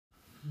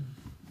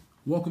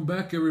Welcome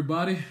back,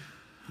 everybody.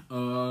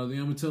 The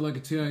Amateur Like a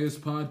TIS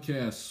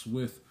podcast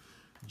with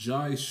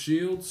Jai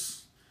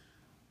Shields.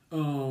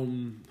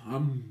 I'm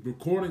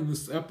recording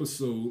this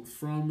episode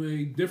from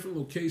a different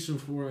location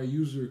from where I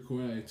usually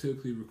record. I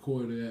typically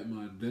record it at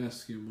my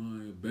desk in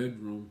my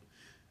bedroom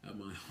at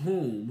my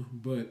home,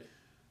 but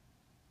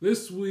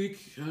this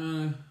week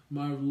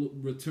my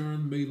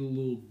return made a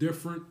little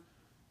different.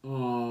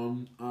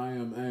 I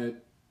am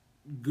at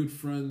good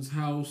friend's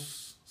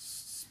house.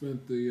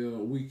 Spent the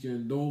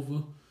weekend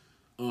over.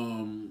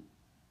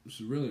 It's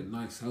really a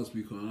nice house, to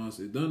be quite honest.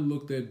 It doesn't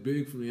look that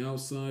big from the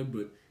outside,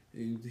 but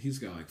he's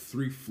got like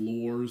 3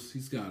 floors.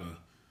 He's got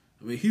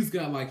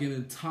like an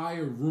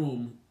entire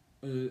room,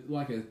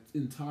 like an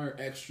entire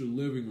extra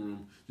living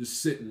room, just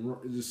sitting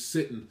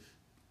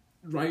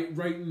right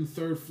in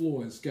the 3rd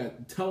floor. It's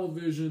got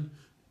television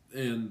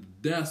and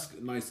desk,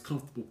 a nice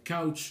comfortable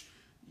couch.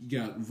 You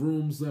got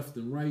rooms left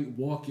and right,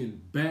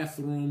 walk-in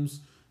bathrooms.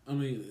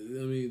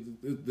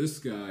 This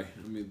guy,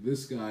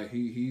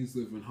 he's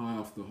living high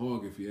off the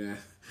hog. If you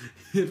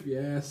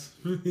ask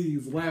me,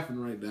 he's laughing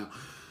right now.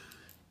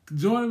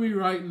 Joining me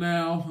right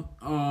now,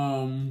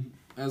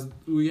 as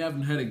we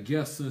haven't had a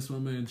guest since my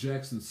man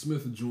Jackson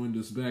Smith joined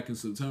us back in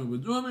September,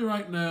 but joining me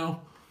right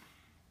now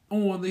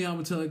on the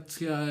Amateur Like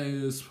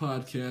TIS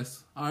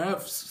podcast,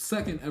 our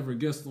second ever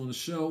guest on the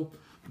show,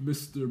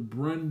 Mr.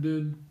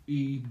 Brendan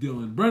E.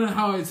 Dillon. Brendan,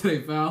 how are you today,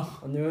 pal?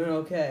 I'm doing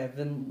okay. I've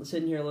been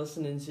sitting here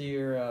listening to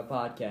your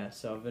podcast,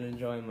 so I've been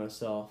enjoying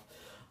myself.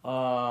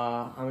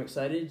 I'm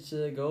excited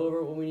to go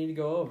over what we need to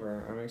go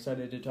over. I'm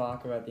excited to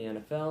talk about the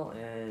NFL,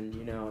 and,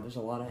 there's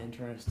a lot of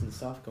interesting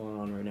stuff going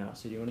on right now.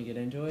 So do you want to get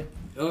into it?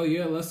 Oh,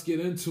 yeah, let's get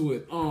into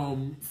it.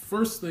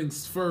 First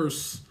things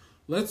first,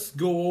 let's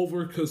go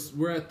over, because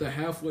we're at the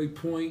halfway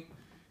point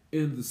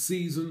in the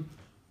season.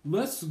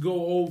 Let's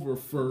go over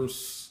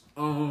first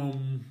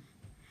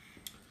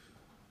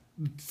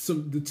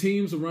the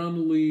teams around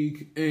the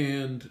league,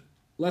 and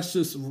let's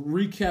just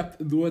recap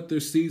what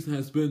their season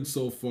has been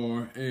so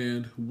far,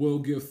 and we'll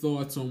give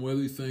thoughts on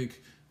whether you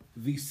think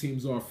these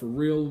teams are for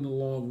real in the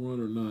long run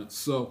or not.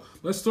 So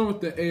let's start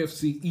with the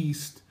AFC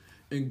East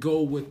and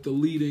go with the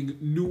leading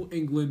New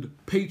England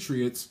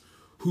Patriots,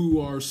 who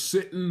are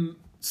sitting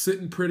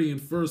pretty in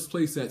first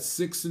place at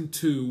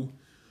 6-2.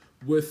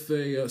 With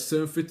a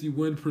 750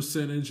 win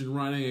percentage and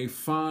riding a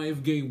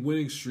 5-game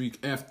winning streak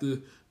after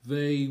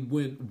they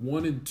went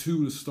 1-2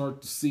 to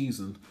start the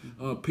season.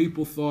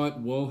 People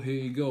thought, well, here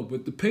you go.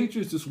 But the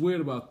Patriots is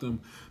weird about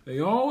them. They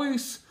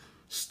always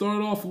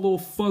start off a little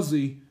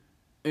fuzzy,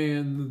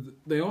 and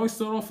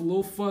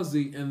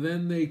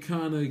then they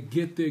kind of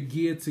get their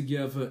gear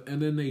together,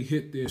 and then they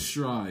hit their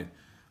stride.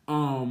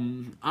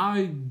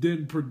 I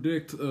didn't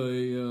predict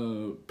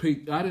I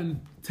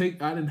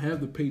didn't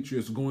have the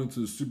Patriots going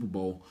to the Super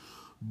Bowl,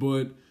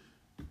 but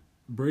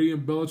Brady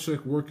and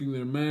Belichick working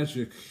their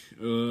magic,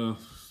 and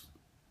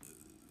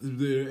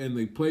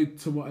they play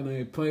tomorrow, and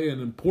they play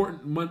an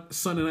important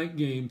Sunday night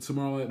game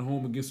tomorrow at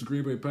home against the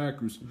Green Bay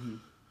Packers. Mm-hmm.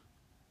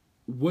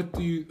 What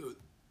do you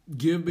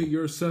give me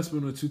your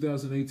assessment of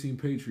 2018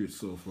 Patriots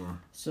so far?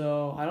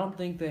 So I don't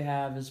think they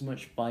have as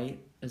much bite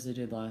as they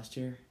did last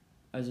year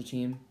as a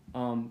team.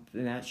 And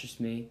that's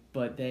just me,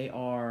 but they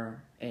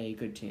are a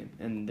good team,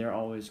 and they're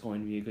always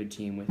going to be a good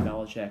team with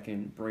Belichick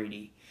and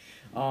Brady.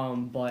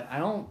 But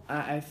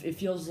it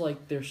feels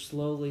like they're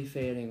slowly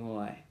fading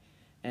away,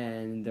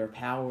 and their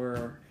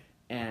power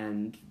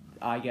and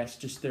I guess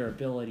just their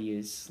ability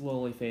is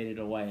slowly faded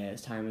away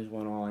as time has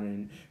went on,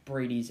 and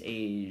Brady's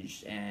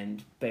aged,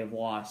 and they've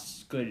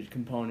lost good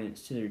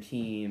components to their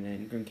team,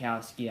 and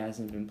Gronkowski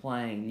hasn't been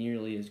playing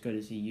nearly as good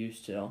as he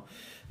used to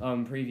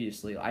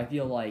previously. I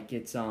feel like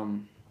it's a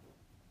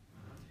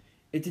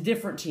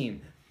different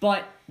team,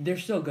 but they're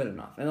still good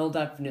enough, and they'll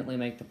definitely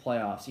make the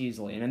playoffs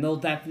easily, and they'll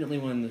definitely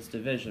win this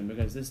division,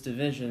 because this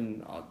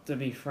division, to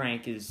be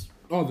frank, is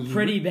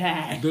pretty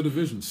bad. The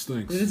division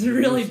stinks. It's a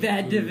really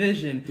bad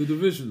division. The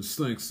division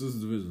stinks. This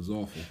division's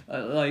awful.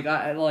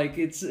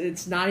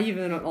 It's not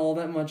even all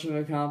that much of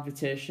a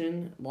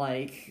competition.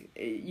 Like,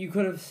 you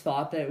could have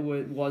thought that it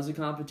was a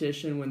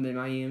competition when the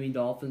Miami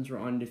Dolphins were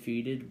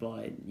undefeated,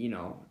 but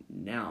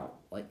now,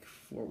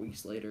 4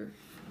 weeks later,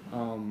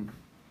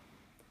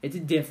 it's a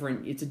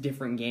different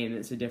game.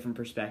 It's a different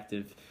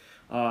perspective.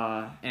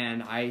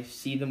 And I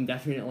see them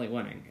definitely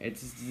winning.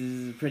 This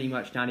is pretty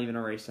much not even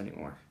a race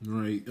anymore.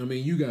 Right. I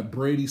mean, you got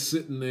Brady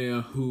sitting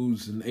there,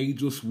 who's an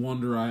ageless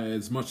wonder.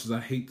 As much as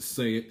I hate to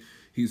say it,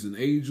 he's an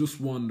ageless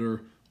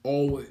wonder.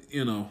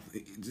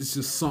 It's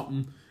just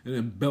something. And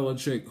then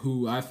Belichick,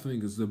 who I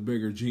think is the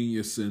bigger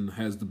genius and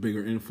has the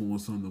bigger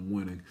influence on them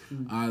winning.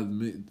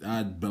 Mm-hmm.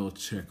 I'd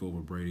Belichick over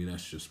Brady.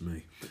 That's just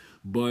me.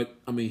 But,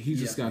 I mean, he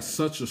just got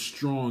such a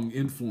strong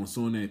influence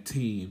on that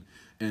team.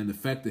 And the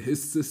fact that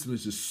his system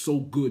is just so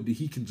good that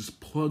he can just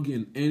plug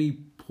in any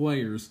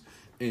players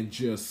and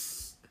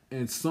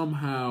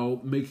somehow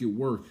make it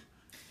work.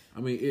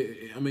 I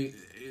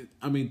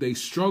mean, they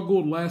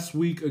struggled last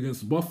week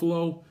against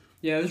Buffalo.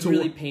 Yeah, it was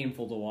really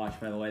painful to watch.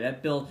 By the way,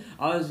 that Bill.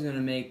 I was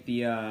gonna make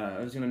the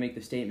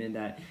statement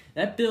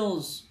that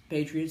Bills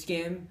Patriots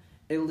game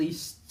at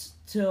least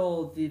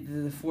till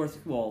the fourth.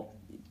 Well,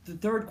 the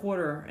third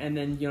quarter, and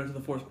then to the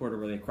fourth quarter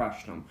where they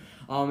crushed them.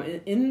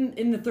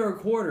 In the third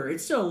quarter,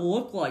 it still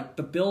looked like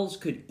the Bills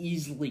could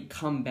easily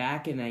come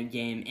back in that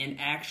game and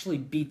actually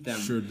beat them.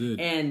 Sure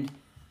did. And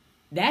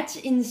that's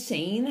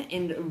insane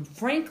and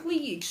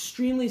frankly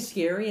extremely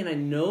scary. And I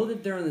know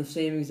that they're in the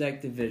same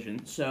exact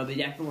division, so they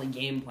definitely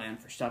game plan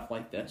for stuff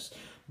like this.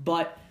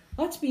 But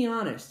let's be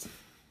honest,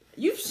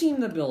 you've seen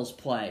the Bills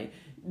play.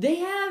 They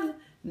have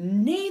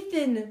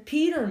Nathan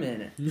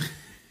Peterman.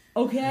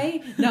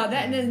 Okay? Now,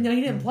 he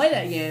didn't play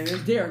that game. It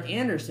was Derek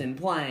Anderson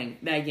playing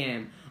that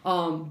game.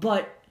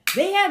 But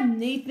they have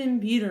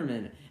Nathan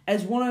Peterman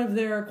as one of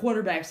their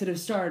quarterbacks that have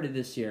started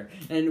this year.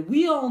 And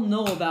we all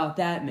know about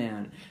that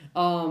man.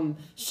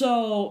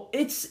 So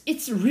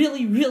it's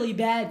really, really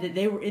bad that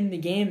they were in the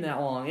game that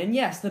long. And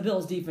yes, the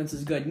Bills' defense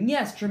is good. And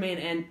yes,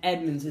 Tremaine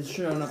Edmonds has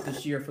shown up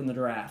this year from the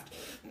draft.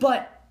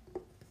 But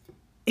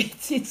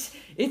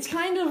it's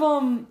kind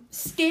of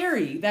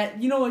scary that,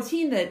 a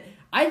team that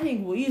I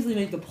think will easily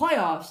make the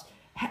playoffs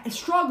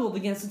struggled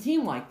against a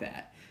team like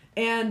that.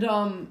 And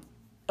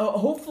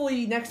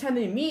hopefully next time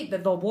they meet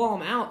that they'll blow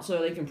them out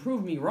so they can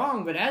prove me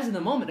wrong. But as of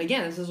the moment,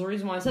 again, this is the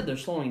reason why I said they're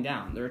slowing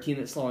down. They're a team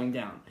that's slowing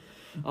down.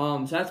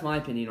 So that's my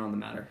opinion on the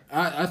matter.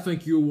 I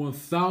think you're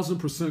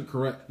 1,000%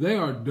 correct. They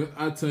are.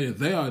 I tell you,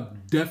 they are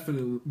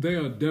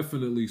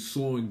definitely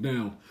slowing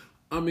down.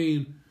 I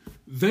mean,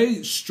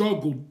 they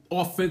struggled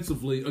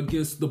offensively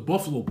against the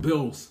Buffalo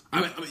Bills.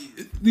 I mean,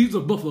 these are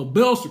Buffalo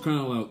Bills for crying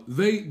out loud.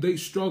 They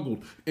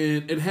struggled,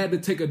 and it had to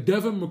take a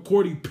Devin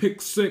McCourty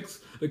pick six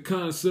to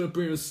kind of sit up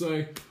here and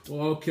say,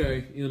 well,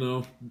 okay,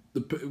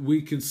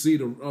 we can see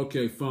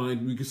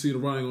fine, we can see the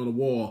writing on the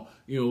wall.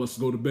 Let's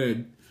go to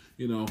bed.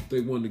 They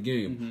won the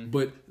game. Mm-hmm.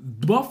 But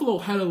Buffalo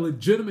had a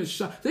legitimate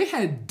shot. They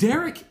had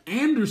Derek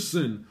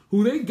Anderson,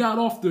 who they got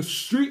off the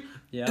street.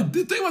 Yep.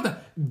 Think about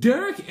that.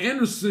 Derek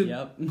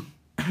Anderson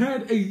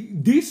had a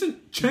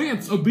decent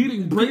chance of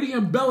beating Brady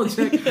and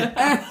Belichick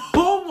at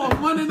home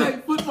on Monday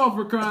Night Football,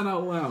 for crying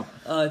out loud.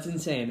 It's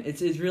insane. It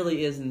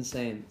really is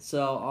insane.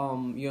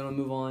 So, you want to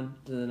move on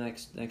to the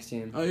next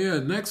team?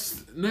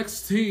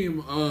 Next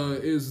team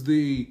is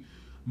the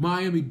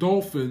Miami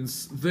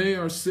Dolphins. They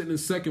are sitting in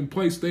second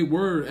place. They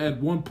were at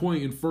one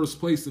point in first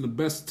place and the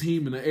best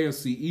team in the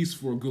AFC East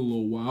for a good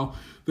little while.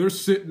 They're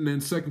sitting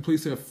in second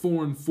place at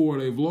 4-4.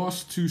 They've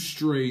lost 2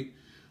 straight.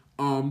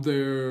 They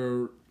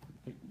are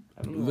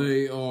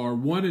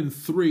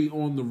 1-3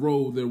 on the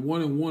road. They're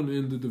 1-1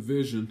 in the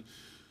division.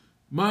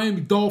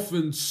 Miami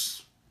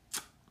Dolphins.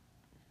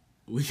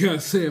 What you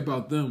gotta say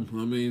about them?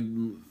 I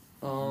mean,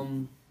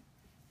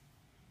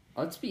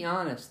 let's be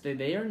honest.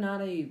 They are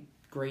not a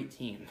great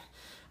team.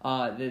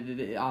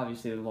 They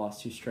obviously they've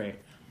lost 2 straight.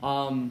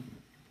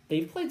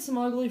 They've played some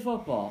ugly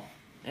football,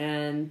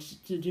 and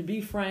to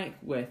be frank,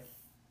 with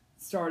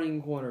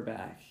starting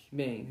quarterback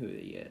being who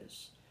he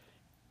is,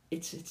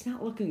 it's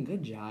not looking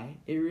good, Jai.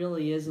 It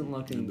really isn't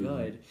looking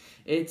good.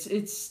 It's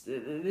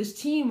this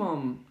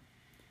team.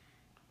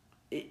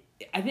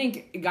 I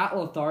think it got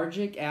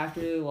lethargic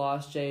after they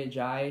lost Jay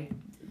Ajayi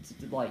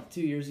like 2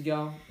 years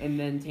ago, and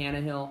then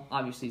Tannehill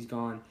obviously he's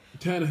gone.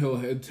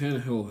 Tannehill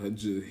had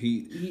just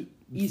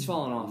he's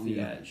fallen off the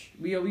edge.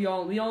 We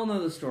all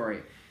know the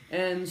story.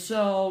 And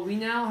so we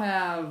now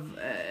have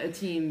a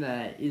team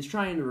that is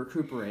trying to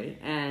recuperate,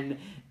 and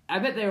I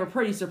bet they were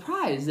pretty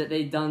surprised that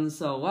they'd done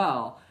so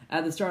well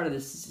at the start of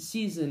the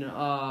season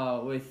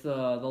with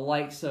the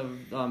likes of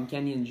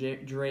Kenyon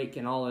Drake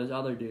and all those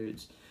other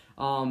dudes.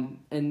 And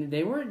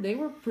they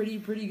were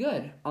pretty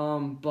good.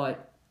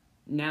 But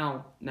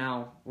now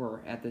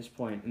we're at this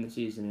point in the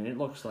season, and it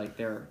looks like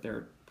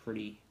they're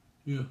pretty.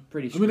 Yeah.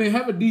 Pretty. I mean, they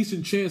have a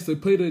decent chance. They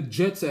play the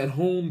Jets at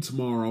home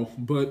tomorrow,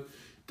 but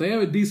they have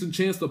a decent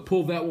chance to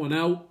pull that one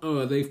out.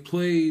 They've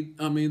played.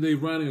 I mean, they're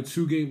running a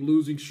 2-game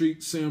losing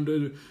streak. Sam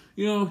did.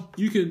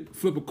 You can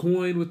flip a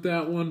coin with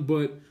that one,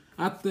 but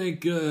I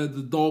think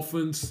the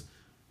Dolphins.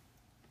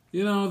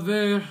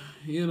 They're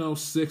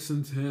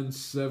 6-10,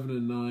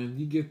 7-9.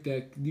 You get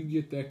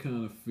that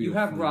kind of feel. You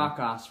have Brock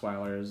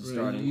Osweiler as a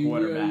starting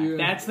quarterback. Yeah.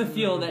 That's the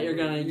feel that you're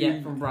gonna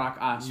get from Brock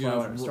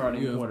Osweiler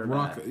starting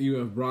quarterback. You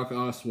have Brock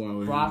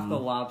Osweiler. Brock the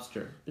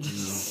Lobster.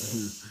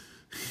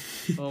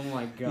 Oh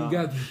my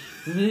god.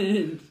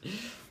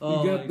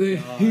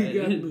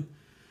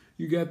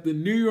 You got the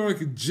New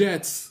York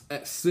Jets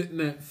sitting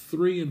at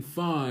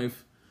 3-5.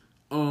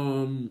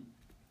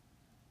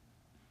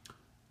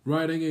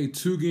 Riding a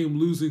 2-game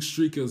losing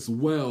streak as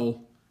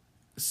well,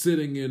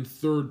 sitting in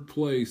third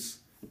place.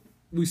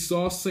 We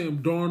saw Sam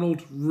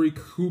Darnold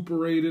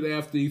recuperated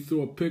after he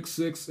threw a pick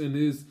six in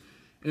his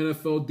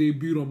NFL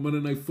debut on Monday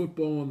Night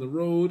Football on the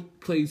road.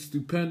 Played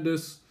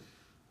stupendous,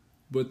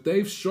 but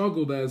they've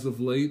struggled as of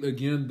late.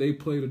 Again, they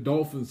play the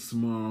Dolphins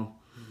tomorrow.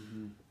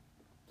 Mm-hmm.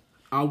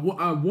 I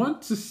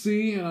want to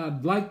see, and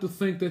I'd like to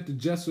think that the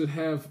Jets would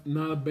have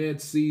not a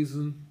bad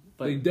season.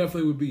 They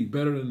definitely would be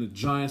better than the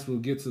Giants. We'll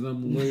get to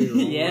them later on.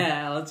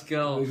 Yeah, let's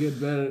go.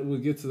 We'll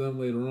get to them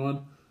later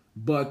on.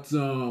 But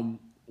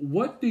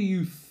what do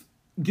you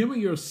give me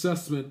your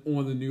assessment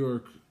on the New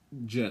York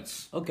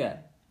Jets? Okay,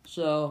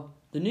 So,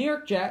 the New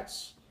York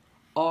Jets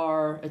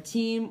are a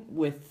team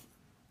with,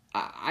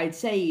 I'd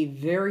say, a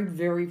very,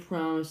 very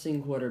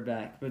promising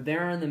quarterback, but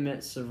they're in the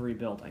midst of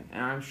rebuilding.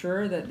 And I'm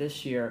sure that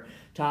this year,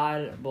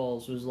 Todd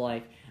Bowles was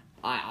like,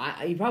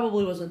 he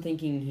probably wasn't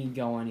thinking he'd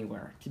go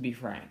anywhere, to be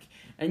frank.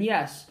 And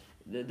yes,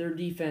 their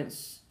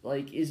defense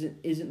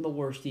isn't the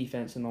worst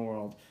defense in the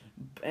world,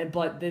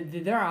 but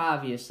they're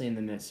obviously in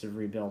the midst of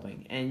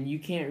rebuilding, and you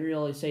can't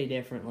really say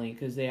differently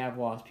because they have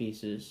lost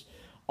pieces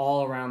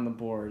all around the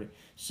board.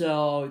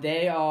 So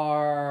they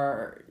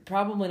are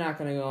probably not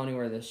going to go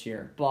anywhere this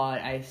year,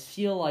 but I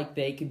feel like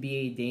they could be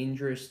a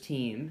dangerous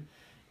team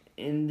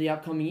in the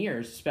upcoming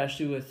years,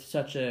 especially with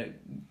such a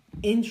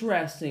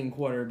interesting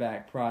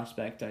quarterback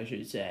prospect, I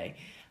should say,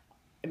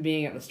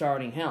 being at the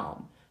starting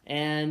helm.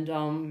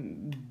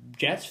 And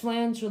Jets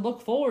fans should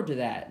look forward to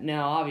that.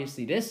 Now,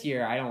 obviously, this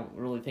year, I don't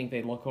really think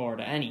they look forward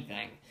to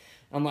anything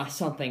unless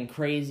something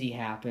crazy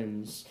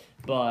happens.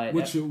 But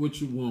which it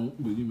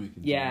won't, but you make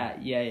it.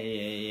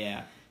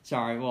 Yeah.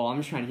 Sorry, well, I'm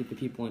just trying to keep the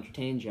people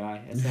entertained,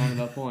 Jai. That's kind of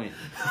the point.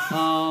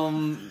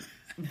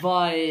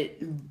 But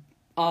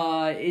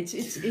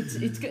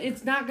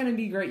it's not going to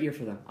be a great year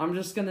for them. I'm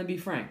just going to be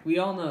frank. We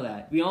all know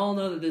that. We all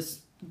know that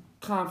this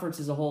conference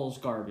as a whole is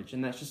garbage,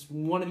 and that's just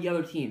one of the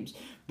other teams.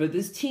 But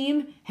this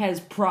team has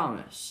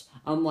promise,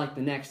 unlike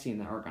the next team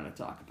that we're going to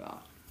talk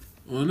about.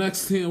 Well, the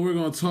next team we're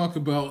going to talk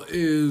about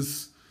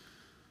is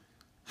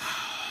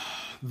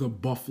the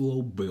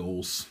Buffalo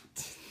Bills.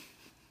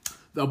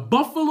 The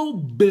Buffalo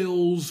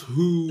Bills,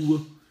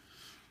 who,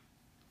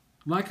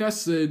 like I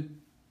said,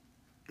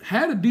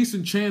 had a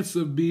decent chance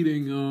of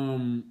beating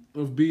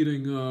the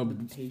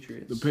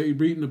Patriots.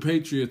 Beating the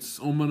Patriots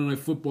on Monday Night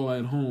Football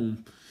at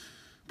home.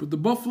 But the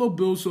Buffalo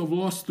Bills, who have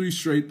lost 3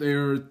 straight, they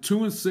are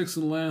 2-6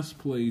 in last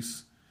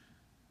place.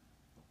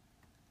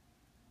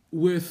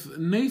 With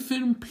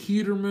Nathan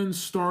Peterman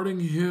starting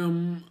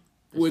him,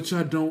 which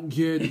I don't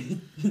get.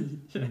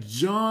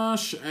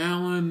 Josh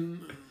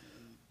Allen,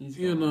 he's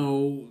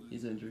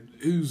injured.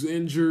 Who's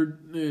injured,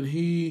 and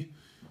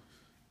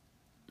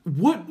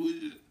what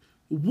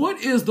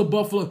is the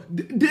Buffalo?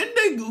 Didn't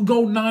they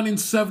go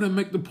 9-7 and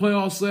make the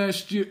playoffs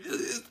last year?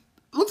 It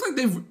looks like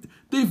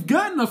they've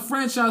gotten a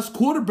franchise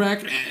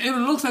quarterback, and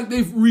it looks like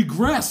they've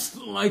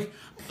regressed. Like,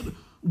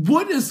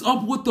 what is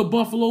up with the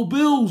Buffalo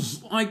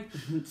Bills? Like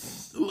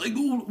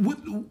what?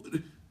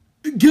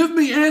 Give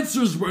me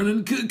answers,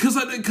 Brennan, because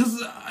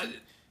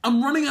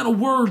I'm running out of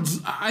words.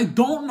 I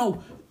don't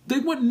know. They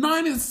went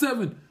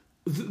 9-7.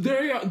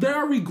 They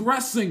are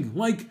regressing.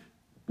 Like,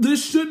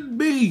 this shouldn't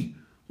be.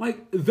 Like,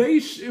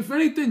 if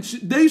anything,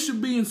 they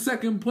should be in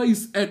second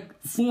place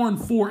at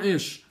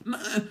 4-4-ish.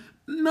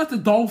 Not the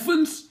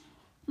Dolphins.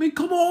 I mean,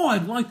 come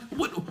on. Like,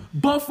 what?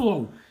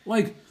 Buffalo.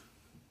 Like,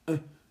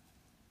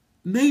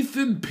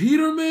 Nathan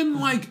Peterman.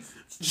 Like,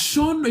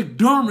 Sean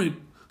McDermott.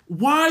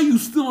 Why are you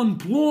still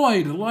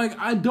employed? Like,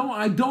 I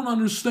don't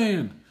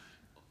understand.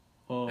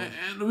 Oh.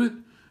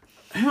 And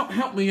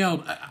help me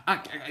out.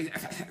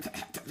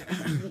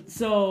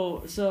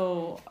 So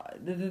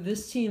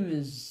this team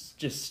is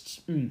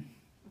just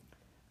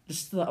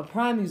a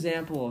prime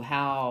example of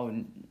how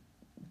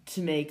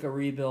to make a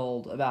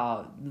rebuild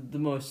about the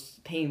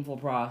most painful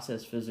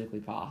process physically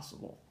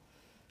possible.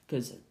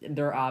 Because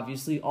they're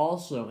obviously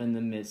also in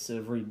the midst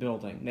of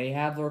rebuilding. They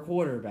have their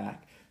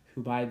quarterback,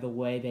 who, by the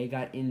way, they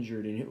got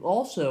injured, and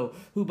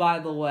who, by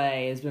the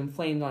way, has been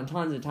flamed on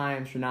tons of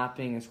times for not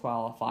being as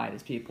qualified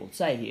as people would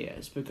say he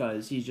is,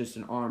 because he's just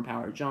an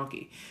arm-power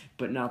junkie,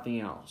 but nothing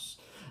else.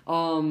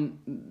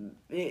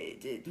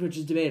 Which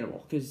is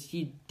debatable, because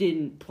he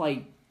didn't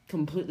play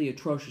completely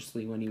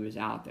atrociously when he was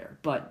out there.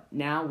 But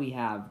now we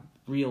have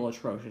real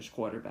atrocious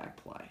quarterback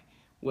play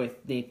with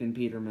Nathan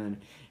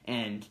Peterman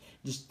and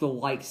just the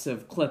likes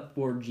of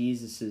clipboard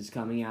Jesuses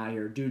coming out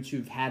here, dudes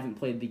who haven't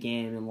played the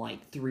game in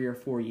like 3 or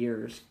 4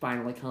 years,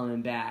 finally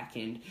coming back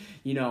and,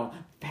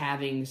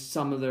 having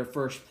some of their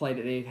first play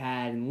that they've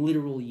had in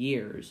literal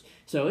years.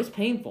 So it's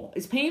painful.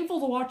 It's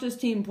painful to watch this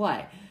team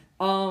play.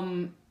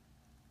 I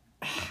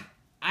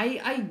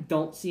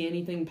don't see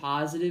anything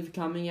positive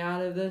coming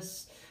out of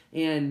this.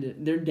 And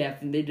they're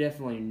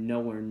definitely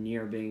nowhere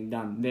near being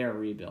done their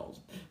rebuild.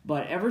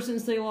 But ever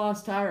since they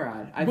lost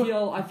Tyrod, I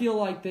feel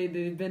like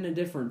they've been a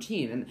different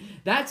team. And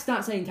that's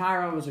not saying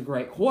Tyrod was a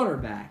great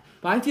quarterback,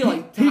 but I feel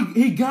like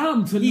he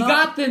got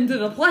them to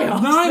the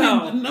playoffs.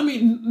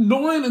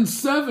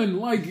 9-7.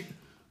 Like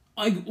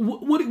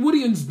what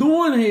Ian's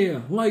doing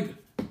here? Like,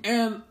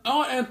 and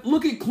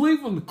look at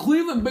Cleveland.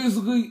 Cleveland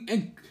basically,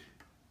 and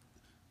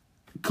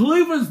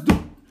Cleveland's.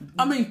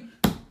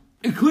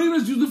 And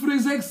Cleveland's using for the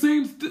exact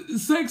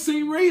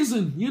same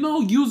reason,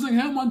 using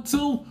him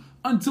until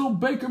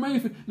Baker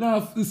Mayfield. Now,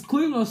 if it's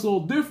Cleveland, it's a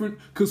little different,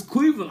 because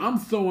Cleveland, I'm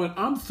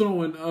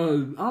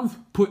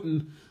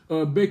putting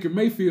Baker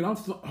Mayfield, I'm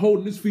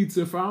holding his feet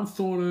if I'm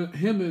throwing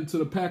him into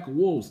the pack of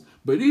wolves.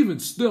 But even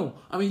still,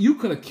 you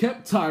could have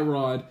kept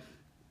Tyrod,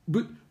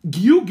 but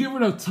you give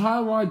rid of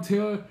Tyrod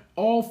Taylor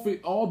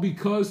all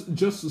because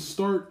just to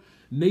start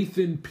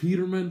Nathan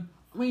Peterman.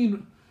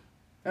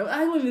 I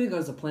don't even think it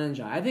was a plan,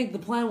 John. I think the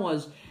plan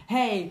was,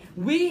 hey,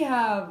 we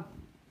have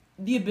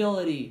the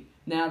ability,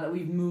 now that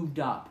we've moved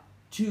up,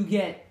 to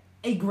get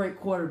a great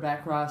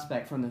quarterback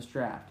prospect from this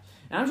draft.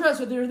 And I'm sure that's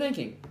what they were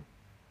thinking.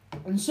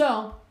 And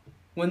so,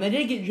 when they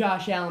did get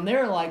Josh Allen, they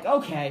were like,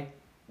 okay,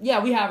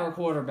 yeah, we have our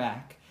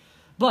quarterback.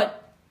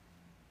 But,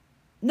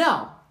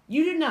 no,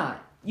 you did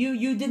not.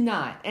 You did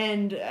not.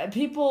 And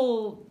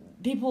people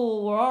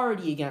were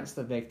already against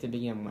the Vic to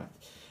begin with.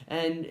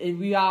 And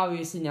we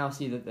obviously now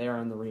see that they are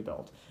in the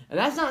rebuild. And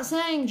that's not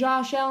saying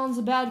Josh Allen's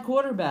a bad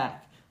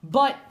quarterback.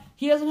 But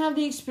he doesn't have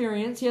the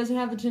experience. He doesn't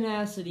have the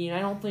tenacity. And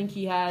I don't think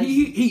he has...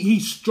 He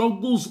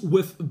struggles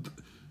with...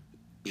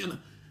 You know,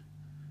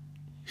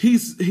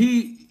 he's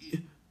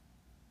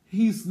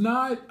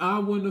not... I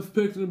wouldn't have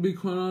picked him, to be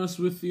quite honest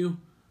with you.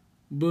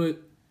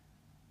 But,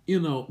 you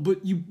know...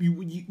 But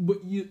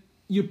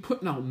you're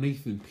putting out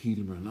Nathan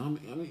Peterman.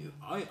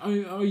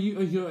 Are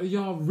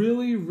y'all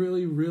really for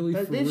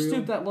They've real?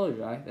 stooped that low,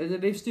 guy.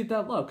 They've stooped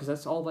that low because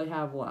that's all they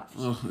have left.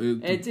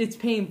 It's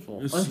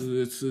painful. It's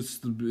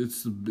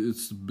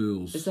the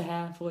Bills. It's a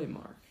halfway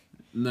mark.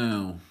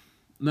 Now,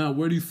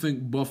 where do you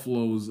think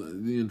Buffalo's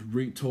in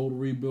total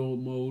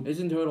rebuild mode? It's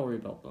in total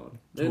rebuild mode.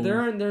 They've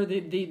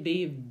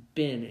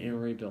been in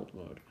rebuild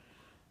mode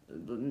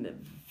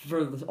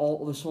for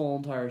this whole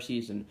entire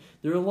season.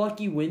 Their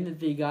lucky win that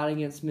they got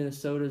against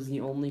Minnesota is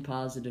the only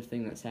positive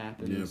thing that's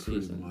happened this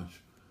season. Yeah,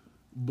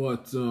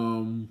 pretty much.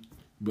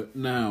 But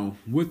now,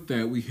 with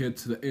that, we head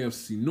to the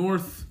AFC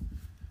North,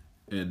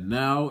 and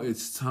now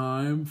it's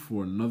time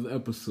for another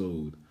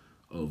episode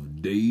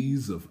of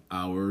Days of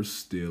Our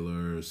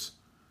Steelers.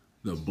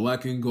 The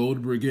Black and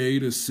Gold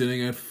Brigade is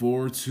sitting at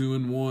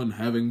 4-2-1,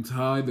 having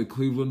tied the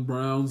Cleveland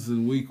Browns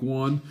in Week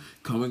 1,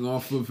 coming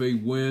off of a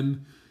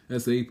win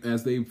as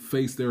they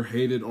face their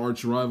hated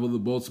arch rival, the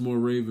Baltimore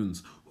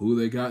Ravens, who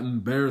they got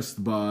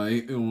embarrassed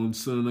by on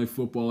Sunday Night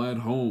Football at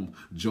home.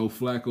 Joe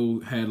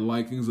Flacco had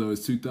likings of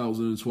his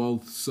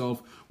 2012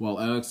 self, while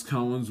Alex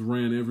Collins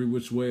ran every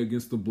which way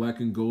against the Black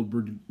and Gold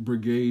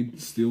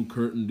Brigade Steel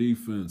Curtain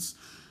defense.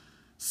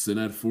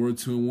 Sitting at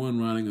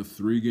 4-2-1, riding a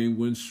 3-game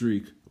win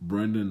streak.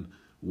 Brendan,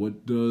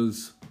 what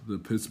does the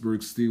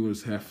Pittsburgh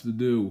Steelers have to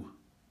do,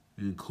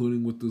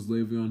 including with this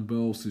Le'Veon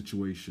Bell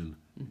situation?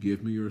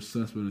 Give me your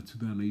assessment of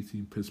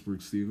 2018 Pittsburgh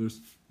Steelers.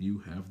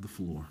 You have the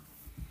floor.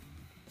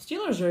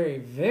 Steelers are a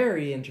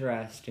very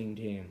interesting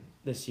team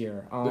this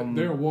year.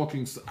 They're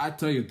walking. I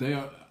tell you, they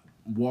are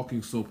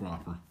walking soap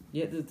opera.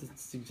 Yeah,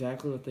 that's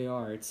exactly what they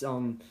are. It's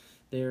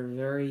they're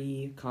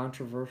very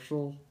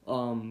controversial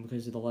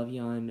because of the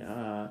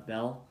Le'Veon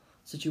Bell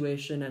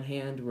situation at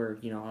hand, where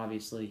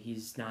obviously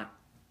he's not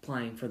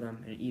playing for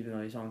them, even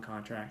though he's on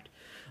contract,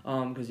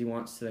 because he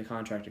wants the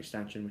contract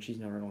extension, which he's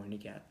never going to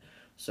get.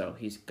 So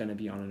he's going to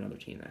be on another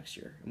team next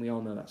year. And we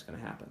all know that's going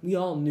to happen. We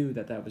all knew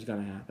that was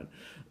going to happen.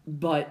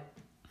 But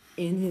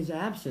in his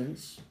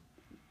absence,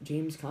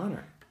 James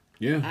Conner.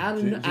 Yeah. Out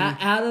of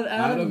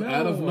nowhere.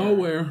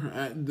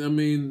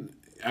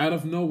 Out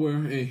of nowhere.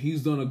 And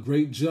he's done a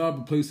great job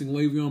replacing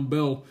Le'Veon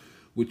Bell,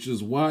 which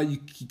is why you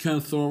kind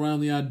of throw around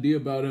the idea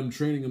about him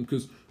training him.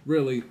 Because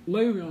really,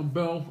 Le'Veon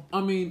Bell,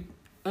 in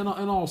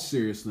all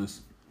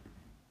seriousness,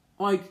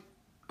 and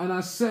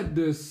I said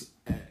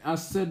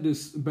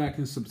this back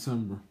in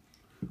September.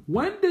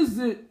 When does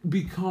it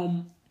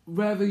become,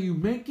 rather you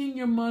making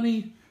your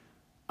money,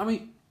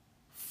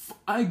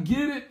 I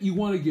get it, you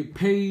want to get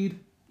paid,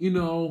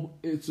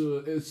 it's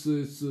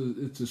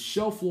a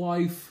shelf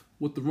life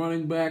with the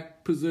running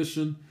back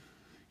position.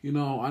 I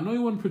know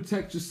you want to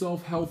protect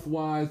yourself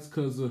health-wise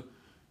because of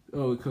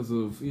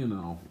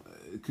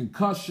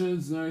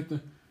concussions and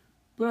everything.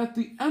 But at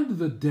the end of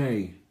the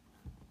day,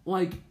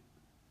 do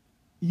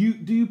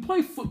you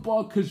play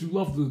football because you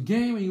love the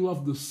game and you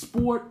love the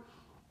sport,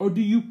 or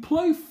do you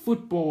play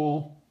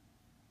football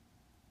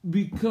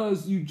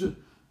because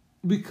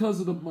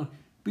of the money?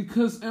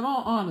 Because in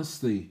all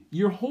honesty,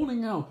 you're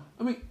holding out.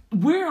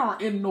 We are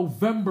in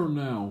November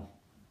now,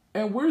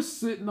 and we're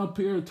sitting up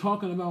here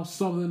talking about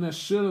something that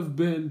should have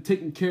been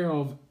taken care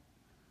of.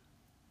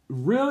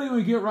 Really, when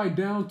we get right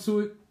down to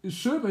it, it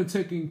should have been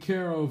taken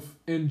care of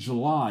in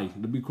July,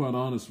 to be quite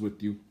honest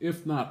with you,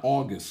 if not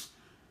August.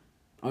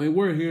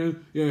 We're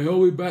here. Yeah,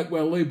 he'll be back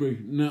by Labor.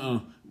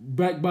 Nuh-uh.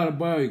 Back by the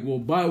bye week. Well,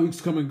 bye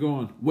week's come and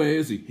gone. Where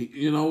is he?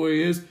 You know where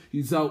he is?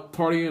 He's out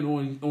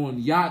partying on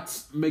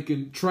yachts,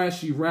 making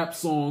trashy rap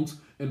songs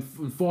and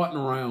farting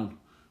around.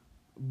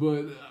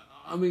 But,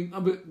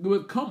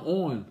 but come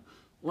on.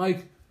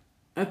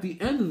 At the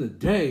end of the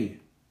day,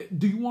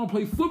 do you want to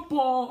play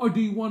football or do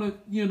you want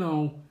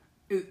to,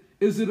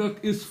 this is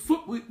what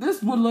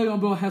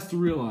Le'Veon Bell has to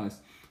realize.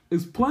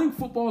 Is playing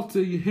football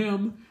to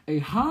him a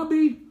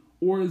hobby,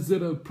 or is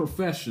it a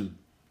profession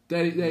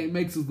that he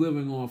makes his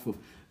living off of?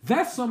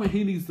 That's something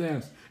he needs to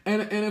ask.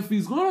 And if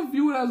he's going to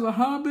view it as a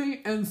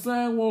hobby and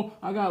saying, well,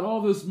 I got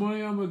all this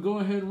money, I'm going to go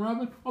ahead and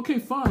rub it, okay,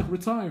 fine,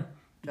 retire.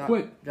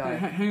 Quit.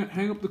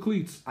 Hang up the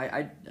cleats.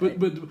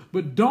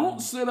 But don't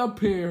sit up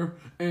here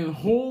and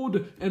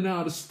hold. And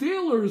now the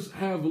Steelers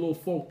have a little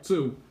fault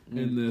too.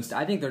 in this.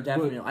 I think they're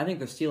definitely. I think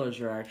the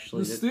Steelers are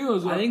actually. The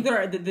Steelers. I think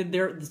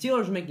the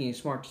Steelers are making a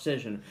smart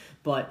decision,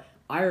 but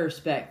I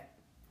respect.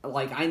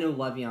 Like, I know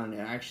Le'Veon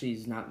actually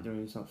is not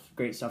doing some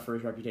great stuff for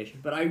his reputation,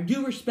 but I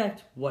do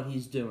respect what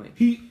he's doing.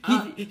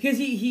 Because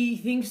he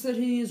thinks that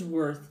he is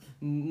worth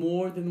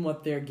more than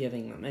what they're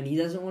giving him, and he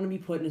doesn't want to be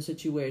put in a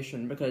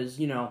situation because,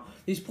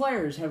 these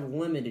players have a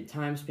limited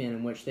time span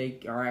in which they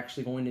are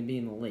actually going to be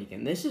in the league,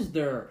 and this is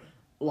their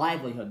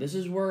livelihood. This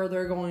is where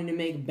they're going to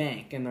make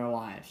bank in their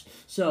lives.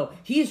 So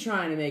he's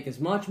trying to make as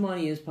much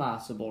money as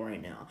possible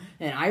right now,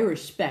 and I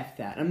respect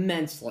that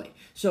immensely.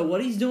 So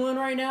what he's doing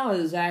right now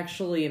is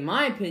actually, in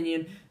my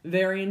opinion,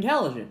 very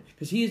intelligent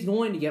because he is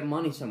going to get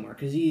money somewhere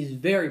because he's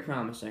very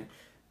promising.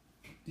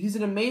 He's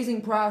an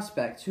amazing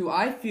prospect who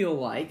I feel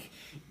like,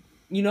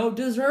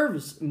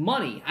 deserves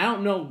money. I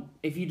don't know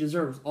if he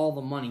deserves all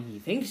the money he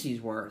thinks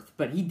he's worth,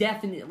 but he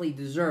definitely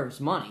deserves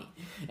money.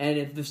 And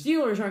if the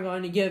Steelers aren't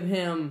going to give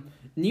him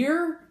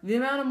near the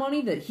amount of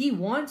money that he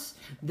wants,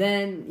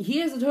 then he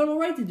has a total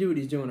right to do what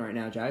he's doing right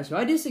now, Jai. So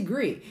I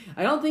disagree.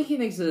 I don't think he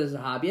thinks it is a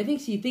hobby. I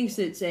think he thinks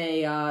it's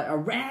a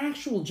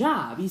actual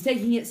job. He's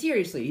taking it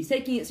seriously. He's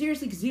taking it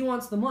seriously because he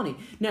wants the money.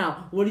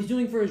 Now, what he's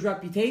doing for his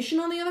reputation,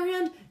 on the other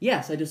hand,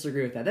 yes, I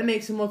disagree with that. That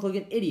makes him look like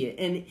an idiot.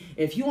 And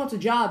if he wants a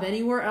job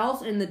anywhere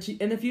else in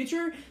the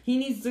future, he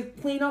needs to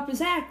clean up his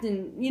act.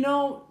 And,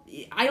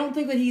 I don't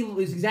think that he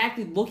is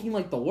exactly looking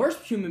like the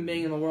worst human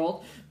being in the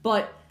world,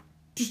 but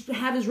just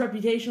have his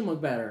reputation look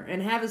better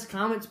and have his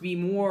comments be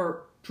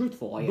more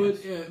truthful, I guess.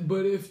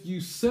 But if you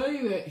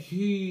say that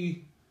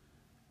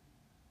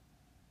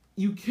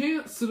you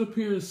can't sit up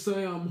here and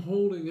say I'm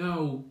holding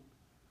out.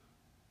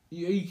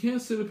 You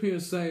can't sit up here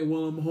and say,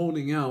 well, I'm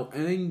holding out,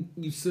 and then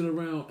you sit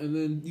around and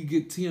then you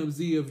get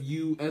TMZ of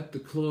you at the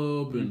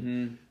club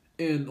and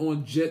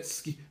on jet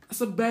ski.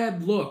 That's a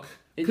bad look.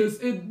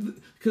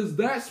 Because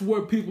that's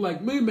where people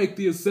like me make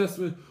the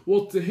assessment.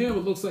 Well, to him, it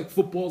looks like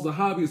football's a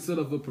hobby instead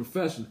of a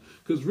profession.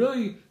 Because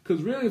really,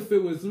 if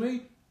it was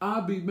me,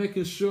 I'd be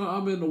making sure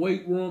I'm in the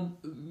weight room,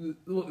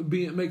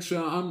 make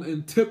sure I'm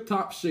in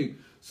tip-top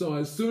shape. So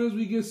as soon as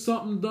we get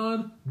something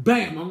done,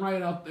 bam, I'm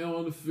right out there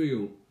on the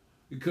field.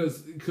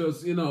 Because if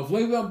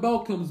Le'Veon Bell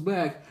comes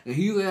back and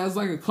he has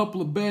like a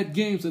couple of bad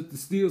games that the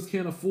Steelers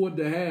can't afford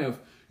to have,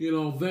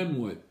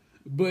 then what?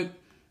 But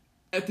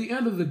at the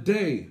end of the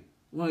day,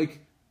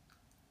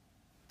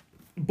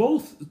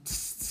 both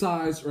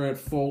sides are at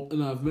fault,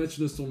 and I've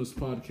mentioned this on this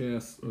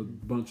podcast a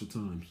bunch of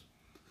times.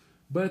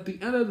 But at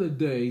the end of the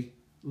day,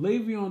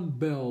 Le'Veon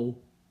Bell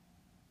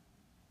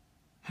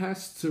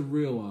has to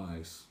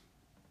realize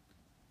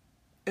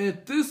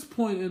at this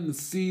point in the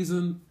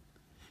season,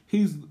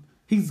 he's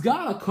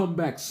got to come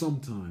back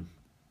sometime.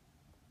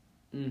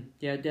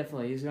 Yeah,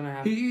 definitely. He's going to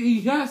have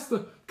He has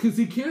to, because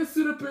he can't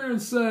sit up here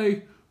and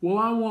say, well,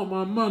 I want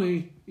my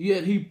money,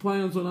 yet he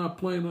plans on not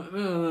playing.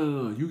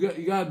 No.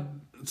 You got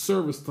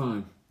service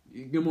time.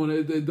 Come on,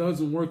 it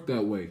doesn't work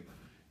that way.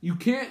 You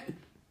can't.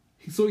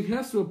 So he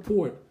has to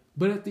report.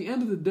 But at the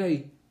end of the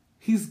day,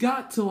 he's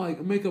got to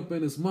make up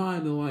in his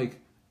mind and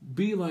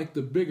be like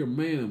the bigger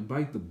man and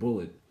bite the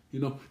bullet.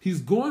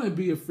 He's going to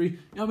be a free.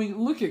 I mean,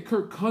 look at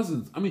Kirk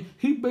Cousins. I mean,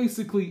 he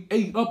basically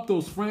ate up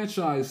those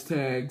franchise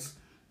tags.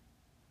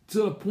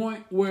 To the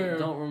point where...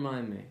 Don't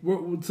remind me.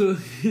 To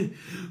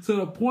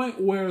the point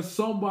where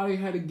somebody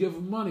had to give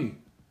him money.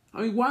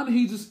 I mean, why didn't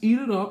he just eat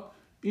it up?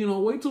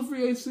 Wait till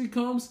free agency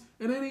comes,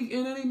 and then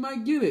he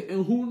might get it.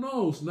 And who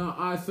knows? Now,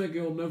 I think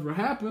it'll never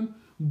happen,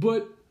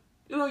 but,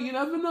 you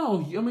never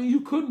know. I mean,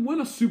 you couldn't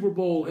win a Super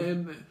Bowl,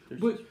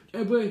 but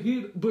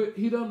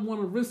he doesn't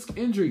want to risk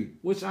injury,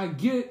 which I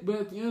get, but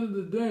at the end of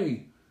the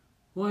day,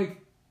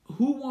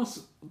 who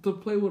wants to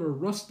play with a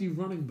rusty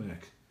running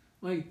back?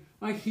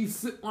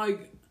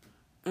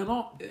 And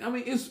all, I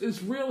mean,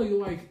 it's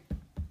really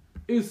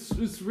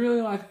it's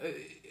really like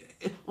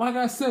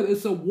I said,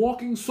 it's a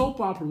walking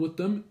soap opera with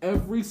them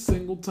every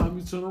single time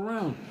you turn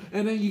around.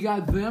 And then you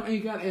got them, and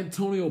you got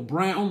Antonio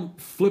Brown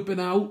flipping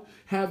out,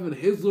 having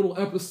his little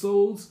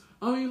episodes.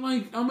 I mean,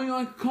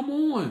 come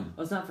on.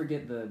 Let's not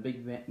forget the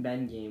Big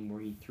Ben game where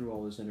he threw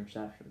all those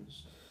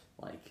interceptions.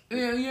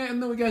 Yeah,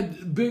 and then we got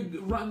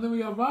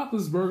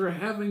Roethlisberger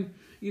having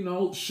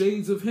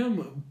shades of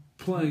him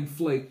playing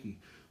flaky.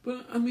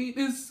 But, I mean,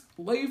 it's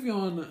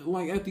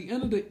Le'Veon, at the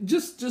end of the day,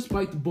 just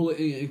bite the bullet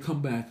and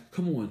come back.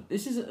 Come on.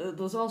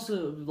 There's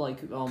also,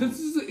 Because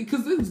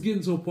it's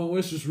getting to a point where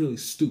it's just really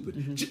stupid.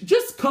 Mm-hmm.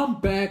 Just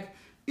come back,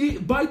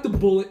 bite the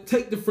bullet,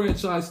 take the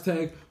franchise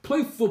tag,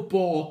 play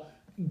football,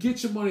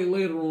 get your money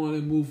later on,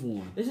 and move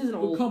on.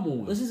 Come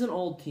on. This is an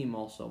old team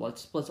also.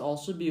 Let's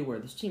also be aware,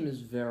 this team is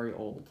very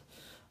old.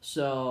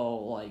 So,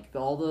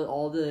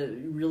 all the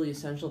really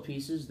essential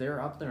pieces,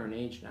 they're up there in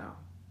age now.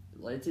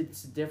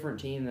 It's a different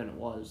team than it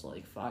was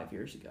 5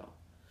 years ago,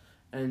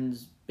 and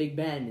Big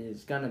Ben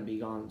is gonna be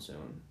gone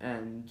soon.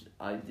 And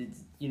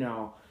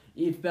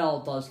if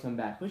Bell does come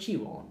back, which he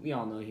won't, we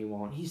all know he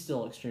won't. He's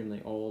still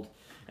extremely old.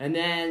 And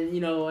then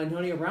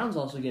Antonio Brown's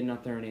also getting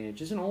up there in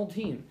age. It's an old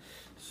team.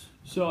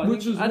 So I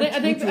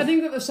think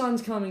that the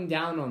sun's coming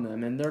down on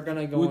them, and they're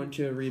gonna go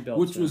into a rebuild.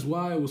 Which was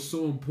why it was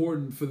so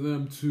important for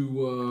them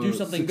to do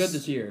something good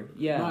this year.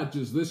 Yeah, not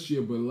just this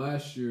year, but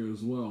last year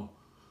as well.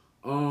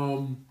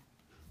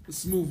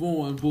 Let's move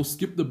on. We'll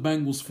skip the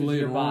Bengals for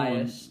later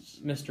on.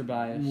 Mr.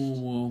 Biased.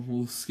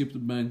 We'll skip the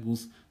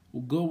Bengals.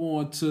 We'll go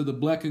on to the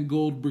Black and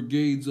Gold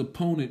Brigade's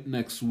opponent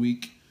next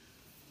week,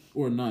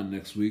 or not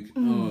next week.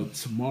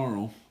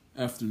 Tomorrow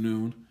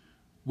afternoon,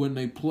 when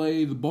they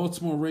play the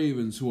Baltimore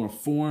Ravens, who are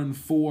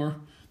 4-4.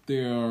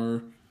 They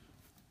are,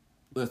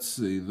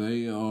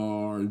 they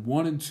are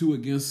 1-2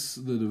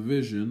 against the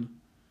division,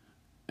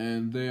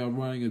 and they are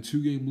running a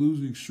 2-game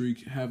losing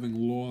streak,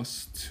 having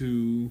lost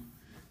to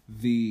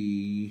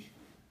the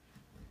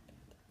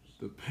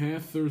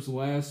Panthers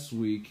last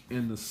week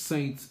and the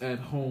Saints at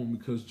home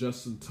because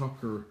Justin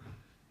Tucker,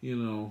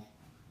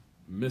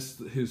 missed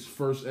his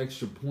first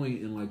extra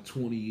point in like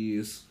 20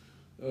 years.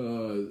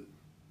 And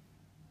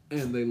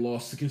they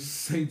lost against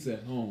the Saints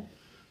at home.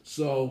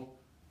 So,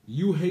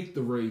 you hate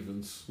the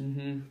Ravens.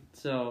 Mm-hmm.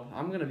 So,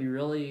 I'm going to be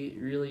really,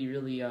 really,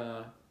 really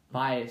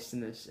biased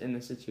in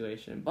this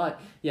situation. But,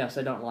 yes,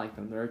 I don't like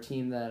them. They're a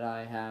team that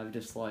I have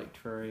disliked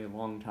for a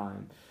long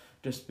time.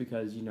 Just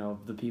because,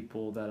 the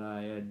people that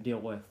I deal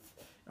with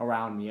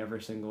around me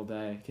every single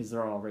day, because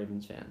they're all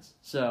Ravens fans.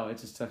 So,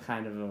 it's just a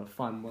kind of a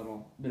fun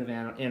little bit of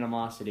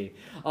animosity.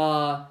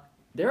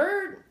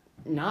 They're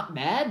not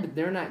bad, but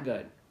they're not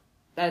good.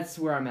 That's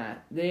where I'm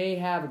at. They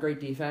have a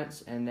great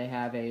defense, and they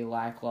have a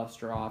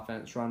lackluster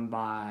offense run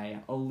by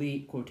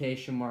elite,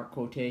 quotation mark,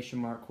 quarterback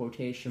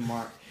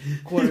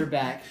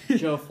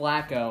Joe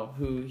Flacco,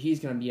 who he's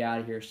going to be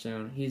out of here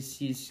soon.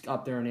 He's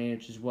up there in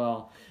age as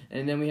well.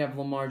 And then we have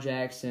Lamar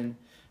Jackson,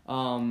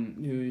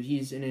 who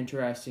he's an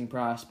interesting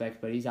prospect,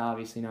 but he's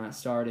obviously not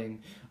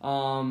starting.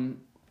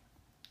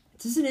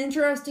 This is an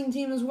interesting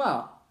team as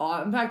well.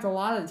 In fact, a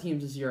lot of the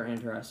teams this year are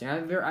interesting.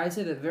 I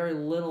say that very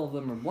little of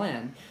them are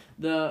bland.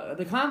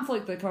 The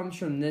conflict that comes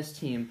from this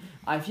team,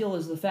 I feel,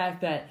 is the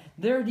fact that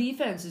their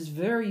defense is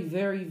very,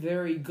 very,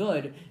 very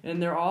good, and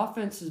their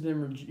offense has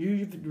been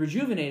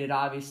rejuvenated,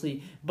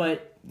 obviously.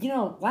 But,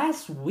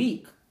 last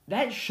week,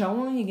 that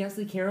showing against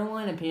the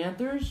Carolina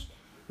Panthers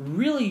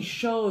really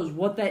shows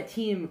what that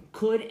team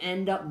could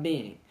end up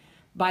being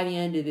by the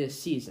end of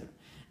this season.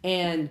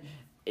 And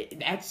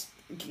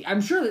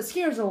I'm sure that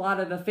scares a lot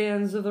of the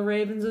fans of the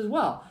Ravens as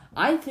well.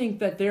 I think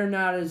that they're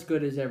not as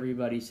good as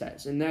everybody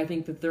says, and I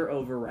think that they're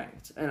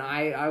overranked, and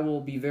I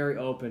will be very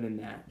open in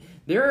that.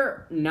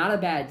 They're not a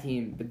bad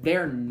team, but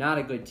they're not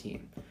a good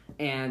team,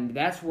 and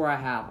that's where I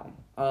have them.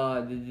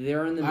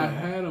 They're in the middle. I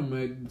had them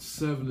at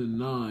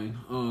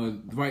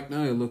 7-9. Right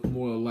now, they look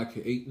more like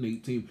an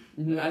 8-8 team.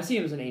 I see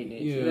them as an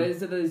 8-8. Yeah.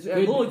 I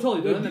literally told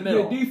you, they're in the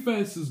middle. Their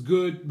defense is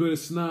good, but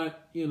it's not,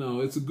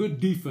 it's a good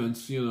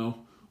defense,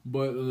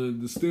 But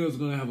the Steelers are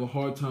going to have a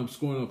hard time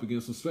scoring up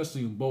against them,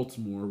 especially in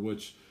Baltimore,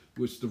 which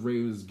the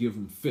Ravens give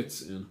them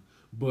fits in.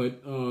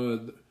 But,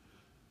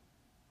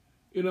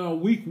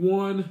 week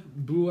 1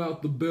 blew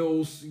out the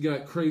Bills. You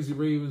got crazy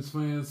Ravens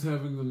fans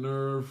having the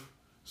nerve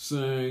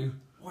saying,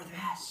 we're the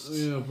best.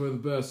 Yeah, we're the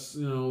best.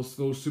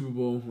 Those Super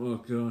Bowl. Oh,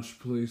 gosh,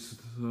 please.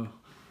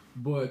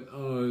 But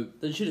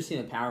they should have seen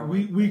the power.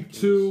 Week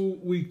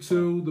two,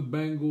 the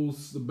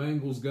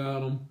Bengals got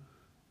them.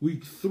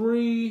 Week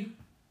 3...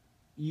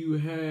 You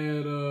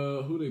had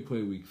who they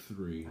play week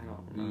 3? I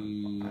don't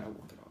remember. I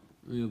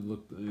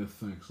looked it up.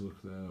 Thanks.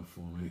 Look that up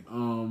for me.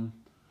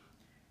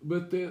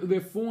 But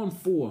they're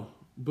 4-4.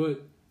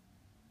 But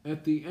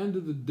at the end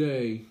of the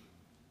day,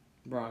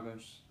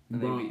 Broncos.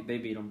 And they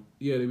beat them.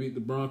 Yeah, they beat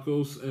the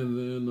Broncos,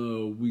 and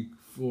then week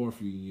 4,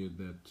 if you can get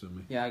that to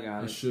me. Yeah, I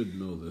got it. I should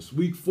know this.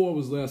 Week 4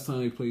 was the last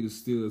time they played the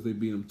Steelers. They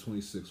beat them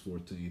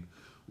 26-14, in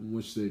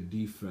which their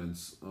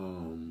defense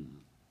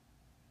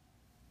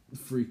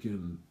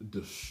freaking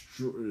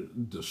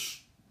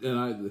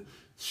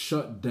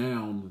shut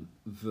down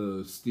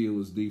the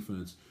Steelers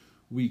defense.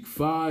 Week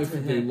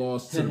 5, they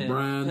lost to the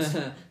Browns,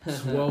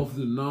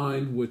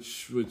 12-9,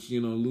 which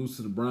lose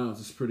to the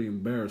Browns is pretty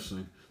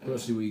embarrassing,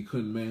 especially when you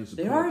couldn't manage.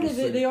 They are a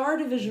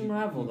division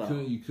rival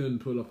though. You couldn't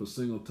put up a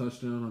single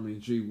touchdown. I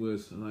mean, gee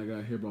whiz, and I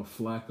got to hear about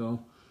Flacco.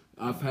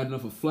 I've had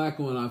enough of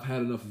Flacco, and I've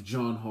had enough of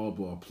John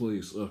Harbaugh.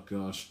 Please, oh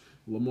gosh.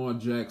 Lamar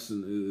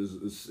Jackson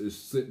is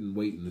sitting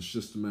waiting. It's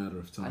just a matter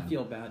of time. I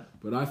feel bad.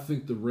 But I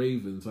think the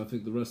Ravens,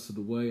 the rest of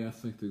the way, I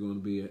think they're going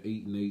to be an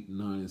 8-8,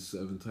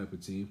 9-7 type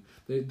of team.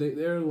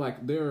 They're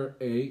a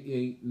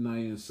 8,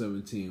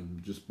 9-7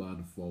 team just by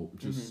default,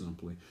 just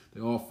simply.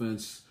 Their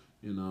offense,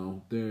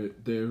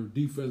 their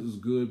defense is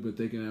good, but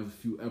they can have a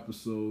few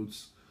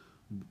episodes.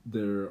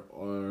 Their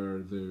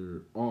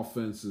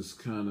offense is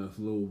kind of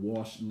a little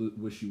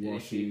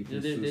wishy-washy.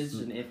 It is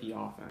an iffy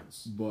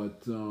offense.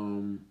 But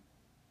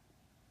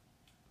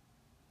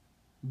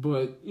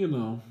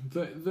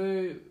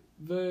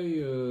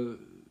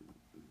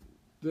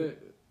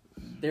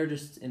they're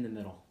just in the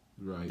middle.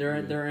 Right.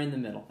 They're in the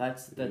middle.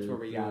 That's where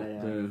we got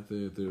it. They're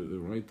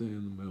right there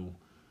in the middle.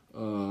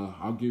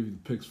 I'll give you the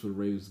picks for the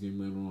Ravens game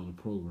later on in the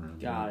program.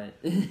 Got it.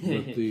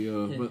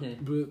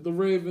 But the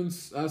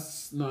Ravens,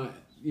 that's not,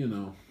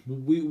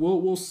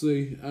 we'll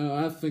see.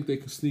 I think they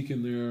can sneak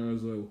in there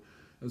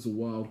as a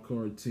wild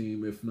card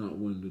team, if not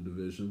win the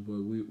division.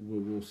 But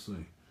we'll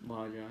see.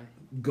 Wow, Johnny.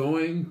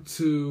 Going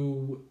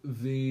to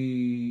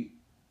the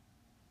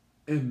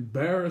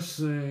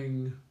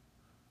embarrassing,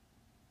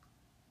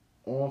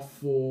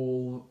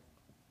 awful.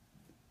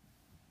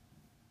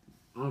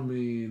 I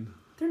mean,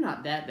 they're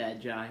not that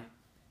bad, Jai.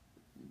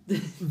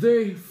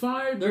 They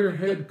fired their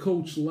head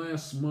coach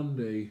last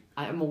Monday.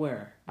 I'm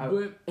aware.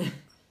 But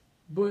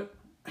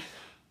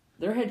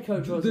their head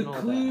coach wasn't all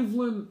bad.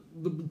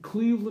 The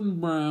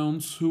Cleveland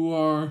Browns, who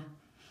are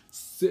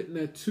sitting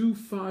at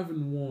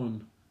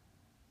 2-5-1.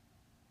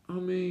 I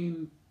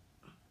mean,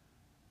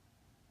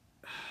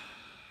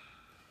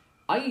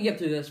 I can get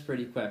through this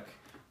pretty quick.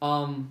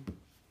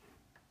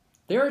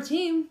 They're a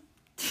team.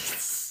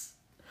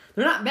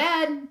 They're not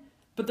bad,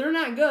 but they're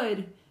not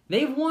good.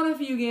 They've won a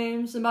few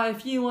games, and by a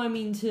few I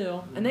mean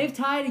 2. And they've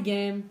tied a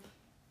game,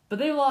 but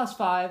they've lost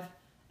 5.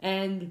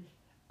 And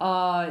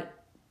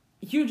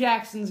Hugh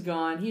Jackson's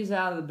gone. He's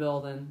out of the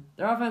building.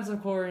 Their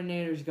offensive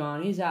coordinator's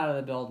gone. He's out of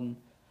the building.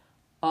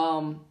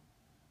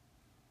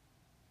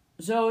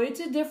 So it's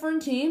a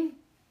different team.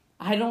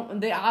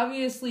 They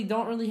obviously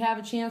don't really have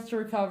a chance to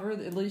recover,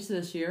 at least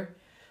this year.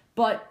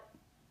 But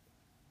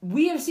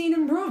we have seen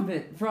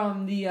improvement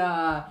from the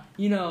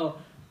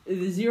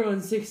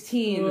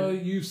 0-16. Well,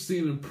 you've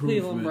seen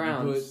improvement, Cleveland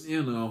Browns. but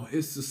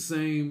it's the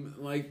same.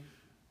 Like,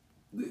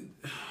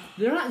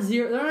 they're not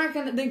zero. They're not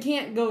gonna. They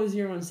can't go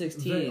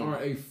 0-16. They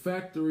are a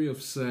factory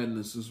of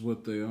sadness, is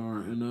what they are,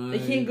 and they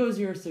can't go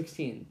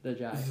 0-16. The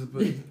Giants.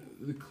 But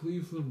the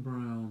Cleveland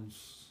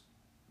Browns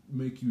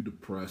make you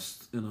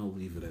depressed, and I'll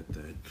leave it at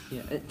that.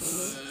 Yeah,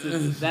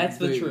 that's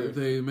the truth.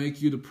 They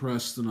make you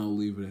depressed, and I'll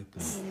leave it at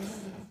that.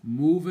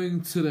 Moving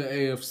to the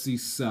AFC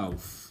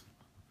South,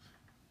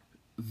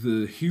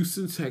 the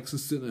Houston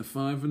Texans sitting at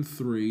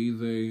 5-3.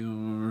 They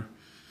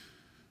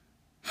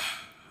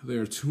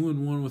are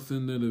 2-1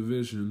 within their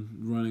division,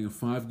 running a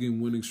 5-game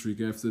winning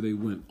streak after they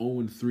went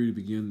 0-3 to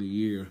begin the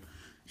year.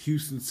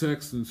 Houston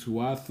Texans, who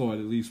I thought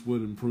at least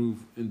would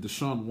improve, and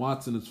Deshaun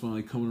Watson is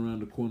finally coming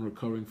around the corner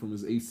recovering from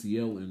his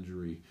ACL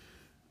injury.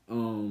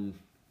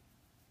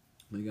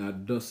 They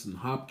got Dustin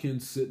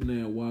Hopkins sitting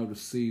there at wide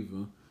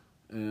receiver,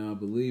 and I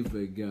believe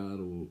they got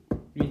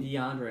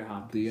DeAndre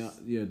Hopkins.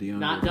 DeAndre.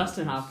 Not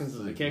Dustin Hopkins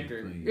is the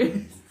kicker.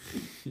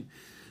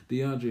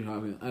 DeAndre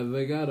Hopkins.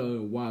 They got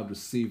a wide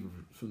receiver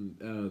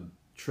from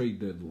trade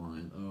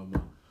deadline.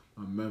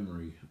 My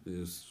memory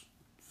is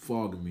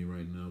fogging me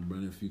right now,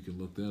 Brennan. If you could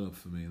look that up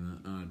for me,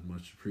 I'd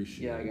much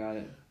appreciate it. Yeah, I got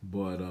it.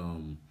 But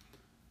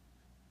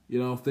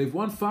if they've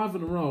won 5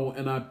 in a row,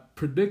 and I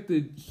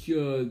predicted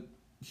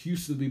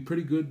Houston to be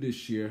pretty good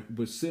this year,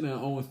 but sitting at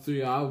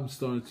 0-3, I'm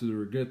starting to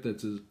regret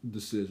that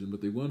decision. But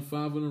they won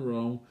 5 in a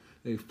row.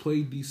 They've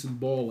played decent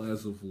ball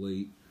as of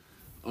late.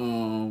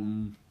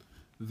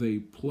 They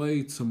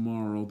play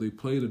tomorrow. They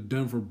play the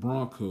Denver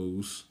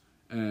Broncos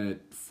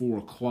at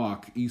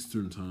 4:00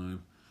 Eastern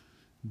time.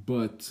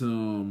 But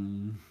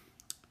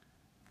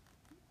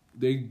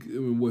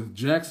with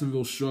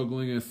Jacksonville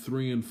struggling at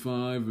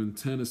 3-5 and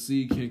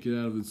Tennessee can't get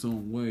out of its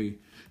own way,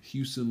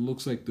 Houston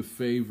looks like the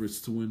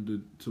favorites to win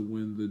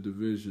the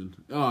division.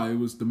 It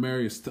was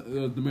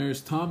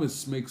Demaryius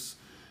Thomas makes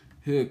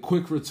a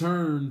quick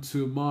return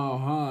to Mile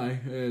High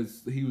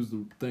as he was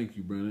thank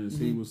you, Brandon. As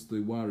he was the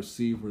wide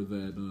receiver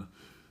that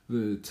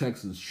the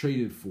Texans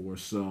traded for.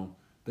 So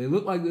they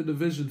look like the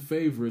division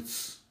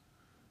favorites.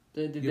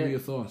 Give me your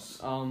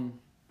thoughts.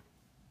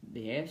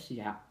 The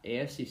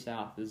AFC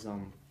South is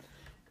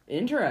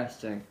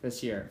interesting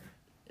this year.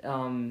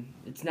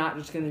 It's not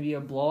just going to be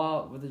a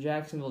blowout with the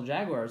Jacksonville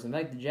Jaguars. In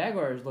fact, the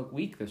Jaguars look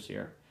weak this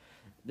year.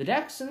 The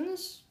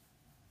Texans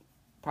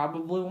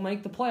probably will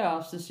make the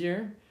playoffs this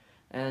year,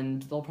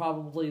 and they'll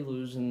probably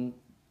lose in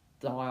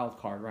the wild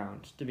card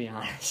round, to be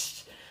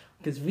honest.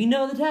 Because we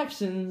know the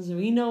Texans,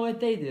 we know what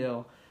they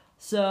do.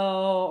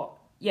 So,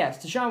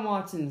 yes, Deshaun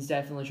Watson's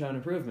definitely shown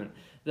improvement.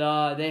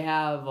 They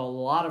have a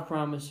lot of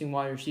promising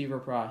wide receiver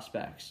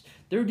prospects.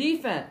 Their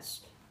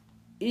defense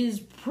is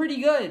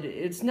pretty good.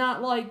 It's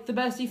not like the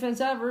best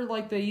defense ever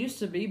like they used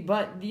to be,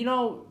 but,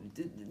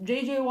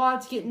 J.J.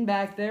 Watt's getting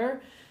back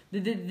there.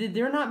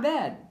 They're not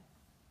bad.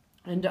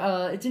 And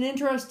it's an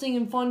interesting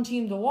and fun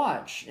team to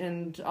watch,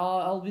 and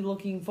I'll be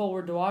looking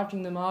forward to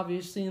watching them,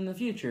 obviously, in the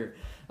future.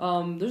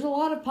 There's a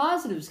lot of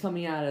positives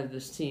coming out of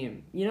this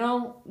team. You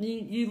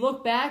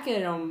look back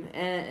at them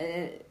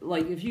and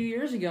like a few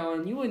years ago,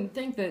 and you wouldn't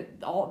think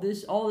that all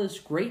this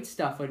great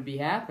stuff would be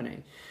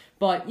happening.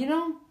 But,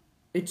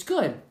 it's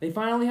good. They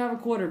finally have a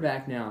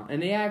quarterback now,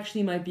 and they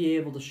actually might be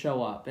able to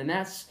show up. And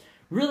that's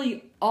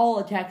really all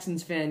a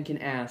Texans fan can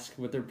ask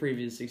with their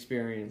previous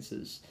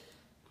experiences.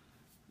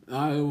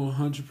 I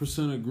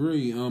 100%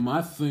 agree.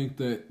 I think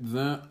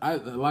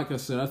like I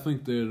said, I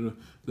think they're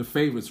the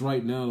favorites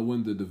right now to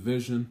win the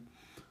division.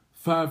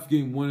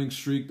 5-game winning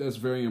streak. That's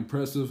very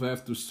impressive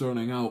after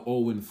starting out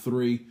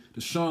 0-3.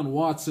 Deshaun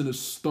Watson is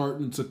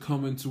starting to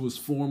come into his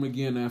form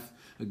again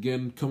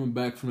coming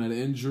back from that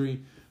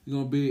injury. It's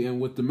gonna be,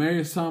 and with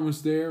Demaryius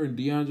Thomas there and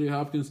DeAndre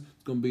Hopkins,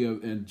 it's gonna be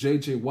and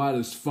J.J. Watt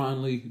is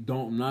finally.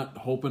 I'm not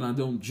hoping I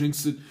don't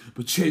jinx it,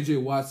 but J.J.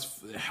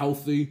 Watt's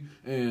healthy,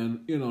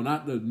 and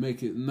not to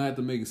make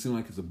it seem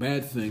like it's a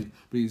bad thing,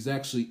 but he's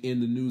actually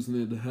in the news and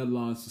in the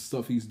headlines, the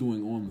stuff he's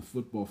doing on the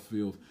football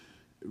field,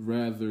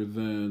 rather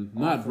than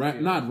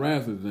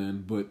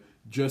but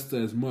just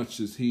as much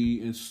as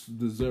he, and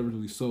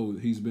deservedly so,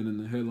 he's been in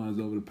the headlines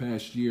over the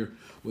past year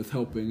with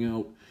helping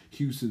out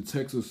Houston,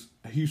 Texas,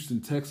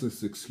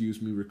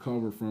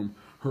 recover from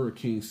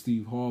Hurricane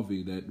Steve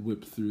Harvey that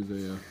whipped through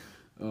there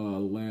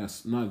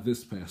not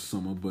this past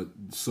summer, but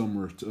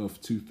summer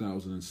of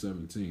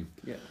 2017.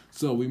 Yeah.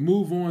 So we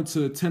move on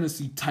to the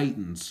Tennessee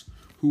Titans,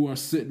 who are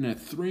sitting at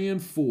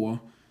 3-4.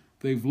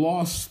 They've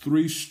lost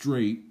 3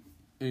 straight,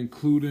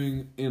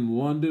 including in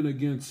London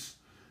against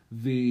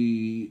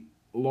the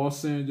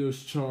Los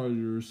Angeles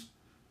Chargers.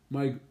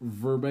 Mike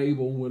Vrabel,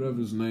 whatever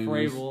his name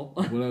is,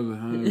 whatever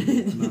how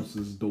you pronounce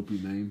his dopey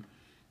name,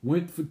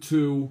 went for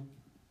 2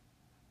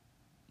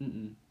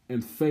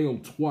 and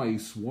failed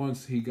twice.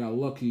 Once he got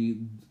lucky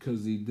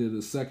because he did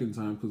a second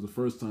time, because the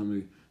first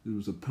time there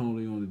was a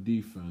penalty on the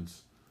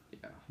defense.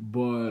 Yeah.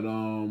 But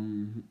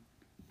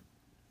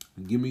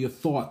give me your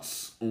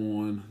thoughts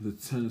on the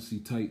Tennessee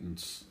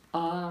Titans.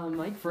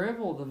 Mike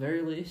Vrabel, at the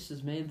very least,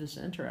 has made this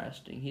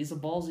interesting. He's a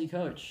ballsy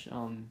coach,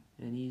 and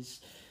he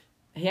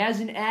has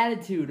an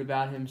attitude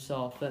about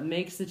himself that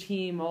makes the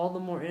team all the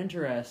more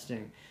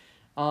interesting.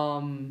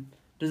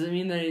 Does it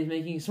mean that he's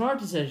making smart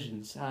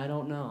decisions? I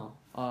don't know.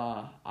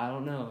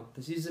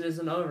 The season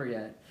isn't over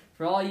yet.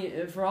 For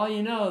all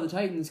you know, the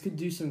Titans could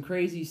do some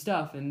crazy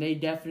stuff, and they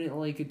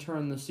definitely could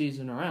turn the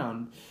season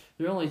around.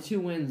 They're only 2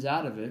 wins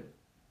out of it,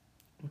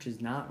 which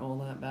is not all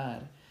that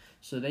bad.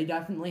 So they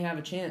definitely have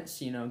a chance,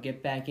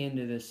 get back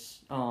into this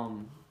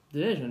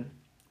division.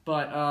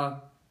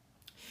 But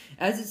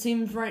as it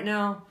seems right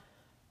now,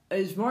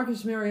 as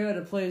Marcus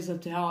Mariota plays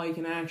up to how he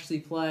can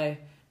actually play,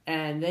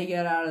 and they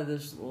get out of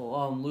this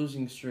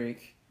losing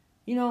streak,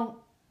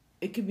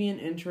 it could be an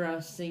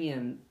interesting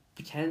and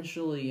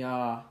potentially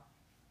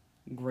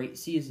great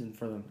season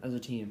for them as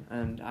a team.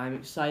 And I'm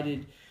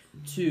excited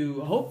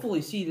to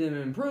hopefully see them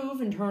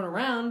improve and turn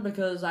around,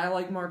 because I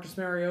like Marcus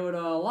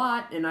Mariota a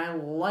lot, and I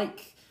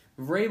like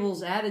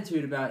Vrabel's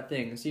attitude about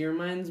things. He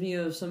reminds me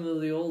of some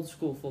of the old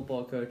school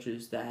football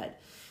coaches that,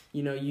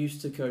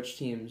 used to coach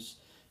teams.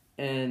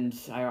 And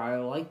I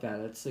like that.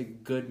 It's a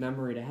good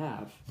memory to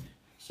have.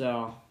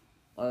 So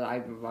I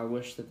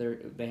wish that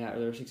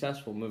they're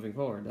successful moving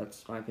forward.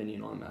 That's my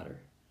opinion on the matter.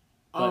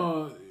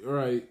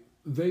 Right.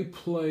 They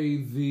play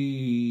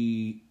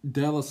the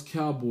Dallas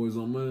Cowboys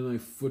on Monday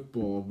Night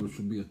Football, which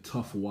will be a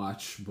tough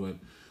watch. But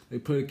they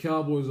play the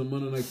Cowboys on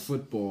Monday Night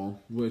Football,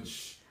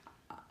 which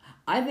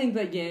I think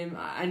that game,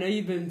 I know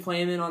you've been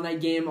flaming on that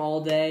game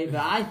all day,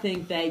 but I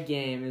think that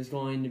game is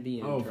going to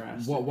be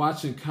interesting.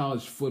 Watching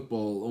college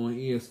football on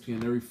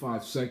ESPN every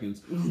 5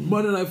 seconds.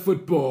 Monday Night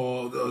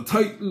Football, the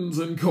Titans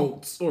and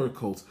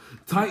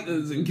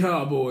Titans and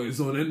Cowboys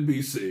on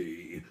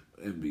NBC.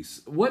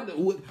 What?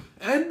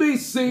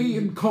 NBC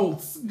and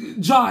Colts.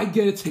 Jai,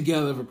 get it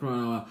together for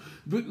crying out loud.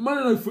 But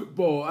Monday Night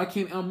Football,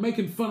 I'm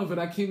making fun of it.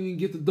 I can't even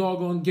get the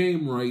doggone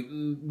game right,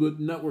 and what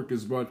network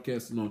is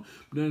broadcasting on.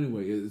 But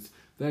anyway,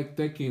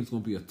 that game's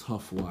gonna be a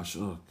tough watch.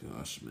 Oh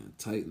gosh, man,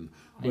 Titan.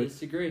 But I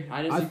disagree.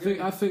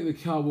 I think the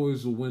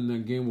Cowboys will win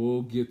that game.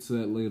 We'll get to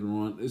that later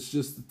on. It's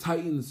just the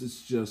Titans.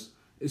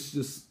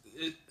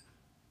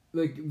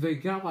 They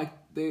got like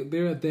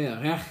they're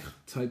that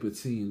type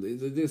of team.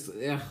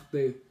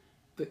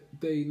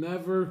 They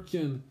never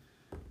can.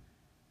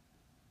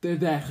 They're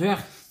that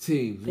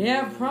team. They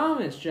have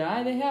promise,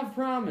 Jai. They have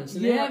promise.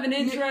 And they have an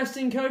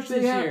interesting coach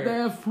this year. They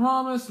have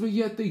promise, but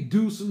yet they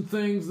do some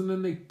things, and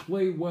then they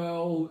play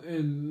well,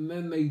 and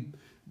then they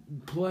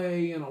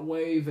play in a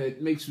way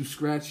that makes you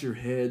scratch your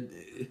head.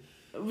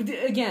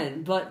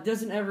 Again, but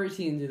doesn't every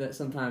team do that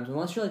sometimes?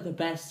 Unless you're like the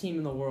best team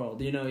in the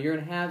world. You're going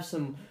to have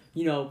some,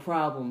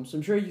 problems.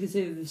 I'm sure you could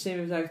say the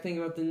same exact thing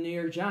about the New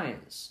York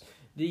Giants.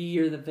 The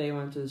year that they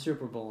went to the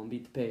Super Bowl and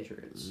beat the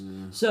Patriots.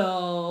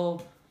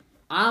 So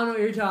I don't know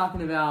what you're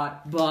talking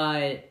about,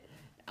 but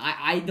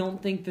I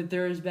don't think that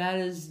they're as bad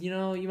as,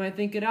 you might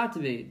think it ought to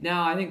be.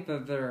 Now, I think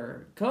that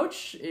their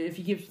coach, if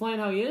he keeps playing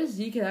how he is,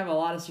 he could have a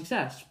lot of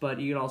success, but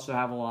he could also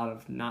have a lot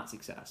of not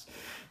success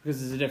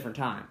because it's a different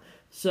time.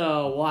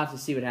 So we'll have to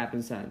see what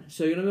happens then.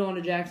 So you're going to move on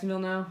to Jacksonville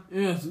now?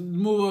 Yes,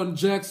 move on to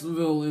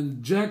Jacksonville.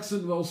 And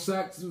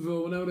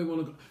Saxonville, whenever they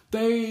want to go.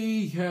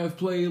 They have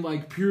played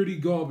like purity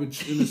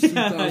garbage in this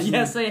 2000.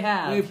 Yes, they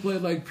have. They've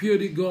played like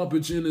purity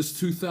garbage in this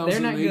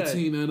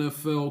 2018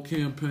 NFL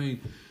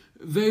campaign.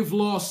 They've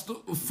lost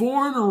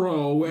 4 in a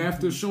row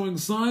after showing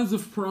signs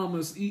of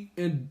promise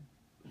and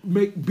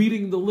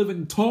beating the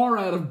living tar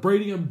out of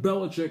Brady and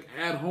Belichick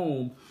at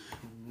home.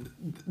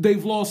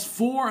 They've lost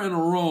 4 in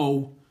a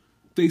row.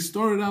 They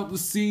started out the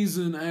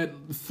season at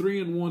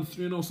 3-1,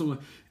 3-0, something.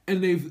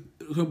 and they've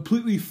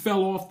completely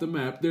fell off the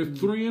map. They're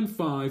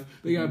 3-5.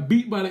 They got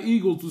beat by the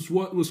Eagles, which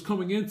what was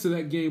coming into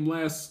that game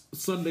last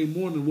Sunday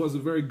morning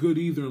wasn't very good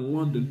either in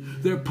London.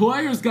 Their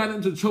players got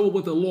into trouble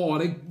with the law.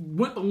 They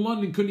went to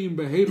London, couldn't even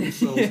behave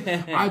themselves.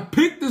 I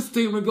picked this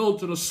team to go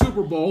to the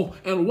Super Bowl,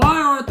 and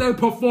why aren't they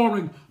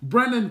performing?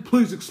 Brendan,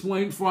 please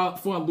explain before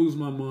I lose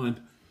my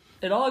mind.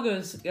 It all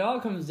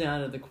comes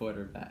down to the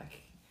quarterback.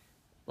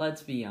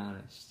 Let's be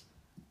honest.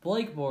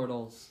 Blake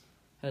Bortles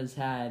has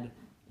had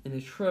an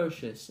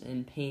atrocious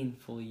and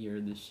painful year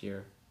this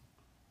year.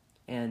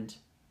 And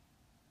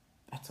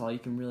that's all you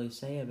can really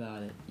say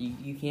about it.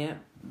 You can't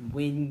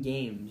win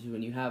games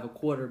when you have a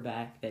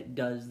quarterback that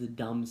does the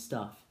dumb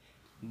stuff.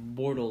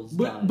 Bortles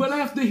does. But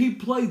after he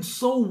played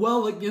so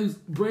well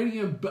against Brady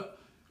and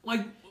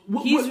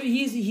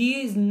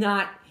he is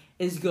not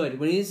as good.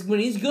 When he's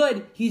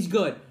good, he's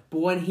good. But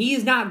when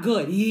he's not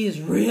good, he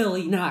is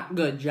really not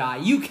good, Jai.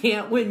 You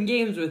can't win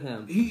games with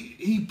him.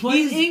 He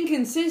plays. He's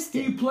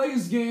inconsistent. He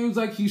plays games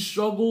like he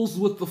struggles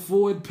with the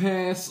forward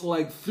pass,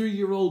 like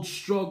 3-year-old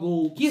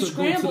struggle He to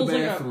scrambles go to the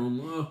like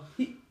bathroom.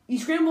 he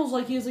scrambles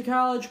like he's a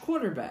college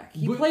quarterback.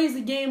 He plays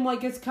the game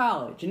like it's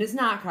college, and it's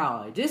not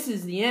college. This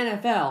is the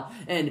NFL,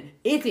 and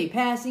it's a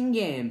passing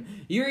game.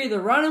 You're either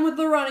running with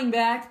the running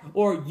back,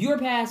 or you're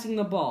passing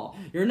the ball.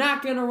 You're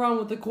not going to run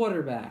with the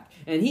quarterback.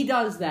 And he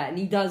does that, and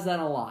he does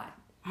that a lot.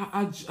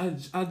 I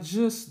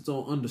just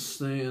don't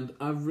understand.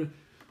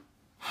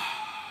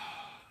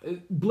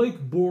 Blake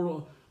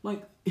Bortles,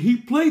 like, he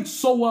played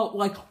so well.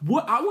 Like,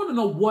 what? I want to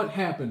know what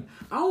happened.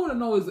 I want to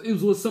know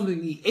was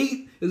something he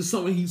ate? Is it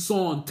something he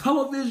saw on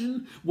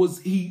television? Was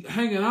he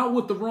hanging out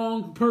with the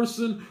wrong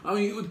person? I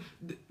mean,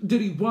 did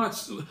he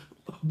watch?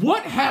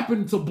 What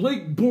happened to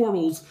Blake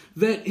Bortles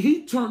that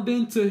he turned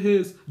into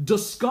his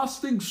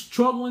disgusting,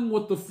 struggling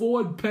with the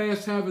forward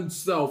pass having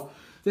self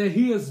that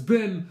he has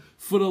been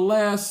for the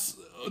last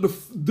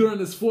during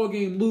this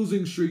 4-game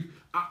losing streak?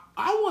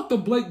 I want the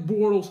Blake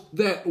Bortles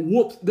that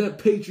whooped that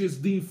Patriots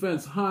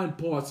defense hind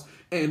parts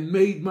and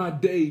made my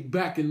day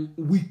back in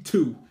week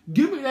 2.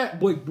 Give me that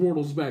Blake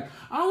Bortles back.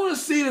 I want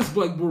to see this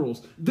Blake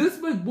Bortles. This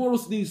Blake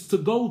Bortles needs to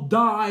go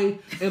die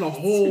in a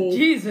hole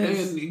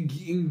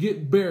and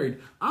get buried.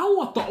 I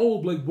want the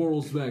old Blake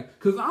Bortles back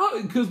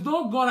because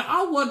doggone it,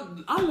 I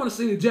want to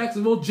see the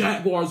Jacksonville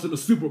Jaguars in the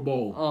Super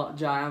Bowl. Oh,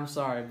 Jai, I'm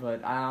sorry,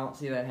 but I don't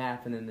see that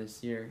happening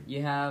this year.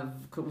 You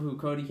have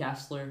Cody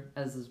Kessler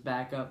as his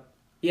backup.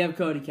 You have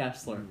Cody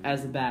Kessler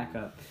as the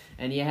backup,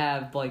 and you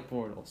have Blake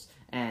Bortles.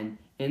 And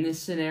in this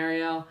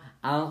scenario,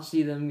 I don't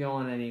see them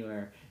going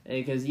anywhere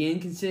because the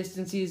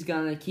inconsistency is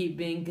going to keep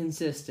being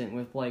consistent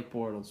with Blake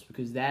Bortles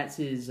because that's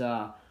his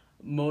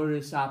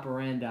modus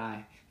operandi,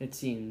 it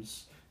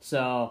seems.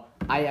 So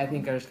I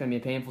think they're just going to be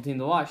a painful team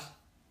to watch.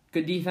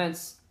 Good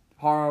defense,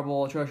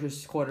 horrible,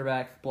 atrocious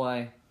quarterback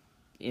play,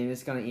 and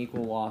it's going to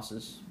equal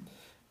losses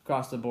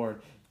across the board.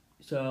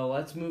 So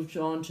let's move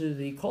on to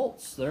the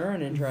Colts. They're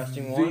an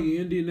interesting one. The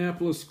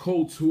Indianapolis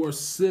Colts, who are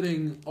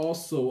sitting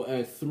also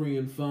at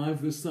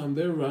 3-5. This time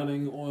they're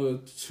running on a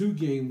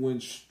 2-game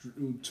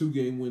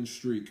win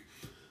streak.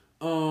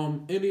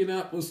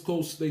 Indianapolis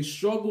Colts, they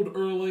struggled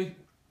early.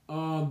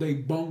 They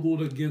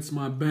bungled against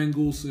my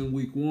Bengals in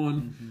week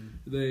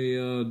 1.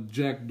 They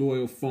Jack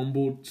Doyle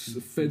fumbled.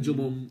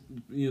 Fedulum,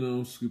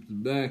 scooped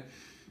it back.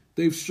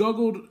 They've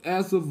struggled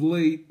as of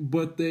late,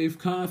 but they've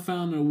kind of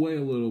found their way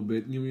a little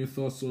bit. Give me your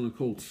thoughts on the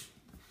Colts.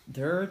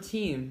 They're a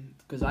team,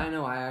 because I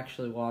know I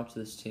actually watched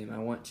this team. I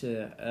went to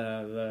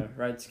the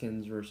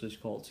Redskins versus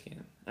Colts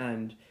game.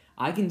 And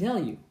I can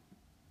tell you,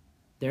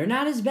 they're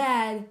not as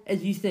bad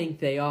as you think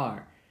they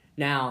are.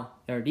 Now,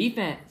 their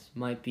defense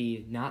might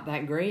be not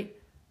that great,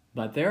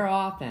 but their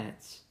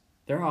offense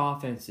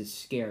is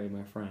scary,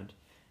 my friend.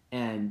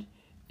 And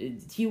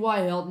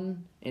T.Y.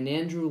 Hilton and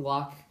Andrew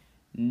Luck,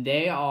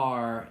 they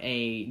are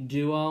a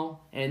duo,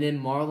 and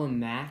then Marlon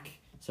Mack,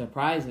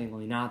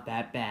 surprisingly, not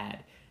that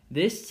bad.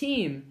 This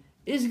team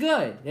is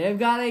good. They've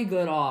got a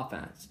good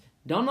offense.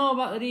 Don't know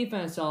about the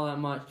defense all that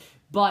much,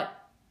 but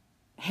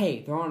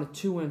hey, they're on a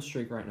 2-win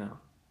streak right now.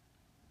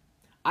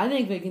 I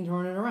think they can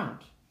turn it around.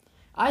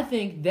 I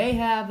think they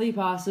have the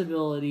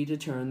possibility to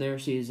turn their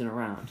season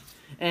around.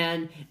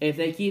 And if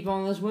they keep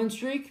on this win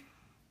streak,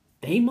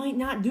 they might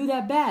not do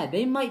that bad.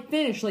 They might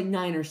finish like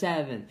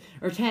 9-7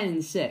 or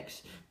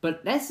 10-6.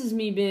 But this is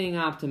me being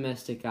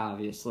optimistic,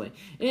 obviously.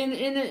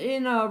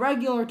 In a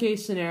regular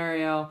case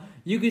scenario,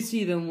 you could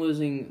see them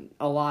losing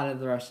a lot of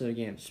the rest of their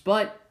games.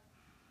 But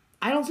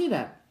I don't see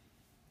that.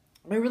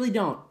 I really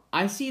don't.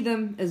 I see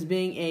them as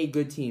being a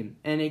good team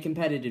and a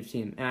competitive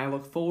team. And I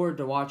look forward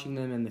to watching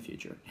them in the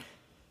future.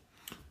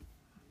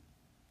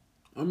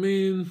 I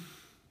mean,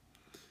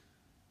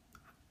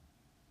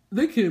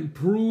 they can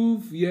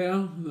improve,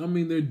 yeah. I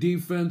mean, their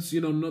defense,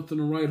 nothing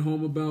to write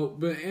home about.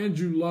 But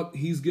Andrew Luck,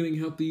 he's getting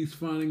healthy. He's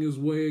finding his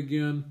way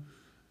again.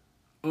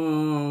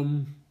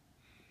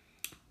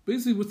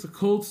 Basically, with the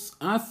Colts,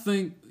 I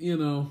think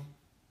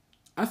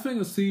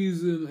a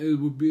season it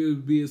would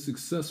be a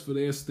success for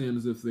their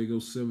standards if they go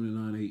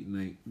 7-9,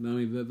 8-8. I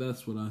mean,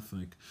 that's what I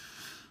think.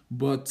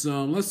 But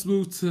let's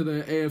move to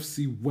the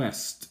AFC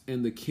West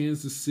and the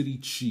Kansas City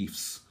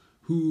Chiefs,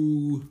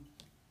 who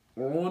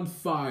are on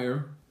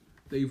fire.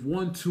 They've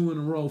won 2 in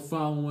a row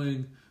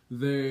following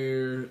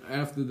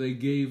after they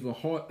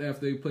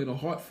played a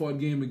hard-fought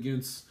game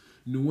against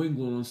New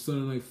England on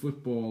Sunday Night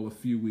Football a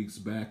few weeks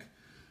back.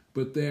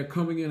 But they're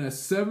coming in at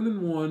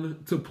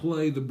 7-1 to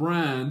play the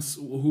Browns,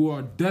 who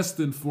are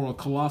destined for a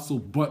colossal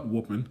butt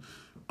whooping.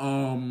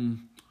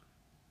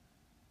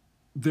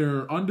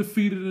 They're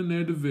undefeated in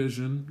their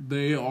division.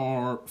 They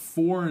are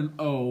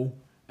 4-0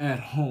 at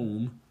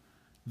home.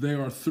 They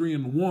are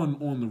 3-1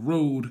 on the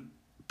road.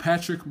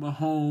 Patrick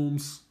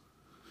Mahomes,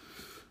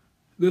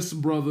 this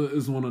brother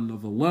is on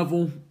another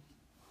level.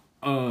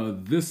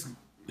 This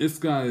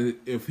guy,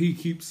 if he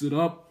keeps it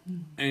up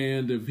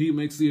and if he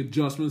makes the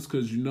adjustments,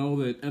 because you know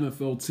that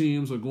NFL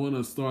teams are going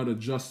to start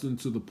adjusting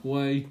to the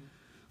play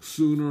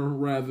sooner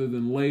rather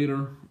than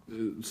later,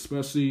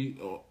 especially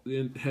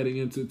heading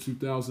into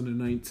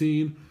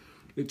 2019.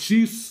 The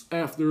Chiefs,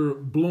 after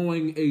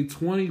blowing a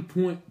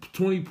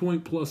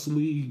 20-point plus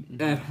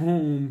lead at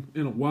home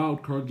in a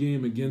wild card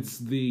game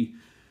against the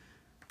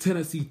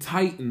Tennessee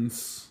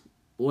Titans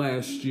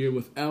last year,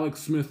 with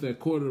Alex Smith at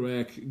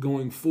quarterback,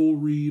 going full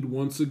read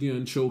once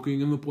again,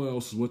 choking in the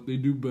playoffs is what they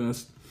do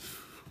best.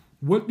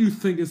 What do you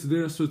think is the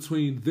difference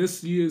between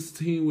this year's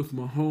team with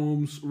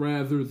Mahomes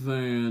rather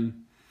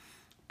than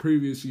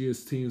previous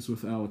year's teams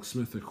with Alex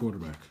Smith at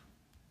quarterback?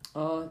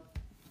 I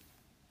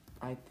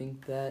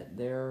think that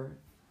their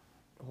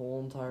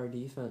whole entire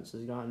defense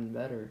has gotten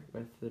better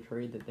with the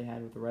trade that they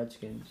had with the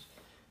Redskins.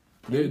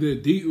 The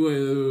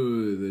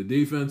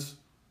defense?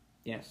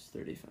 Yes,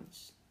 their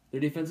defense.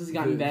 Their defense has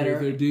gotten better.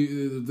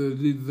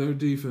 Their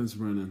defense,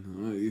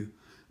 Brennan.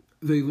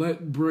 They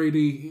let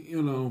Brady,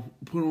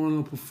 put on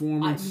a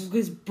performance.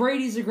 Because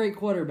Brady's a great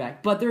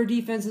quarterback, but their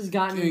defense has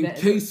gotten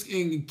better. Case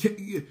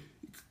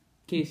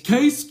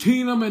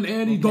Keenum and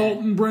Andy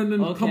Dalton, Brendan.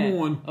 Come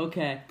on.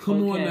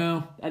 Come on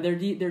now. Their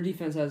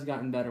defense has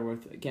gotten better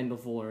with Kendall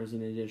Fuller as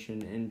an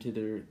addition into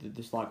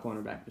the slot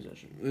cornerback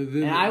position.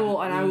 And I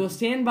will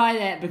stand by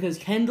that because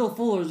Kendall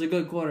Fuller is a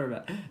good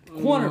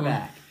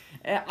cornerback.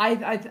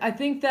 I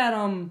think that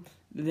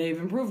they've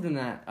improved in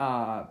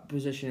that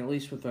position, at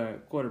least with the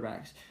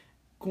cornerbacks.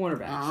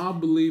 I'll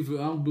believe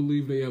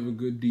they have a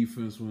good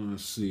defense when I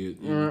see it.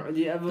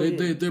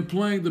 They're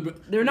playing the.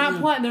 They're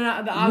not playing. They're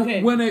not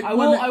okay.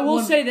 I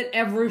will say that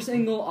every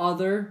single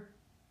other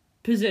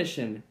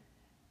position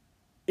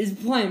is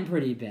playing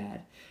pretty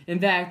bad. In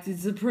fact,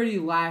 it's a pretty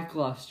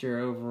lackluster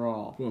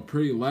overall. Well,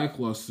 pretty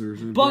lackluster.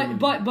 But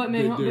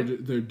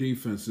man, their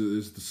defense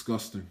is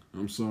disgusting.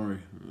 I'm sorry,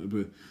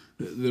 but.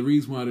 The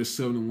reason why they're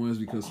 7-1 is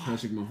because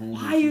Patrick Mahomes.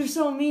 Why are you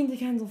so mean to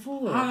Kendall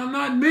Fuller? I'm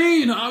not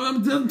mean.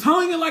 I'm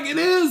telling it like it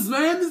is,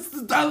 man. This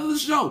is the title of the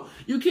show.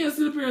 You can't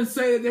sit up here and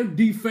say that their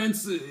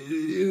defense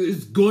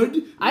is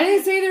good. I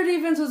didn't say their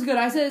defense was good.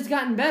 I said it's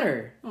gotten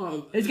better.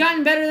 It's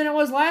gotten better than it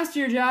was last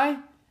year, Jai.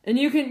 And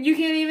you can't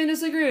even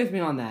disagree with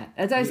me on that.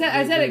 As I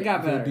said it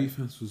got better. Their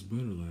defense was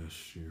better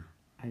last year.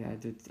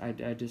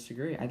 I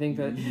disagree. I think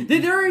that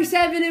they're a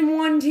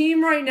 7-1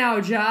 team right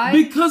now, Jai.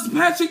 Because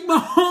Patrick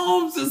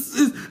Mahomes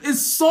is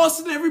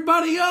saucing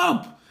everybody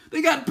up.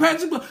 They got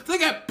Patrick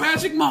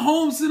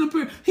Mahomes in up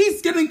here.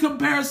 He's getting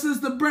comparisons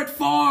to Brett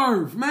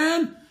Favre, man.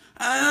 And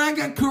I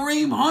got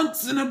Kareem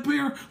Hunt in up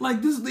here.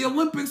 Like, this is the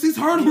Olympics. He's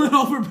hurdling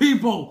over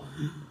people.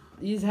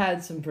 He's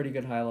had some pretty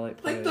good highlight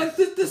plays. Like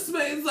this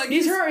man is like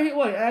he's hurt.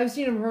 I've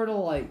seen him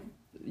hurdle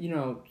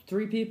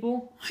 3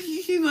 people.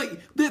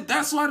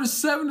 That's why they're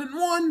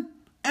 7-1,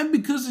 and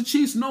because the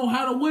Chiefs know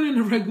how to win in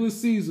the regular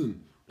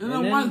season. And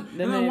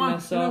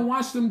I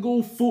watch them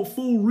go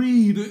full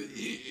read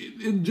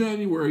in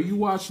January. You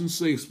watch them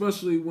say,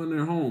 especially when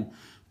they're home.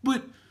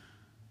 But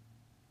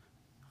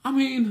I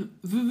mean,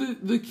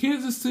 the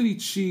Kansas City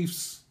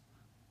Chiefs,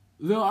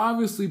 they'll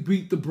obviously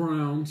beat the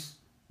Browns.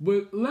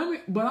 But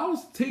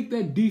I'll take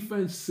that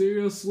defense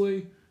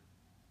seriously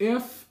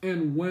if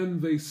and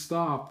when they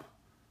stop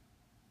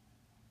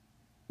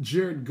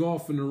Jared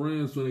Goff and the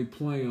Rams when they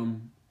play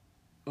them.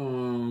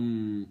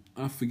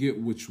 I forget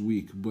which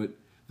week, but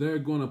they're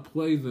going to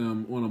play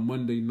them on a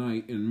Monday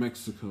night in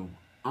Mexico.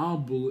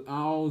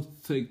 I'll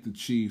take the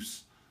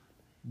Chiefs'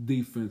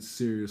 defense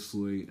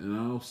seriously, and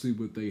I'll see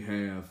what they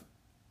have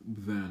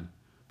then.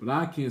 But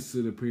I can't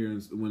sit up here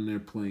when they're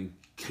playing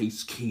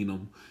Case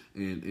Keenum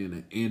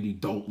and Andy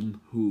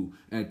Dalton, who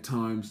at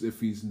times,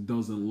 if he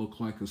doesn't look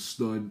like a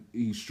stud,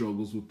 he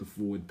struggles with the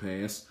forward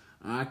pass.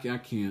 I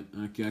can't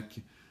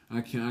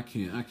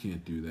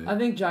do that. I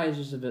think Jai is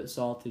just a bit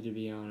salty, to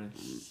be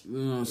honest.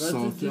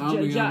 Salty.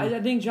 I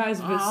think Jai's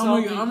a bit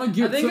salty.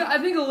 I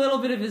think a little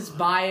bit of his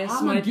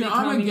bias might be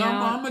coming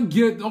out. I'm going to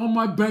get all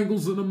my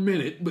Bengals in a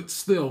minute, but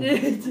still.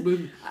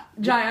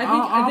 Jai,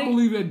 I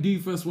believe that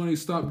defense when they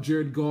stop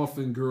Jared Goff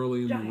and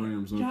Gurley and the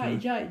Rams. Okay?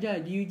 Jai,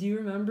 do you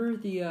remember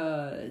the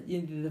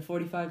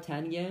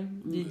 45-10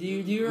 game? Do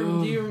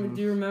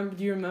you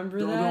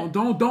remember that?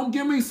 Don't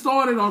get me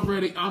started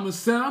already. I'm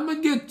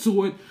gonna get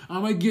to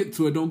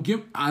it. Don't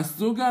I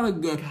still gotta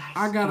go.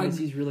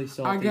 He's really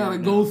salty. I gotta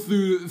go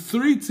through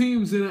 3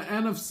 teams in the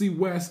NFC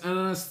West, and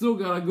I still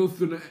gotta go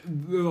through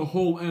the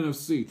whole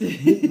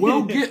NFC.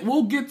 We'll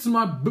get to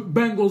my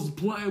Bengals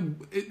playing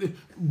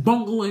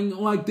bungling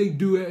like they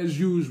do as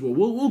usual.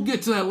 We'll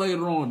get to that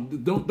later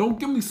on. Don't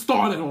get me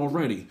started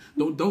already.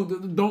 Don't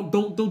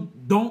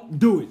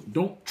do it.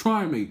 Don't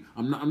try me.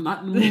 I'm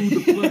not in the mood to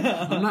play.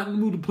 I'm not in the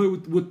mood to play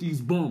with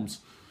these bums.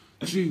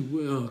 Gee,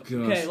 oh gosh.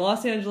 Okay,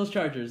 Los Angeles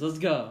Chargers. Let's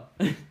go.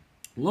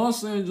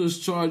 Los Angeles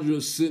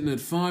Chargers sitting at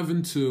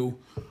 5-2,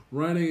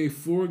 riding a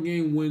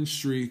 4-game win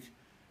streak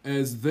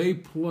as they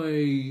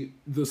play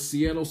the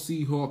Seattle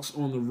Seahawks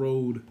on the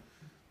road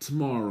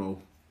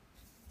tomorrow.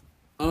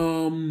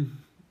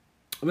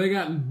 They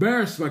got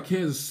embarrassed by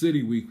Kansas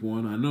City week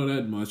 1. I know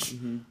that much.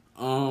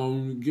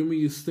 Mm-hmm. Give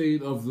me a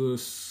state of the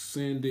Los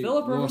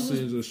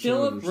Angeles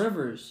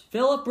Chargers.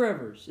 Phillip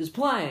Rivers is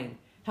playing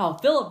how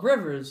Phillip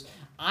Rivers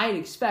I'd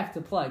expect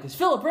to play. Because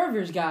Phillip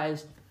Rivers,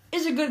 guys,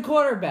 is a good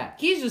quarterback.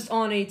 He's just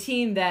on a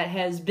team that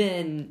has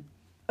been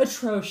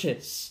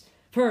atrocious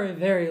for a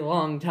very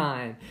long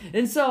time.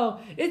 And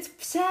so it's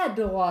sad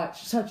to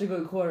watch such a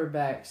good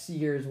quarterback's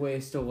years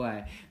waste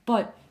away.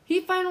 But he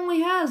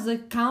finally has a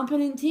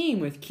competent team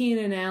with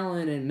Keenan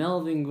Allen and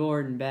Melvin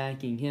Gordon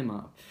backing him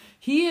up.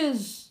 He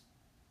is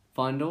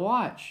fun to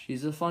watch.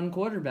 He's a fun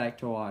quarterback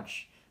to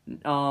watch. There's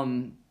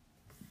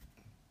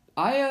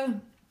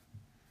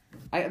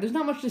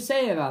not much to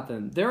say about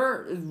them.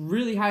 They're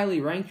really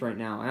highly ranked right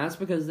now, and that's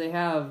because they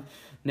have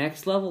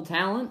next-level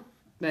talent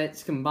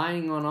that's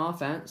combining on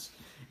offense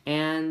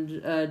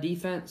and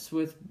defense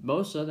with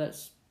Bosa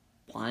that's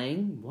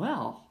playing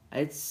well.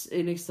 It's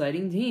an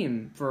exciting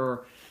team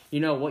for,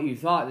 what you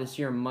thought this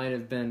year might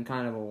have been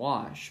kind of a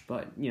wash,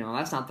 but,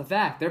 that's not the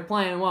fact. They're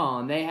playing well,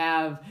 and they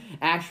have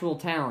actual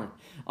talent.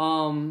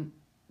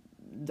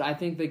 I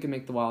think they can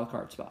make the wild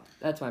card spot.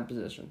 That's my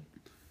position.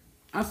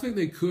 I think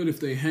they could if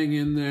they hang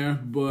in there,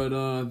 but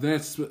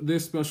their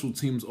special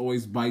teams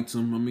always bites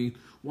them. I mean,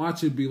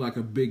 watch it be like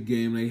a big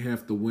game. They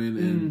have to win,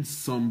 and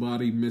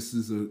somebody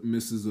misses a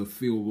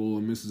field goal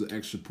or misses an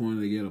extra point,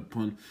 and they get a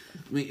punt.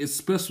 I mean, it's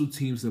special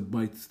teams that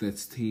bites that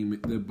team.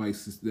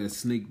 That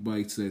snake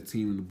bites that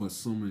team in the butt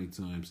so many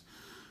times.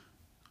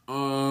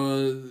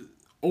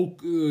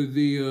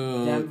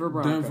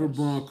 Denver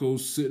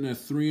Broncos sitting at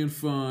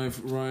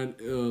 3-5, right?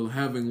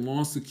 Having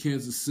lost to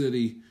Kansas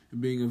City.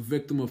 Being a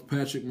victim of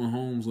Patrick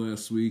Mahomes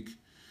last week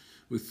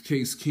with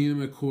Case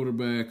Keenum at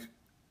quarterback.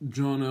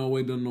 John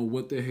Elway doesn't know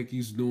what the heck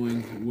he's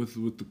doing with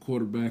the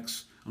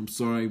quarterbacks. I'm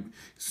sorry.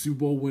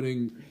 Super Bowl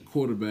winning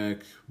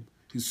quarterback.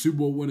 He's Super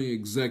Bowl winning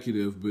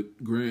executive,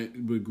 but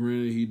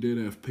granted he did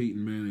have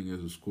Peyton Manning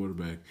as his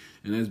quarterback.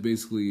 And that's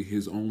basically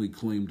his only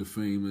claim to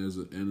fame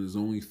and his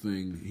only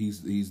thing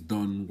he's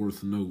done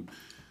worth note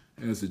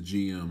as a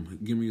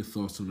GM. Give me your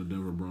thoughts on the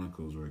Denver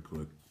Broncos right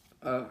quick.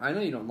 I know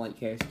you don't like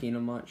Case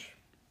Keenum much.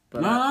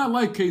 But I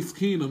like Case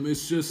Keenum.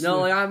 It's just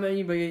but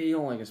you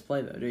don't like his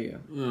play though, do you?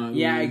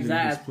 Yeah,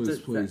 exactly. His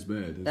play's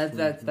bad.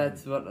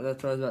 That's what I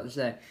was about to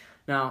say.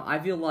 Now I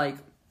feel like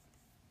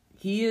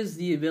he has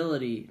the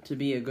ability to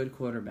be a good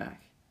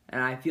quarterback,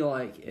 and I feel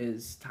like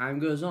as time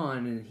goes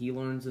on and he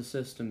learns the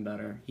system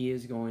better, he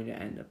is going to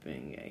end up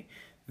being a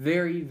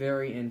very,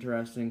 very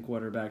interesting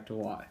quarterback to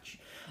watch.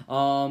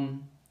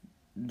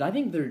 I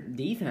think their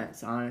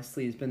defense,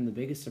 honestly, has been the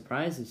biggest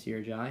surprise this year,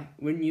 Jai.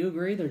 Wouldn't you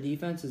agree? Their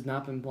defense has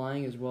not been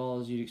playing as well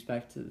as you'd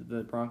expect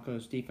the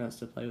Broncos' defense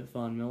to play with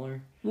Von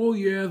Miller. Well,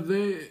 yeah,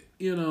 they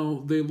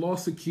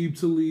lost Aqib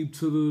Talib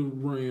to the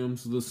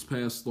Rams this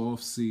past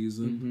off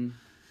season.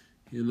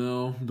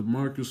 Mm-hmm.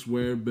 DeMarcus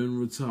Ware been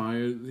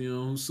retired.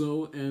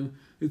 And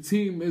the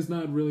team is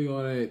not really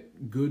all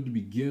that good to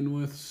begin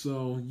with.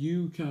 So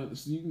you can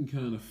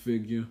kind of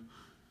figure.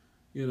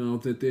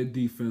 That their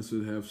defense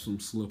would have some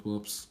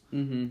slip-ups.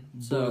 Mm-hmm.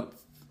 So,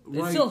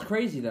 it's still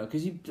crazy, though,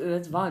 because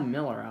that's Von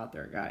Miller out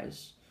there,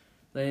 guys.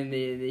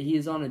 He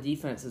is on a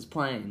defense that's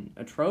playing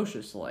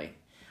atrociously.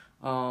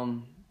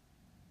 And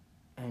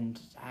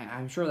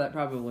I'm sure that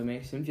probably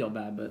makes him feel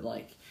bad, but,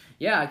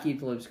 Aqib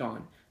Talib's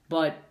gone.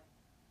 But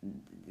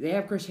they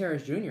have Chris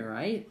Harris Jr.,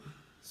 right?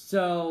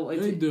 So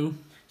they do.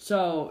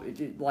 So,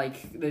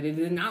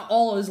 not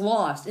all is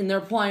lost, and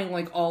they're playing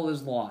like all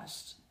is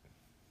lost.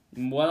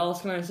 What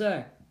else can I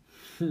say?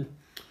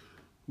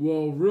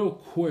 Well, real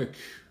quick,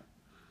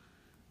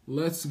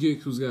 let's get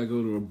because we gotta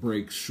go to a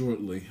break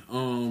shortly.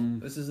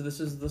 This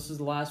is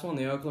the last one,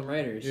 the Oakland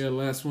Raiders. Yeah,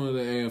 last one of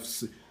the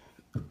AFC.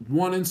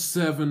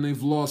 1-7,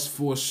 they've lost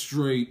 4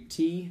 straight.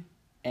 TANK.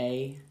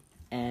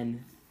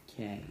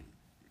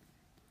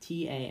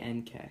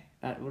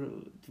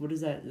 What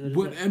is that?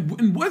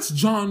 And what's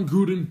John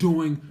Gruden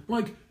doing?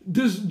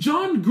 Does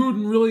John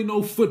Gruden really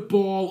know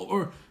football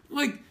or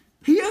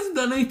He hasn't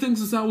done anything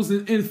since I was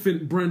an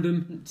infant,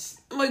 Brendan.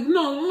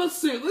 No,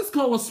 let's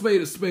call a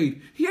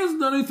spade. He hasn't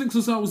done anything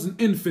since I was an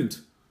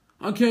infant.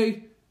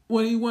 Okay?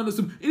 When he went to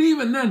some, and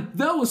even then,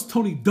 that was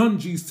Tony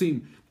Dungy's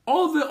team.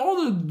 All the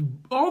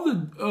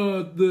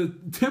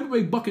Tampa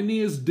Bay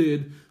Buccaneers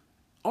did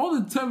all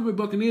the Tampa Bay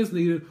Buccaneers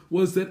needed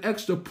was that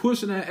extra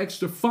push and that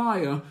extra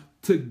fire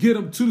to get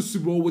them to the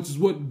Super Bowl, which is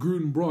what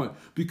Gruden brought.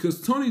 Because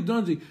Tony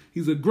Dungy,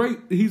 he's a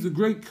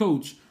great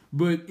coach,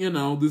 but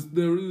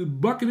the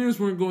Buccaneers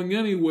weren't going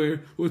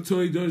anywhere with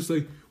Tony Dungy.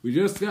 Like, we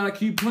just gotta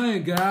keep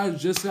playing,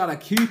 guys. Just gotta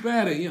keep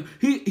at it.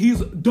 He's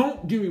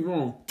don't get me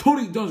wrong,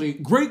 Tony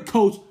Dungy, great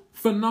coach,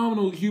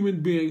 phenomenal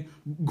human being,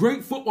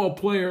 great football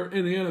player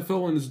in the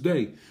NFL in his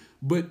day,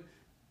 but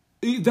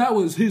that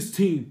was his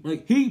team.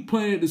 Like, he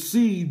planted the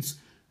seeds.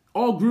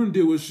 All Gruden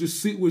did was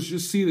just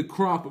see the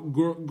crop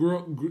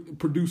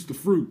produce the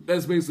fruit.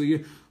 That's basically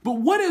it.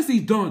 But what has he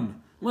done?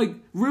 Like,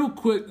 real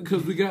quick,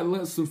 because we got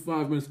less than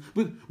 5 minutes.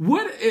 But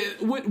what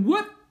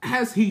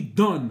has he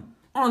done?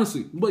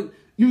 Honestly, like,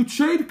 you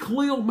trade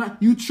Khalil Mack,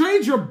 you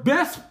trade your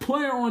best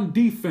player on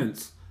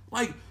defense.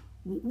 Like,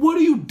 what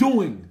are you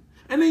doing?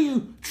 And then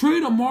you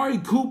trade Amari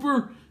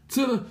Cooper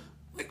to the.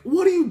 Like,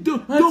 what are you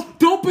doing?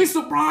 Don't be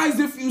surprised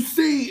if you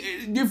see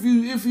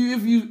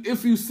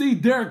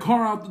Derek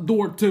Carr out the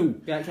door too.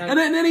 Yeah, and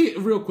then he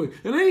real quick,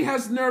 and then he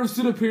has nerve to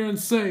sit up here and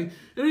say,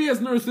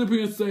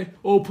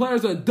 "Oh,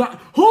 players are done."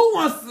 Who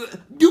wants?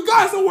 You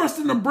guys are worse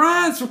than the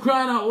Browns, for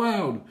crying out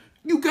loud.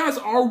 You guys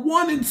are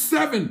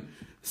 1-7.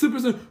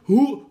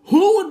 Who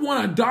would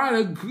want to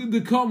die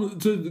to come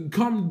and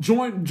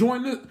join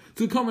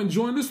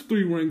this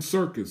 3-ring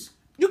circus?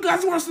 You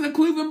guys are worse than the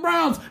Cleveland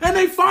Browns, and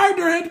they fired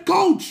their head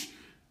coach.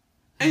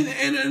 And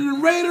the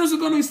Raiders are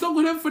going to be stuck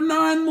with him for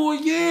 9 more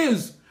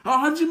years.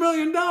 $100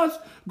 million.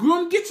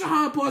 Gruden, get your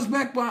hind parts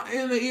back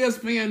in the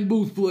ESPN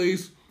booth,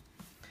 please.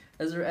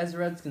 As a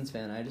Redskins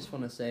fan, I just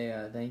want to say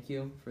thank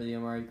you for the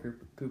Amari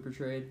Cooper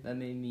trade. That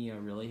made me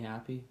really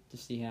happy to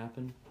see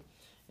happen.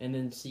 And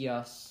then see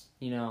us,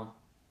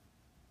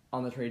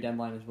 on the trade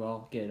deadline as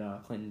well, get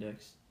Clinton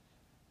Dix.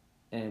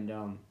 And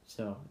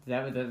so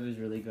that was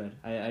really good.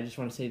 I just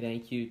want to say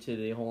thank you to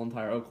the whole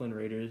entire Oakland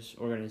Raiders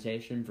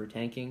organization for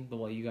tanking the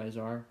way you guys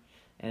are,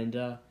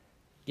 and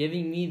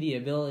giving me the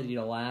ability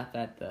to laugh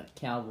at the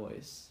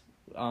Cowboys.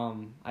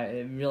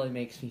 It really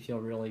makes me feel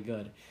really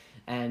good.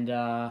 And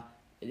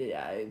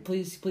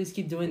please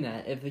keep doing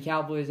that. If the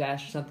Cowboys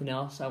ask for something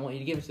else, I want you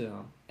to give it to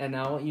them. And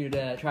I want you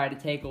to try to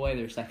take away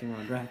their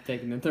second-round draft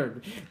pick and their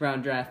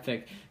third-round draft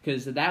pick,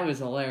 because that was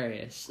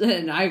hilarious.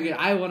 And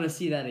I want to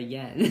see that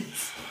again.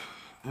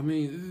 I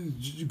mean,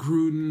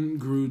 Gruden.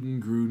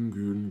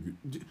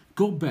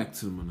 Go back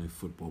to the Monday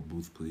Football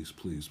booth, please.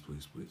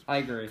 I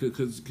agree.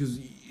 Because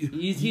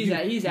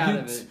he's out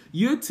of it.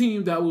 Your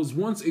team that was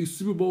once a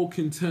Super Bowl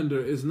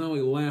contender is now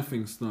a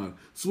laughingstock.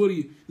 So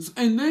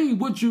and then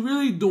what you're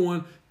really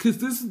doing?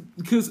 Because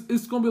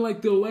it's gonna be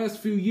like the last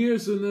few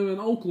years in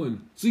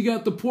Oakland. So you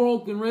got the poor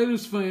Oakland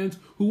Raiders fans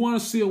who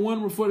want to see a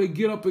win before they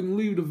get up and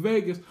leave to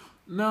Vegas.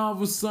 Now all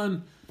of a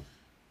sudden.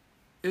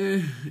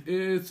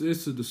 It's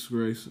a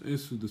disgrace.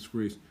 It's a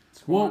disgrace.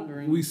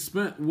 We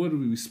spent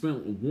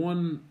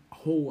 1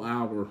 whole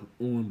hour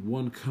on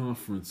one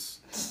conference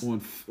on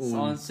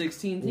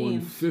 16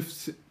 teams. On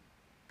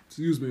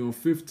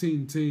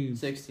 15 teams.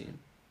 16.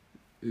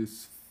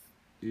 It's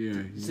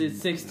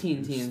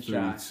 16 teams,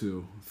 Josh.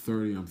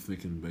 30. I'm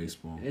thinking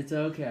baseball. It's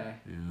okay.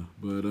 Yeah,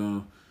 but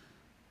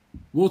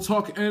we'll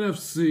talk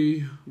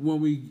NFC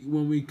when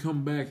we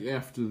come back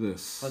after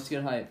this. Let's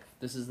get hype.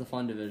 This is the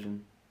fun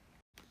division.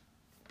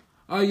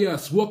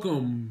 Yes,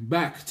 welcome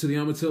back to the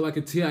Amateur Like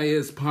a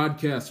TIS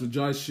podcast with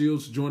Josh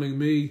Shields. Joining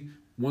me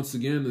once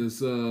again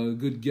is a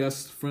good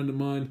guest friend of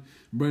mine,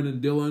 Brendan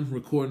Dillon,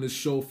 recording this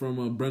show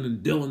from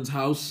Brendan Dillon's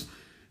house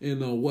in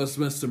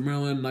Westminster,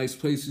 Maryland. Nice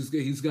place.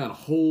 He's got a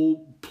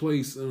whole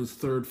place on his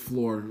 3rd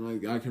floor.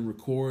 Like, I can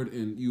record,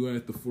 and you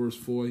at the first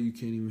floor, you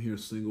can't even hear a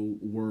single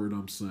word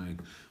I'm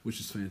saying, which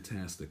is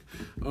fantastic.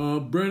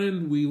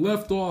 Brendan, we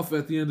left off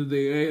at the end of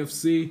the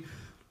AFC.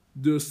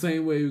 The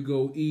same way we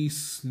go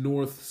east,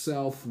 north,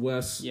 south,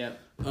 west. Yep.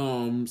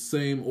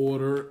 Same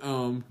order.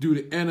 Do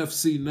the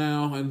NFC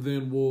now, and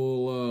then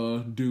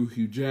we'll do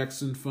Hugh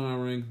Jackson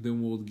firing.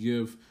 Then we'll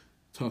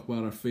talk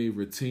about our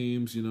favorite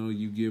teams.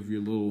 You give your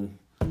little.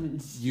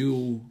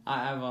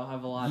 I have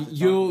a lot to talk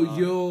about.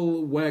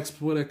 You'll wax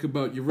poetic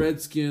about your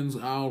Redskins.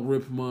 I'll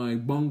rip my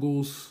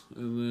Bungles,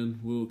 and then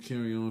we'll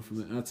carry on from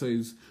there. I'll tell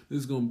you,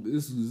 this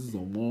is a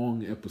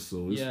long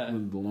episode. This is one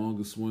of the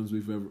longest ones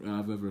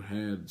I've ever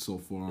had so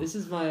far. This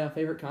is my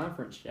favorite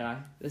conference, Jai.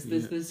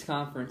 This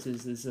conference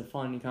is a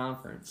fun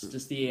conference.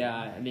 Just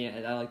I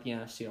like the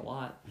NFC a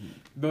lot,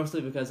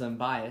 mostly because I'm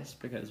biased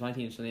because my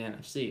team's from the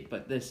NFC.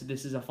 But this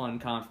is a fun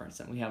conference,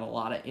 and we have a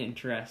lot of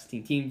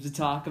interesting teams to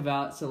talk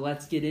about. So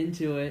let's get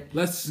into it.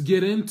 Yeah,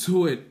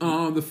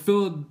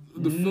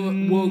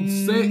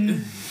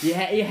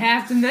 you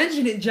have to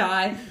mention it,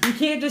 Jai. You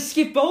can't just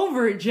skip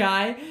over it,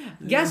 Jai.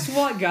 Guess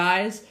what,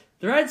 guys?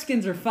 The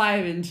Redskins are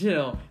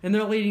 5-2, and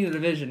they're leading the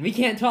division. We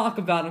can't talk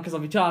about them because I'll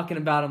be talking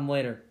about them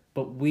later.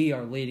 But we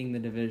are leading the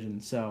division,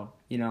 so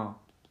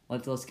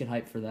let's get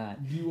hyped for that.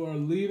 You are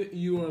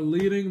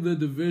leading the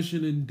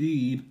division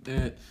indeed.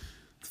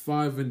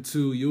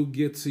 5-2, you'll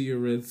get to your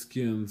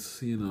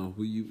Redskins.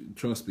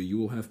 Trust me, you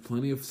will have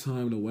plenty of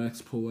time to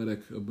wax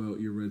poetic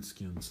about your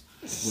Redskins.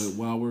 But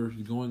while we're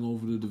going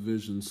over the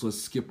divisions, let's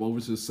skip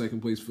over to the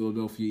second place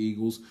Philadelphia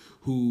Eagles,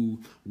 who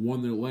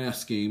won their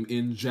last game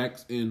in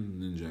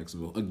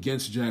Jacksonville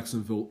against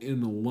Jacksonville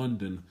in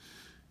London.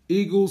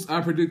 Eagles,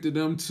 I predicted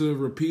them to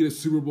repeat as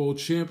Super Bowl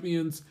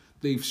champions.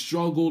 They've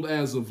struggled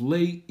as of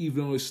late,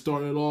 even though they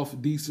started off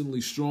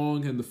decently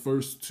strong in the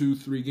first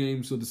 2-3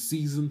 games of the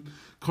season.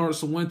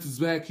 Carson Wentz is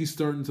back. He's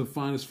starting to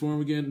find his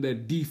form again.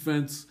 That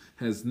defense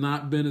has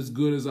not been as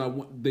good as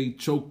they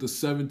choked a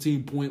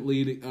 17-point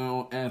lead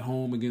at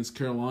home against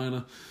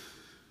Carolina.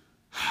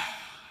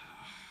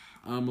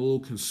 I'm a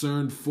little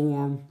concerned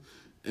for them,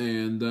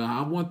 and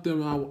I want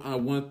them. I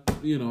want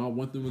them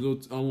to go.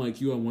 Unlike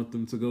you, I want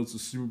them to go to the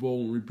Super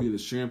Bowl and repeat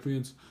as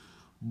champions.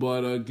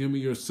 But give me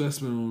your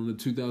assessment on the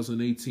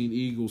 2018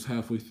 Eagles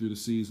halfway through the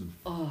season.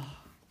 Oh,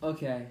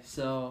 okay.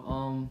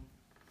 So,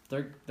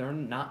 they're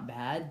not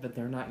bad, but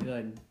they're not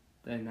good,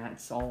 and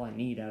that's all I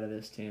need out of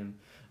this team.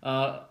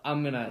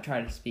 I'm gonna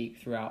try to speak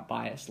throughout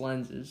biased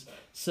lenses.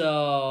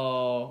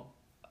 So,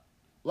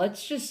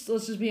 let's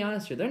just be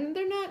honest here. They're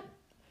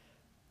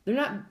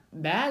not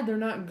bad. They're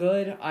not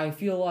good. I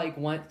feel like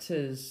Wentz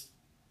is,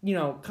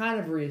 kind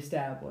of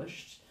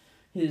reestablished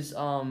his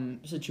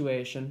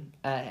situation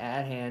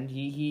at hand.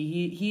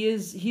 He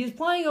is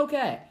playing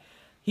okay.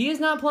 He is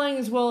not playing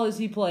as well as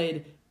he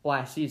played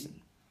last season.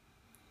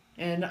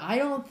 And I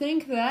don't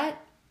think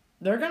that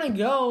they're going to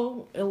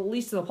go at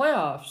least to the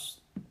playoffs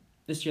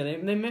this year.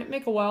 They might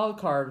make a wild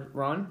card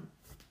run.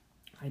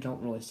 I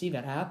don't really see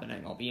that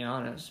happening, I'll be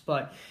honest.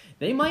 But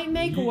they might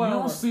make a wild card. You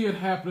don't see it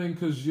happening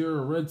because you're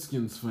a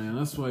Redskins fan.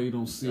 That's why you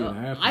don't see it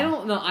happening. I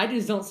don't know. I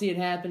just don't see it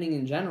happening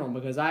in general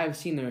because I have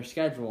seen their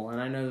schedule,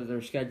 and I know that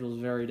their schedule is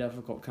very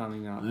difficult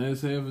coming up.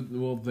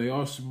 They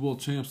are Super Bowl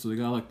champs, so they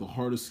got the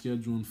hardest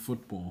schedule in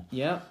football.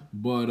 Yep.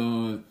 But,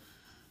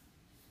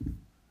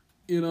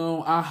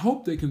 I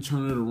hope they can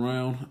turn it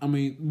around. I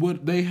mean,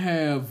 they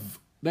have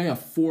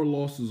 4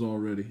 losses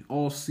already.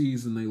 All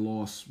season they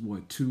lost,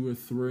 2 or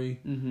 3?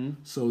 Mm-hmm.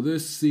 So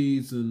this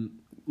season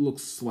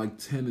looks like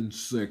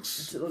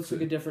 10-6. It looks like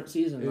a different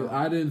season, though.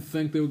 I didn't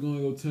think they were going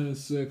to go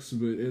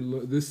 10-6,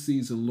 but this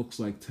season looks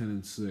like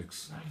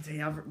 10-6.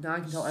 Now I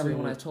can tell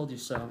everyone I told you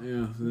so.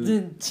 Yeah.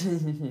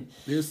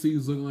 Their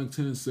season's looking like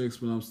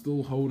 10-6, but I'm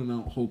still holding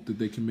out hope that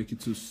they can make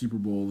it to the Super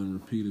Bowl and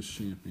repeat as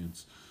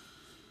champions.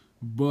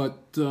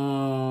 But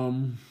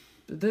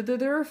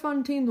they're a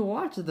fun team to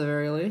watch at the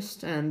very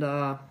least, and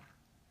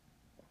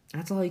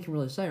that's all you can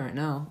really say right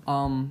now.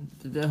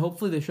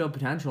 Hopefully they show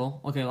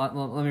potential. Okay, let me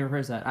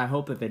rephrase that. I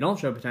hope that they don't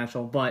show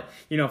potential, but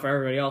for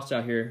everybody else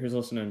out here who's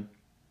listening,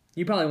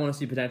 you probably want to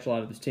see potential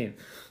out of this team.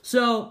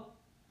 So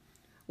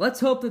let's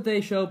hope that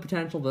they show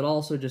potential, but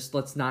also just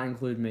let's not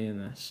include me in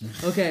this.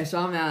 Okay, so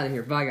I'm out of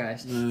here. Bye,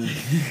 guys.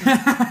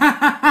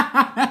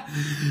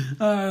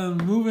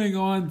 Moving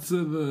on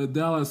to the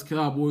Dallas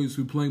Cowboys,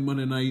 who play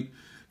Monday night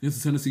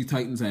against the Tennessee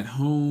Titans at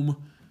home.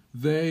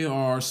 They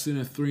are sitting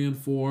at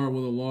 3-4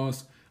 with a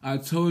loss. I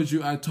told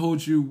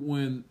you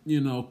when,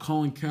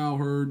 Colin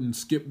Cowherd and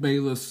Skip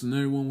Bayless and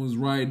everyone was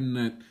riding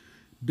that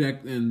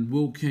Dak and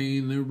Will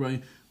Kane and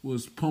everybody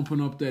was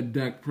pumping up that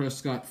Dak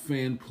Prescott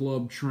fan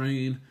club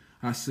train.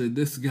 I said,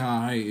 this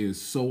guy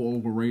is so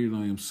overrated.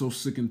 I am so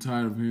sick and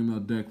tired of hearing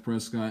about Dak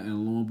Prescott.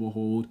 And lo and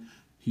behold,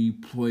 he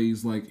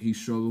plays like he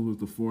struggles with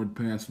the forward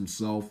pass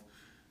himself.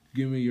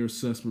 Give me your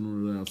assessment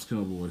on the Dallas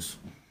Cowboys.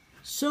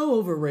 So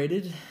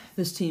overrated,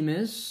 this team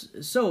is.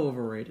 So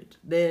overrated.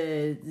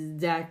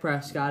 Dak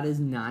Prescott is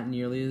not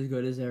nearly as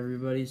good as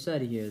everybody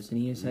said he is, and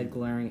he has had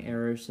glaring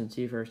errors since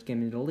he first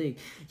came into the league.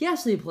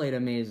 Yes, he played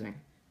amazing,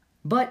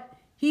 but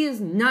he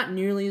is not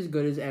nearly as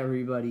good as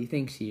everybody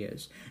thinks he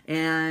is.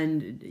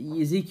 And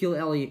Ezekiel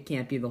Elliott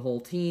can't be the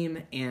whole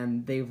team,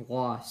 and they've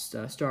lost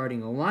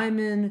starting a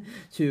lineman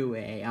to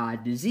a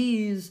odd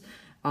disease.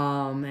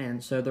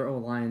 And so their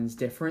O-line is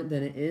different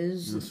than it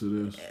is. Yes, it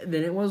is.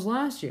 Than it was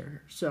last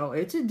year. So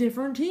it's a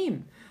different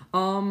team.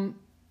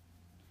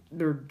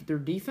 Their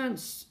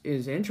defense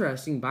is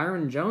interesting.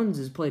 Byron Jones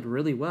has played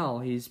really well.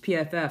 He's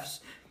PFF's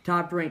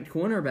top-ranked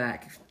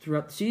cornerback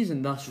throughout the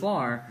season thus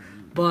far.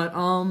 But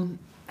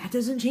that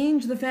doesn't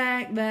change the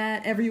fact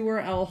that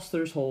everywhere else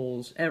there's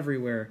holes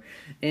everywhere.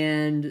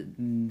 And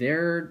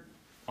their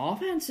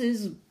offense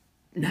is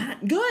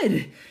not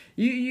good.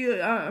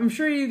 I'm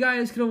sure you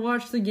guys could have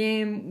watched the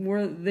game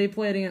where they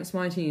played against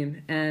my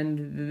team,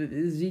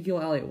 and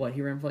Ezekiel Elliott,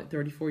 he ran for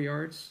 34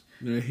 yards?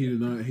 Yeah, he did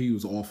not. He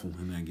was awful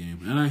in that game,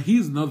 and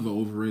he's another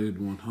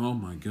overrated one. Oh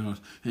my gosh!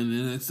 And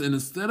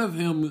instead of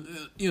him,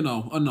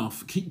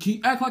 enough.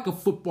 Act like a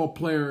football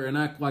player and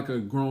act like a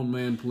grown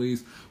man,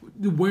 please.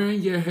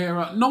 Wearing your hair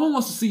out. No one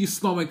wants to see your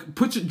stomach.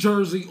 Put your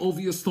jersey over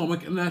your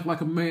stomach and act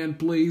like a man,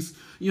 please.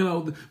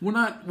 We're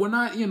not.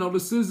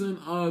 This isn't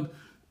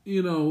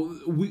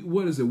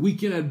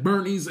Weekend at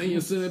Bernie's, and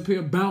you're sitting up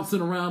here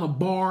bouncing around a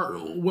bar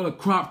with a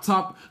crop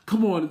top.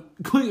 Come on,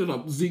 clean it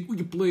up, Zeke, would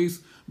you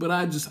please? But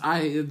I just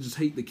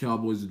hate the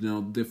Cowboys.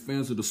 Their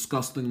fans are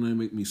disgusting. They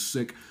make me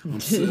sick. I'm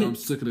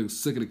sick of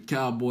the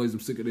Cowboys. I'm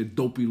sick of their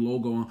dopey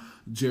logo.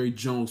 Jerry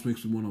Jones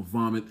makes me want to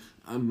vomit.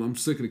 I'm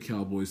sick of the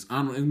Cowboys.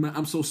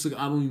 I'm so sick.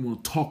 I don't even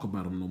want to talk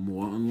about them no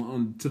more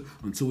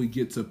until we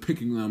get to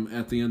picking them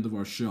at the end of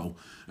our show,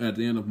 at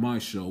the end of my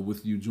show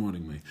with you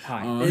joining me.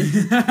 Hi,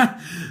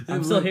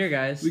 I'm still here,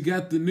 guys. We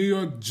got the New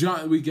York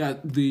Giants. We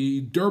got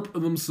the derp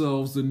of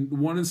themselves, the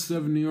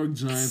 1-7 New York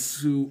Giants,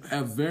 who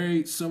have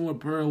very similar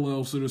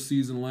parallels to the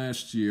season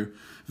last year.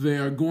 They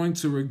are going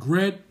to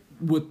regret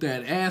with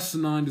that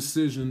asinine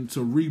decision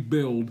to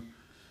rebuild.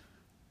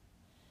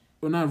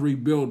 Well, not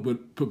rebuild,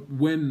 but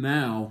win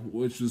now,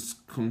 which is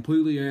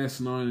completely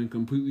asinine and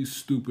completely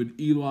stupid.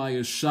 Eli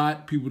is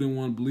shot. People didn't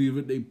want to believe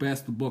it. They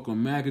passed the buck on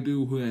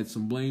McAdoo, who had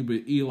some blame,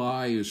 but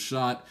Eli is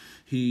shot.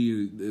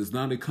 He is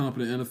not a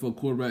competent NFL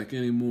quarterback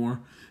anymore.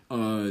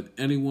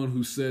 Anyone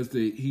who says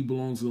that he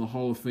belongs in the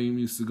Hall of Fame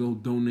needs to go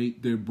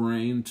donate their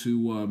brain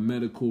to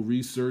medical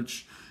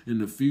research in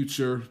the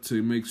future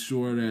to make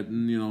sure that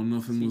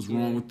nothing was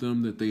wrong with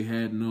them, that they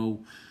had no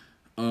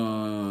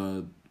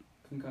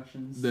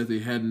concussions, that they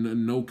had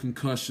no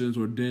concussions,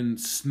 or didn't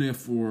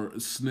sniff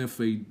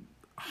a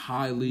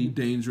highly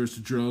dangerous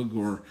drug,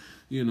 or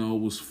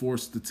was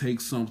forced to take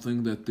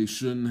something that they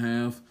shouldn't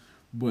have.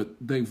 But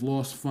they've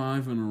lost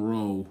 5 in a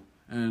row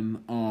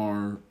and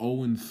are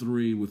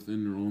 0-3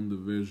 within their own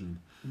division.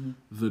 Mm-hmm.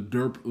 The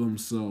derp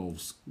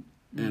themselves.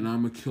 Mm-hmm. And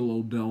I'm going to kill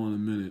Odell in a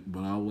minute,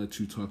 but I'll let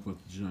you talk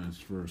about the Giants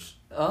first.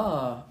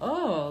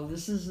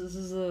 This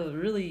is a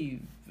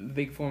really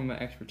big form of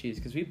expertise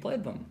because we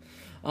played them.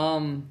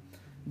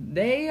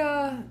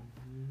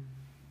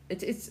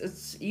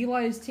 It's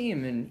Eli's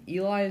team, and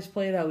Eli has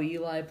played how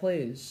Eli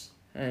plays,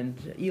 and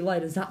Eli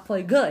does not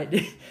play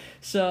good.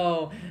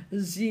 So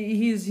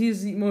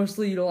he's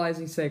mostly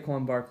utilizing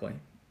Saquon Barkley.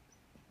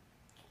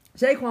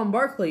 Saquon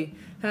Barkley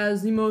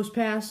has the most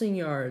passing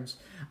yards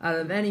out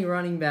of any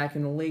running back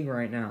in the league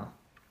right now.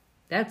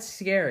 That's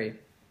scary.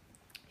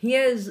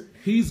 He's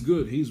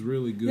good. He's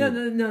really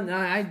good. No.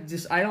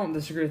 I don't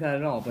disagree with that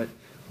at all. But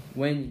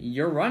when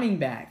your running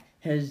back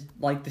has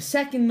like the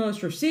second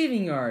most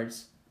receiving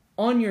yards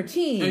on your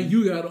team, and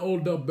you got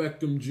Odell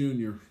Beckham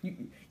Jr.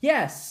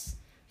 Yes,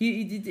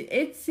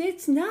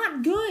 it's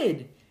not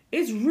good.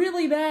 It's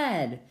really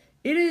bad.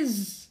 It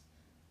is.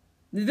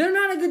 They're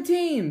not a good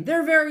team.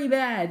 They're very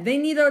bad. They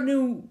need a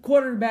new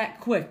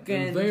quarterback quick.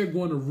 And they're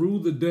going to rue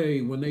the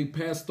day when they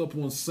passed up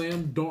on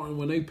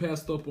when they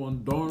passed up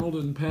on Darnold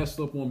and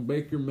passed up on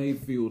Baker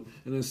Mayfield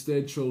and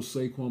instead chose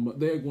Saquon. But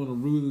they're going to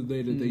rue the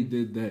day that they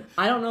did that.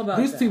 I don't know about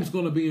this team's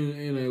going to be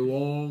in a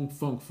long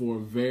funk for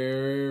a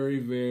very,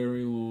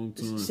 very long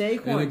time.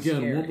 Saquon's and again,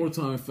 scary. One more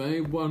time, if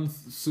anyone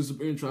sits up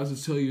here and tries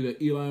to tell you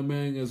that Eli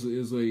Manning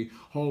is a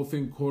Hall of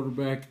Fame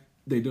quarterback,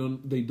 They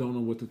don't know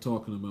what they're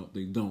talking about.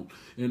 They don't.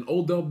 And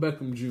Odell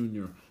Beckham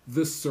Jr.,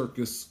 this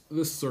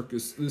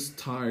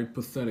tired,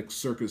 pathetic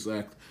circus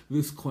act,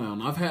 this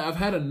clown. I've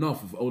had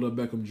enough of Odell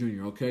Beckham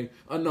Jr., okay?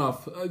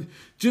 Enough.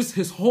 Just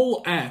his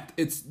whole act.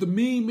 It's the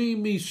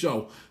me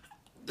show.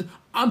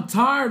 I'm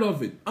tired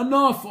of it.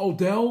 Enough,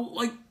 Odell.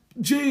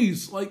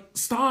 Jeez,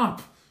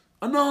 stop.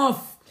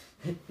 Enough.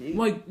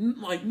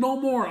 No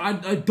more.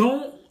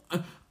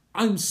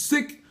 I'm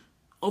sick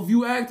of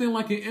you acting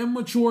like an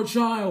immature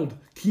child.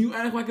 Can you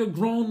act like a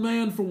grown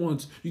man for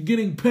once? You're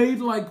getting paid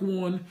like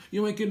one.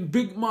 You're making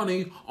big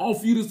money. All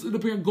for you to sit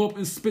up here and go up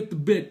and spit the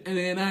bit and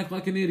act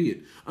like an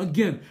idiot.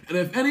 Again, and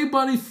if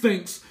anybody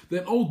thinks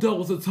that Odell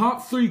is a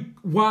top 3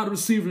 wide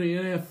receiver in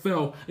the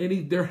NFL, they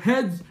need their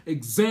heads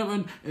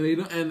examined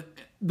and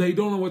they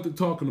don't know what they're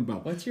talking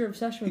about. What's your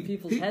obsession with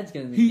people's heads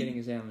getting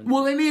examined?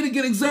 Well, they need to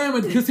get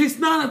examined because he's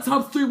not a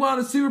top 3 wide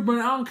receiver, but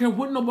I don't care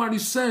what nobody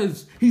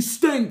says. He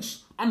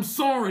stinks. I'm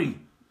sorry.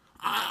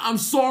 I'm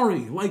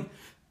sorry.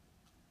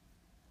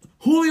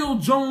 Julio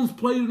Jones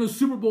played in the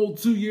Super Bowl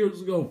 2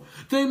 years ago.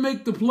 They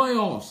make the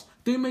playoffs.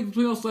 They make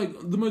the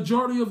playoffs the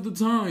majority of the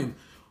time.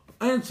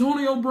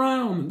 Antonio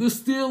Brown, the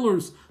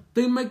Steelers,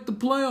 they make the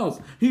playoffs.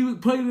 He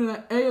played in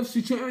an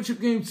AFC Championship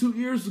game 2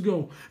 years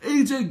ago.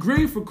 AJ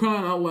Green, for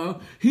crying out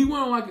loud, he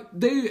went on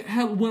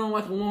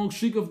a long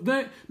streak of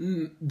that.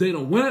 They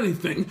don't win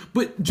anything,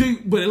 but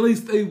at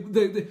least they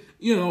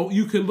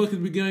you could look at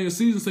the beginning of the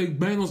season and say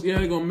Bengals,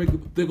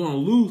 they're gonna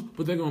lose,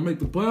 but they're gonna make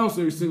the playoffs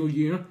every single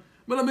year.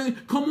 But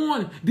come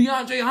on,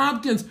 DeAndre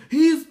Hopkins,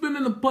 he's been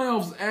in the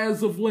playoffs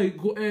as of late,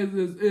 as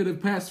in the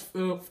past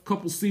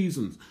couple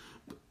seasons.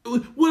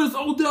 What is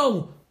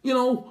Odell? You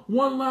know,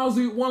 one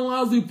lousy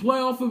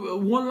playoff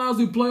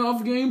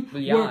game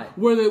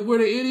where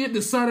the idiot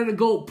decided to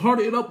go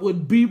party it up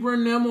with Bieber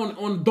and them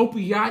on a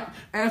dopey yacht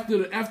after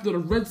the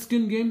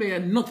Redskin game. They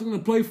had nothing to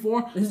play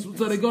for,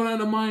 so they go down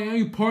to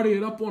Miami, party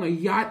it up on a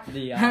yacht,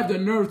 have the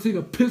nerve to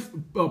take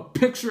a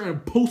picture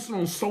and post it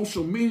on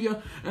social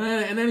media,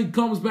 and then he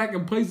comes back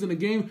and plays in the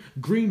game.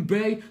 Green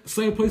Bay, the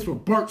same place for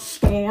Bart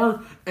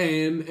Starr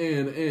and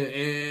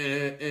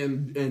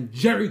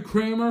Jerry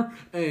Kramer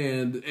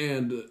and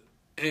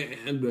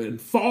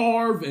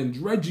Favre and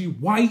Reggie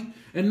White,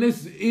 and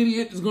this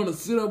idiot is going to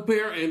sit up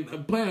here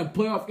and play a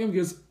playoff game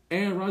against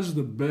Aaron Rodgers,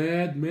 the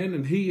bad man,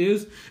 and he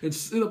is, and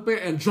sit up there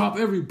and drop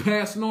every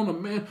passing on the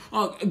man.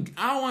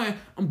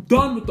 I'm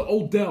done with the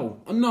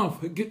Odell.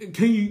 Enough.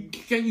 Can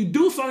you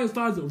do something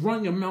besides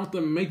run your mouth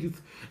and make it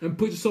and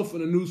put yourself in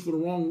the news for the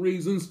wrong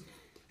reasons?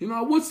 You know,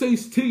 I would say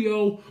it's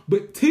T.O.,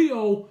 but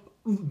T.O.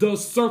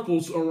 does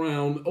circles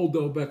around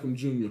Odell Beckham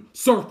Jr.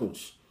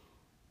 Circles.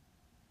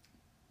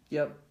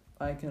 Yep.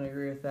 I can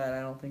agree with that. I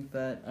don't think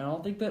that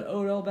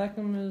Odell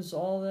Beckham is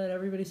all that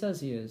everybody says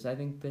he is. I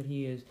think that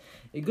he is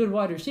a good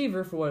wide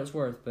receiver for what it's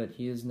worth, but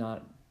he is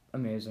not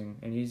amazing,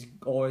 and he's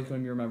always going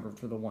to be remembered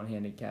for the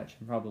one-handed catch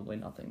and probably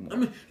nothing more. I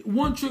mean,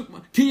 one trick.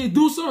 Can you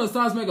do something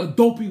besides make a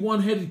dopey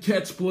one-handed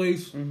catch,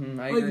 please?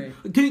 I agree.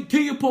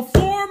 Can you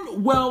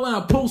perform well in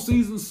a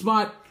postseason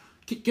spot?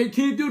 Can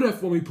you do that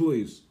for me,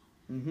 please?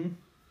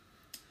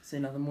 Say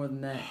nothing more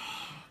than that.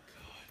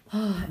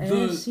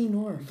 NFC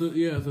North.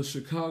 The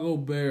Chicago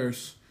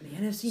Bears. The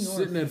NFC North.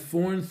 Sitting at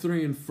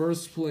 4-3 in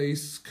first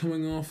place,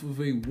 coming off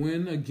of a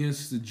win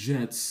against the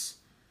Jets.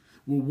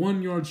 We're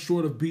 1 yard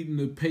short of beating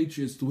the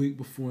Patriots the week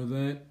before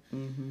that.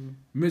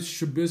 Mitch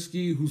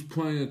Trubisky, who's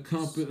playing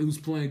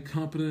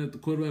competent at the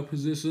quarterback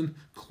position.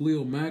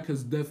 Khalil Mack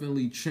has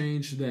definitely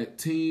changed that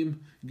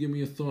team. Give me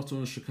your thoughts on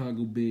the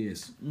Chicago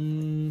Bears.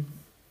 Mitch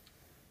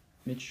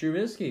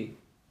Trubisky.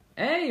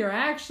 Hey, you're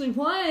actually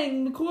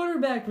playing the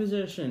quarterback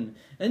position,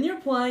 and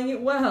you're playing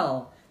it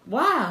well.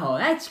 Wow,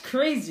 that's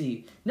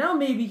crazy. Now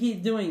maybe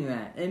keep doing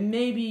that, and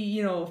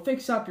maybe,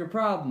 fix up your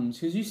problems,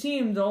 because you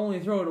seem to only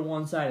throw to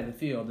one side of the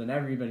field, and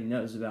everybody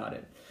knows about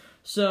it.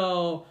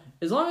 So,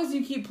 as long as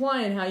you keep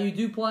playing how you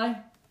do play,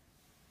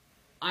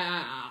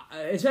 I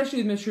especially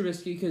with Mitch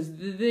Trubisky, because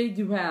they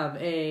do have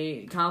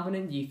a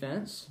competent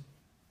defense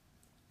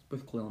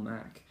with Khalil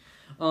Mack.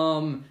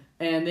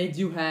 And they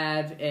do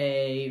have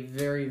a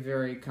very,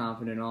 very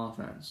competent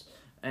offense.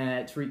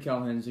 Tariq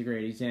Cohen's a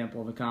great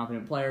example of a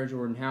competent player.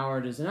 Jordan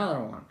Howard is another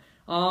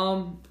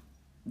one.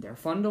 They're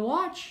fun to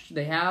watch.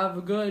 They have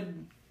a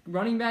good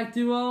running back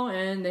duo,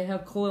 and they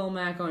have Khalil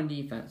Mack on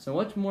defense. So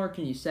what more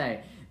can you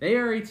say? They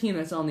are a team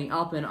that's on the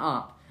up and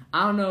up.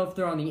 I don't know if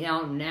they're on the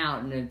out and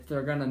out, and if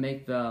they're gonna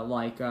make the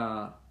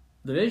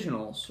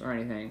divisionals or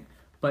anything,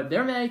 but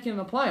they're making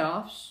the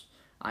playoffs.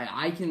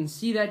 I can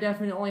see that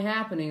definitely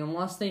happening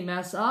unless they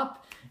mess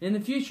up in the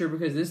future,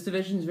 because this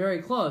division is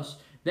very close.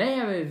 They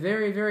have a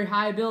very, very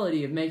high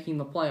ability of making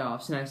the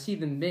playoffs, and I see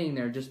them being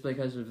there just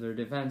because of their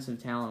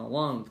defensive talent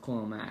alone with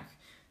Khalil Mack,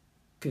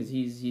 because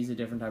he's a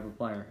different type of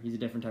player. He's a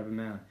different type of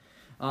man.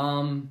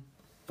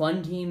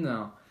 Fun team,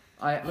 though.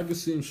 I could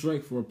see him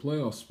strike for a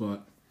playoff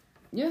spot.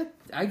 Yeah,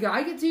 I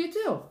can see it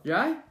too,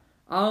 Jai.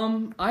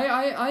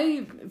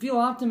 I feel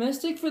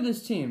optimistic for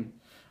this team.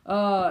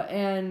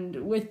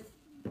 And with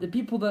the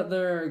people that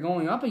they're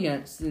going up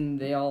against, and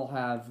they all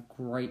have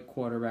great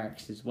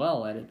quarterbacks as well,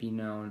 let it be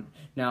known.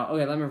 Now,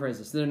 okay, let me rephrase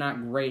this. They're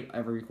not great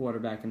every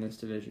quarterback in this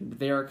division, but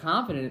they are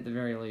competent at the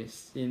very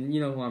least. And you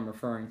know who I'm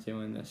referring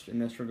to in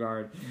this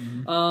regard.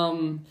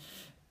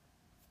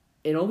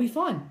 It'll be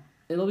fun.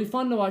 It'll be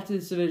fun to watch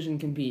this division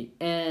compete.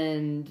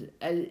 And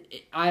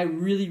I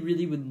really,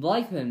 really would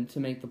like them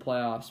to make the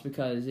playoffs,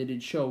 because it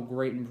did show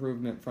great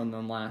improvement from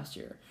them last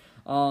year.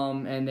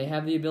 And they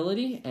have the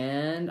ability,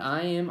 and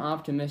I am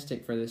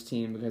optimistic for this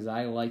team because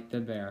I like the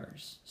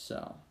Bears.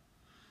 So,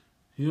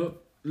 yep.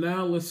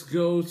 Now let's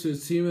go to a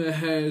team that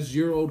has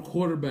your old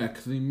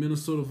quarterback, the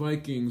Minnesota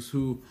Vikings,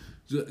 who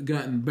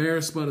got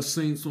embarrassed by the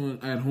Saints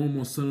at home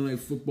on Sunday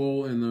Night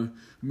Football in the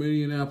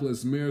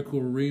Minneapolis Miracle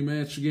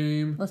rematch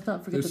game. Let's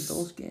not forget the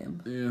Bills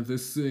game. Yeah,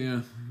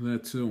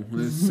 that too.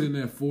 They're sitting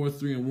at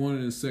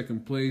 4-3-1 in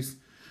second place.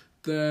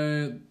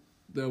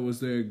 That was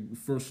their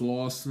first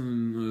loss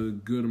in a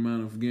good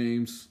amount of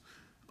games.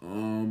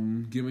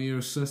 Give me your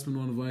assessment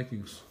on the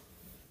Vikings.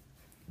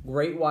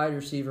 Great wide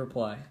receiver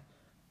play.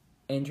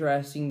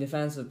 Interesting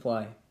defensive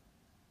play.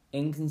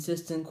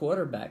 Inconsistent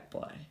quarterback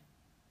play.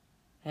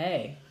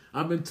 Hey.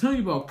 I've been telling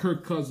you about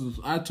Kirk Cousins.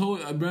 I've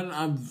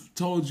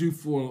told you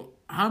for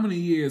how many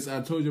years I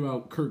told you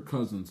about Kirk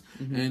Cousins.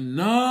 And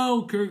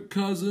no, Kirk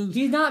Cousins.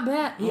 He's not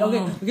bad.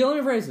 Okay, let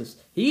me phrase this.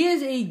 He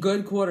is a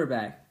good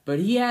quarterback, but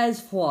he has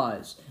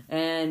flaws.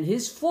 And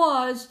his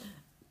flaws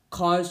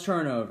cause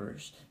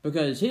turnovers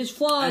because his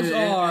flaws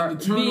are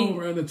and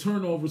the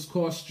turnovers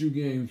cost you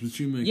games, but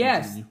you make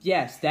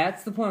Yes,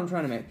 that's the point I'm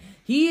trying to make.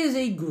 He is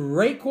a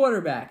great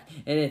quarterback,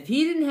 and if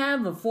he didn't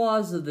have the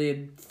flaws of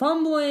the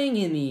fumbling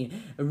and the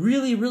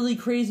really, really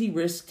crazy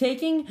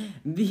risk-taking,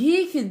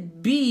 he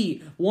could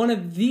be one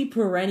of the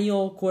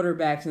perennial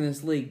quarterbacks in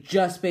this league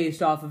just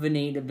based off of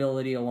innate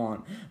ability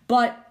alone.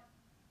 But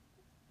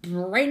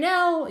right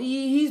now,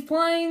 he's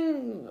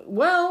playing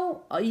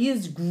well. He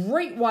has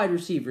great wide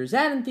receivers.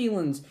 Adam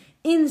Thielen's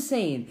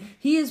insane.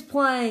 He is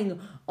playing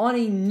on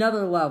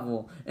another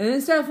level. And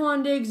then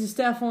Stephon Diggs is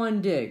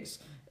Stephon Diggs.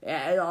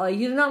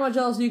 There's not much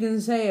else you can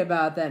say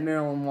about that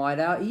Maryland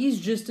wideout. He's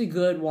just a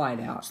good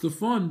wideout.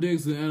 Stephon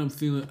Diggs and Adam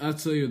Thielen, I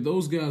tell you,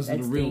 those guys are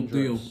the real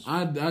deal.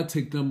 I'd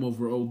take them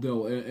over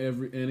Odell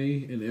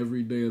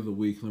every day of the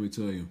week, let me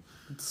tell you.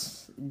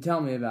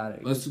 Tell me about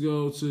it. Let's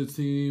go to the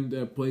team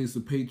that plays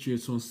the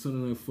Patriots on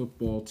Sunday Night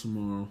Football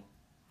tomorrow.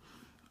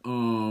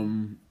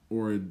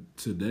 Or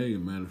today, as a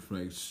matter of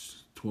fact,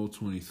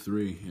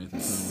 12:23 at the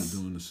time we're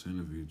doing this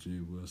interview, Jay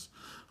West.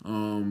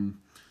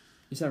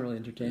 You sound really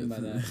entertained by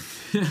that.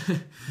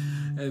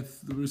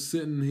 They're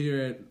sitting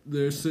there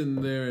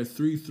at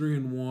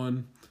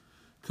 3-1,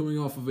 coming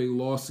off of a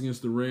loss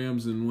against the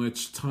Rams, in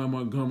which Ty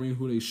Montgomery,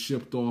 who they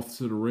shipped off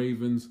to the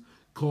Ravens,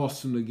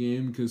 cost him the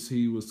game because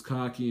he was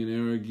cocky and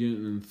arrogant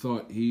and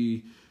thought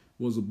he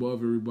was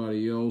above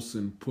everybody else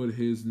and put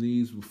his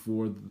knees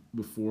before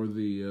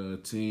the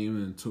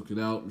team and took it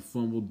out and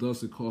fumbled.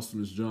 Thus, it cost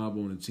him his job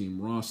on the team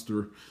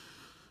roster.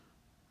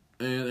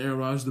 And Aaron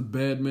Rodgers, the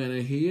bad man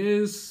that he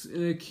is,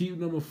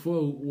 keeping them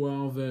afloat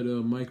while that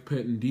Mike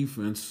Pettin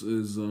defense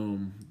is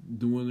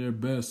doing their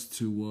best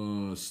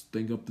to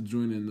stink up the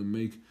joint and to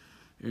make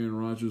Aaron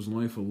Rodgers'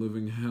 life a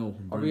living hell.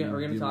 Are we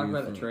going to talk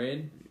about the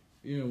trade?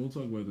 Yeah, we'll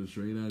talk about the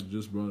trade. I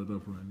just brought it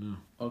up right now.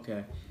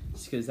 Okay.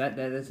 Because that.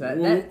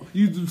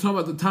 You talk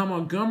about the Ty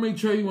Montgomery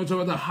trade? You want to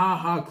talk about the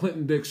Ha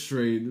Clinton Dix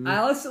trade? You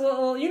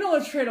know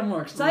what trade I'm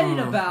more excited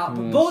about?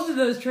 But both of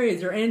those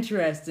trades are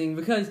interesting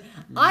because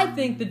I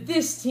think that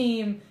this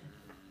team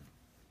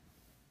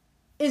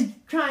is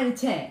trying to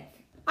tank.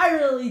 I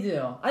really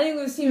do. I think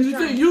this team is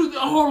trying to...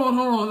 Hold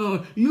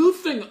on. You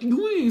think...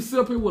 You ain't sit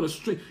up here with a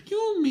straight...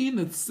 You mean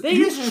that... They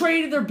just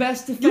traded their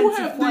best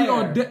defensive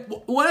player.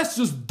 Well, that's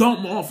just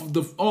dumb off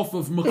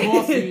of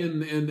McCarthy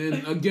and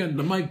again,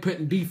 the Mike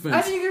Pettin defense.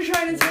 I think they're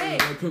trying to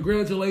tank.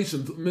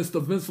 Congratulations,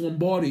 Mr. Vince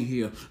Lombardi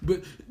here.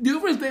 But the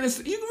first thing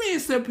is, you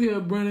can't sit up here,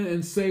 Brennan,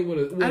 and say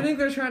I think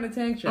they're trying to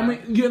tank, John. I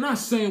mean, you're not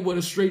saying with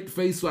a straight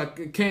face, so I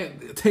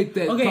can't take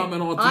that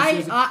comment on.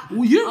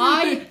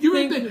 You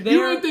think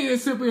they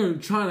sit here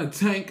and trying to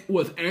tank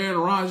with Aaron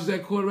Rodgers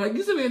at quarterback?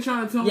 You sit there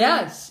trying to tell me?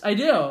 Yes, I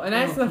do, and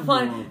that's the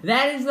fun.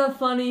 That is the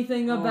funny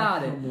thing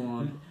about it.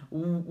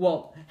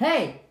 Well,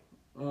 hey,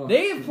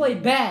 they have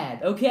played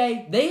bad.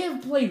 Okay, they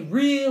have played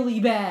really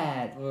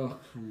bad. Oh,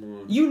 come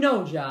on. You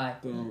know, Jai.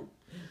 Don't.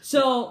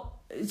 So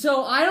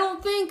I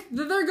don't think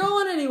that they're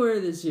going anywhere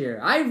this year.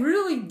 I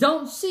really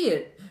don't see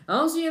it. I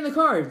don't see it in the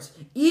cards,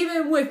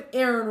 even with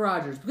Aaron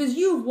Rodgers, because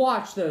you've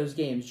watched those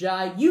games,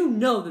 Jai. You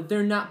know that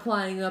they're not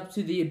playing up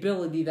to the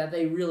ability that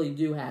they really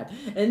do have,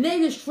 and they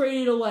just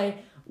traded away,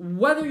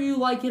 whether you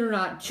like it or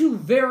not, two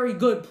very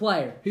good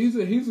players. He's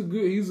a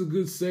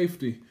good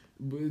safety,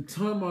 but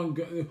Ty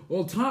Montgomery.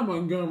 Ty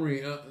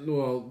Montgomery.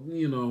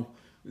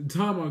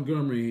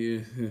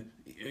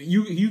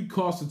 You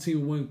cost the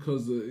team a win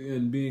because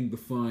and being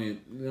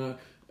defiant.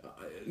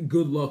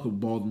 Good luck with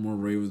Baltimore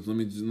Ravens. Let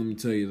me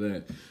tell you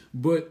that.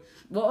 But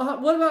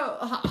what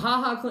about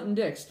Ha Clinton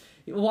Dix?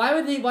 Why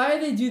would they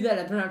do that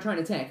if they're not trying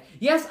to tank?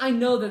 Yes, I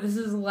know that this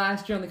is the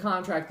last year on the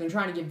contract. They're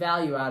trying to get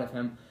value out of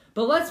him.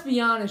 But let's be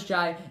honest,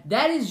 Jai.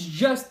 That is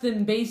just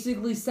them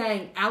basically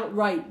saying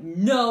outright,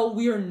 no,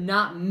 we are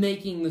not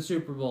making the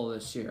Super Bowl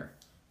this year.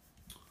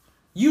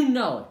 You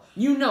know it.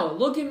 You know it.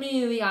 Look at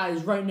me in the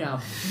eyes right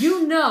now.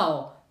 You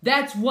know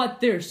that's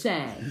what they're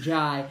saying,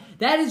 Jai.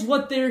 That is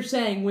what they're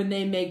saying when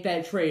they make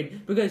that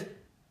trade. Because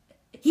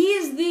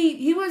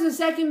he was the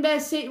second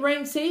best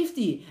ranked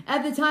safety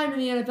at the time in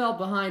the NFL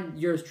behind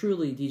yours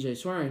truly, DJ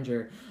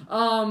Swearinger.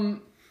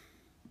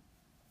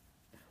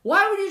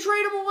 Why would you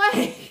trade him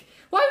away?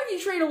 Why would you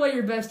trade away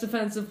your best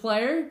defensive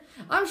player?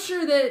 I'm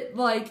sure that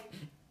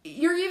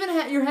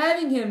you're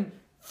having him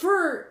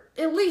for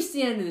at least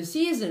the end of the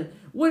season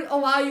would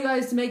allow you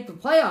guys to make the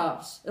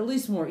playoffs, at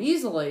least more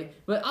easily.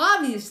 But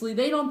obviously,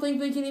 they don't think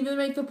they can even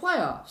make the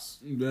playoffs.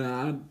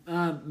 Yeah,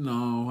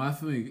 no, I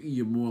think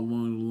you're more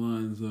along the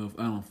lines of,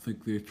 I don't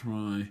think they're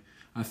trying.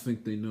 I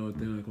think they know that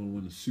they're not going to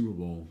win the Super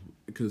Bowl.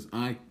 Because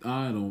I'm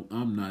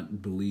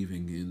not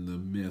believing in the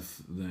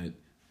myth that,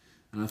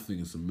 I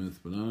think it's a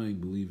myth, but I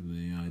ain't believing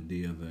in the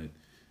idea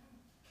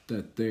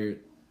that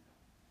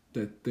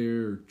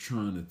they're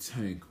trying to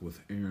tank with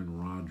Aaron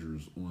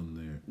Rodgers on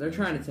there. They're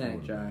trying to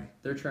tank, Jai.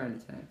 They're trying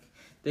to tank.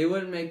 They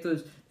wouldn't make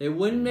those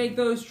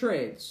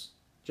trades,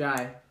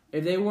 Jai,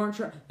 if they weren't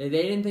if they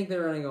didn't think they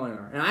were going to go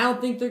anywhere. And I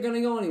don't think they're going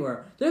to go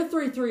anywhere. They're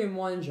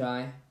 3-1,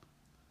 Jai.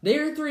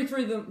 They're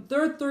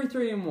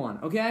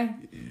 3-3-1, okay?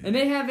 Yeah. And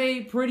they have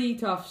a pretty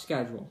tough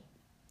schedule.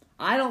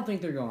 I don't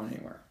think they're going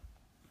anywhere.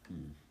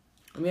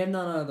 And we have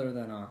none other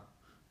than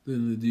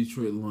Then the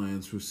Detroit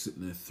Lions were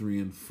sitting at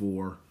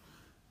 3-4.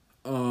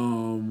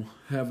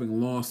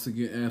 Having lost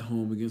again at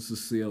home against the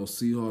Seattle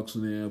Seahawks,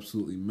 and they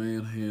absolutely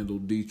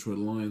manhandled Detroit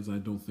Lions. I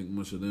don't think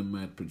much of them.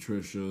 Matt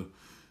Patricia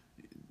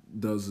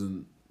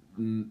doesn't.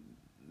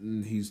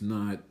 He's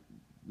not.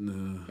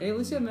 Hey, at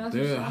least you have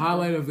Matthew The Stafford.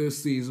 highlight of their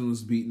season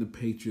was beating the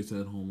Patriots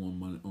at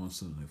home on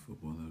Sunday Night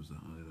Football. That was the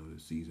highlight of their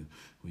season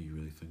when you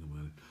really think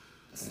about it.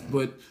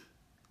 But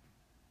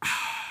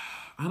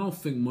I don't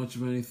think much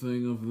of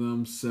anything of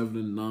them.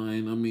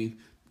 7-9. I mean,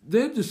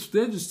 they're just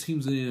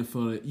teams in the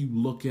NFL that you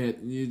look at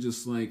and you're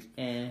just like,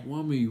 why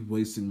am I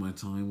wasting my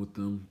time with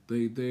them?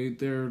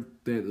 They're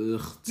that You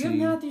have team.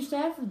 Matthew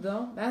Stafford,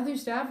 though. Matthew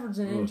Stafford's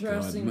an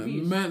interesting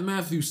piece.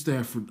 Matthew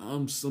Stafford.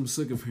 I'm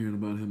sick of hearing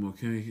about him.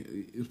 Okay,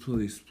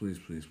 please.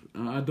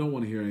 I don't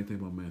want to hear anything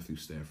about Matthew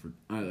Stafford.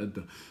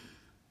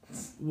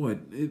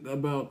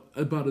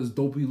 About his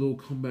dopey little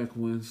comeback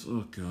wins?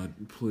 Oh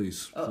God,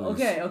 please.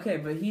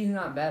 Okay, but he's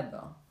not bad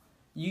though.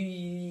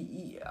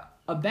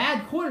 A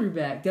bad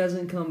quarterback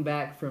doesn't come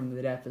back from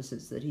the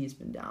deficits that he's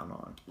been down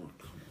on. Oh,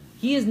 come on.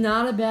 He is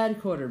not a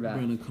bad quarterback.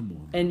 Brandon, come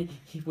on. And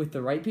with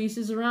the right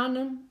pieces around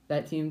him,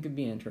 that team could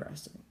be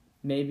interesting.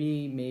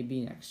 Maybe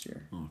next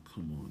year. Oh,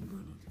 come on,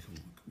 Brandon. Come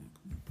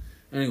on.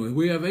 Anyway,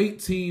 we have 8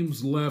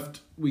 teams left.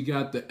 We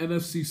got the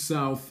NFC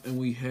South, and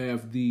we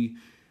have the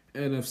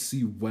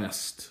NFC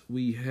West.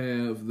 We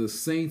have the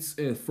Saints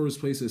at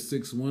first place at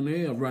 6-1.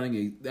 They are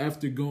running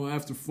after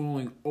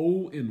falling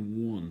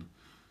 0-1.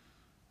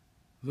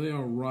 They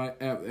are right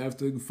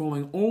after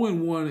falling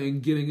 0-1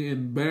 and getting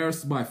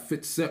embarrassed by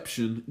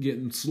Fitzception,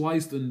 getting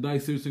sliced and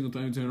diced every single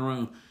time you turn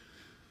around.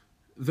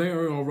 They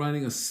are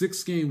riding a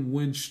 6-game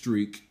win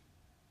streak.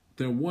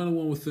 They're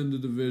 1-1 within the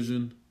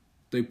division.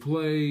 They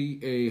play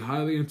a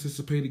highly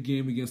anticipated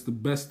game against the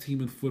best team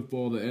in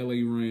football, the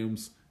LA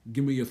Rams.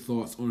 Give me your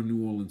thoughts on the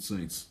New Orleans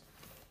Saints.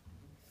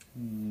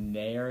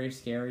 They are a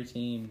scary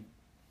team.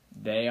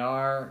 They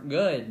are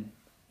good.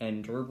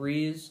 And Drew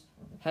Brees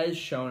has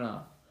shown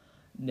up.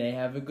 They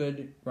have a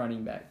good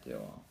running back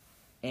duo.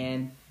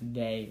 And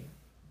they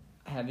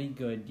have a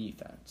good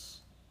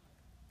defense.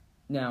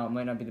 Now, it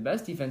might not be the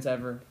best defense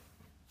ever,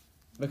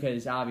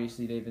 because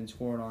obviously they've been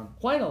scoring on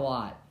quite a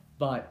lot.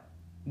 But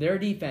their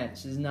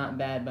defense is not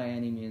bad by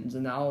any means.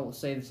 And I'll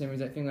say the same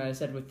exact thing that I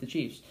said with the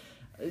Chiefs.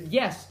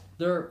 Yes,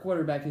 their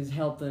quarterback has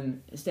helped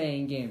them stay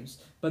in games,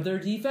 but their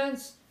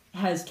defense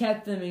has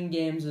kept them in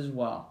games as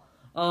well.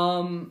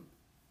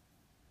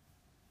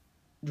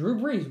 Drew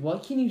Brees,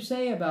 what can you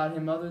say about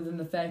him other than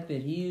the fact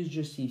that he is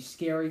just a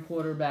scary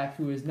quarterback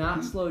who is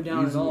not slowed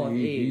down at all with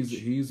age?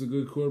 He's a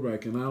good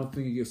quarterback, and I don't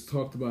think he gets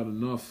talked about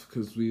enough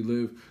because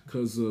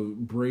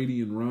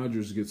Brady and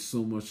Rodgers get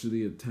so much of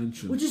the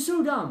attention. Which is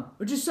so dumb,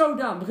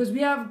 because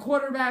we have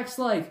quarterbacks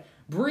like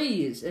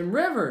Brees and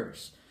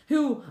Rivers,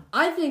 who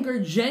I think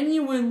are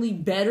genuinely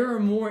better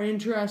and more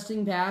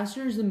interesting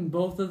passers than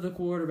both of the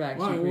quarterbacks.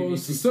 Well,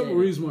 it's the simple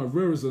reason why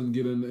Rivers doesn't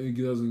get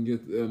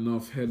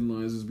enough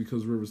headlines is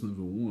because Rivers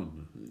never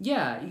won.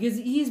 Yeah, because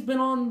he's been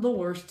on the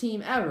worst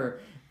team ever.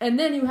 And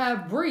then you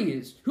have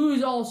Brees,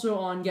 who's also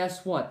on,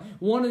 guess what?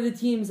 One of the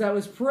teams that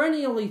was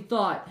perennially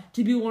thought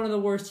to be one of the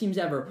worst teams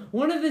ever.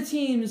 One of the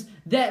teams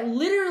that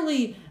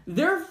literally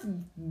their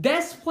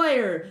best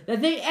player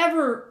that they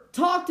ever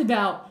talked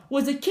about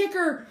was a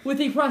kicker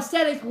with a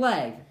prosthetic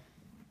leg.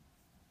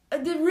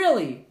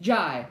 Really,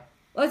 Jai,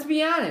 let's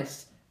be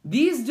honest.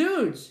 These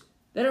dudes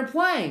that are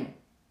playing,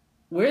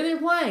 where they're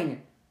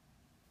playing,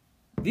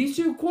 these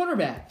two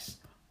quarterbacks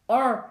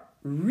are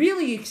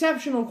really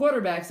exceptional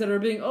quarterbacks that are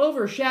being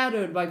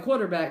overshadowed by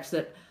quarterbacks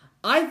that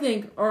I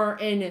think are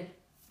in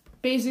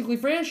basically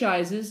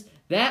franchises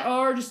that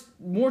are just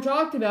more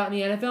talked about in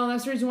the NFL, and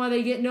that's the reason why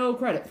they get no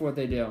credit for what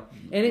they do.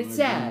 And it's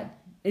sad.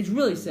 It's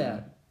really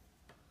sad.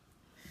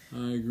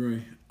 I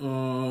agree.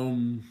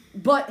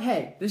 But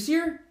hey, this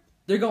year,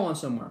 they're going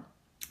somewhere.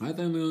 I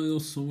think they'll go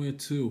somewhere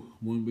too.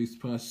 Wouldn't be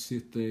surprised to see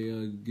if they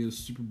get a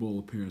Super Bowl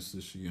appearance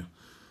this year.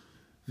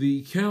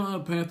 The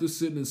Carolina Panthers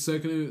sitting in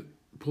second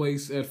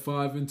place at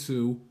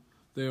 5-2.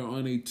 They are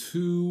on a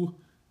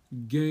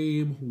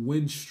 2-game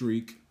win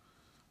streak,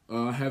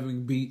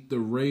 having beat the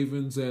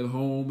Ravens at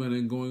home and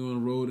then going on the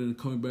road and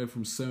coming back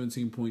from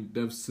 17-point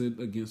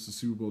deficit against the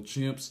Super Bowl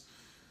champs.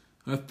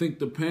 I think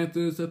the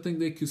Panthers,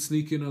 they could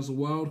sneak in as a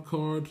wild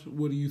card.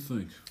 What do you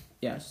think?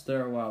 Yes,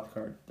 they're a wild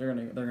card. They're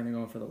gonna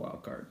go for the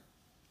wild card.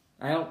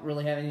 I don't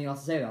really have anything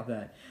else to say about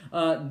that.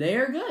 They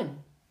are good.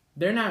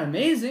 They're not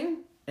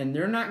amazing, and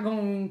they're not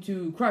going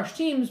to crush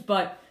teams,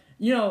 but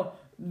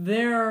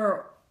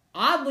they're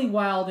oddly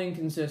wild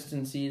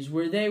inconsistencies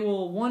where they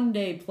will one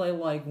day play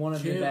like one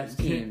of the best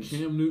teams.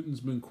 Cam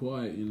Newton's been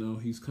quiet,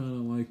 He's kind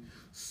of like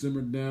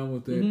simmered down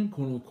with that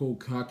quote-unquote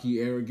cocky,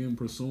 arrogant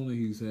persona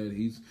he's had.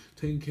 He's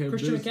taking care of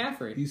Christian business.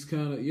 McCaffrey. He's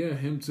kind of,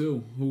 him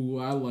too, who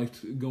I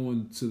liked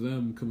going to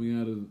them coming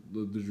out of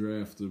the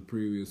draft the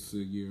previous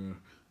year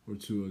or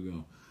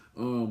two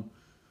ago.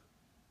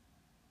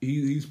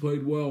 he's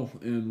played well,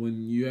 and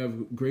when you have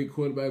a great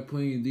quarterback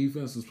playing and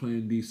defense is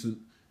playing decent,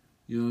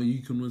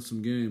 you can win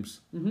some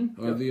games.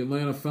 Mm-hmm. The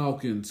Atlanta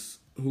Falcons,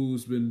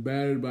 who's been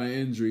battered by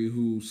injury,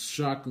 who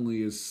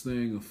shockingly is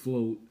staying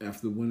afloat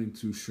after winning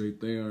 2 straight.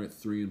 They are at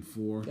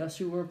 3-4. Guess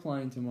who we're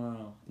playing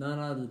tomorrow? None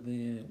other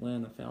than the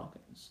Atlanta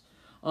Falcons.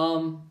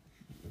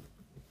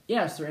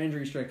 Yes, they're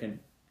injury-stricken.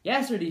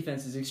 Yes, their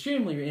defense is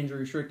extremely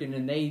injury-stricken,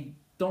 and they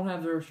don't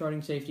have their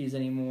starting safeties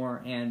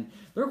anymore, and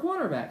their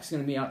cornerback's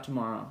going to be out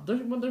tomorrow.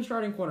 Their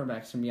starting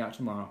cornerback's going to be out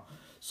tomorrow.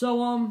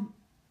 So,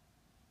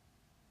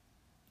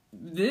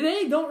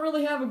 they don't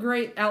really have a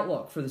great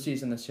outlook for the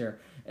season this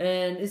year.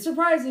 And it's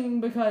surprising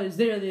because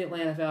they're the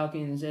Atlanta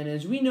Falcons, and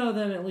as we know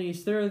them at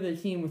least, they're the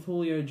team with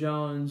Julio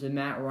Jones and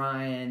Matt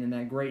Ryan and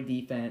that great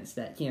defense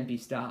that can't be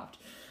stopped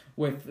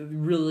with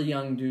really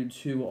young dudes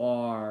who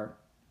are,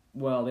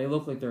 well, they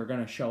look like they're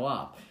going to show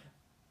up.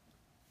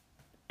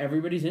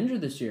 Everybody's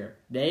injured this year.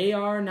 They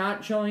are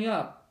not showing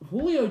up.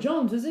 Julio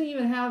Jones doesn't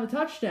even have a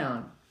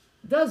touchdown,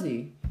 does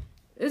he?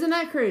 Isn't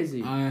that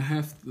crazy? I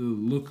have to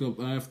look up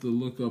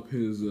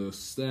his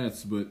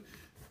stats, but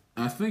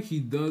I think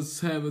he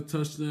does have a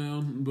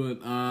touchdown,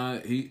 but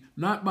he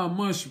not by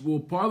much. Well,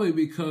 partly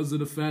because of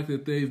the fact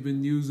that they've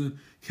been using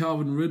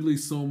Calvin Ridley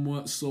so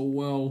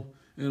well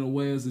in a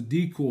way as a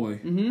decoy.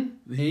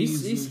 Mm-hmm.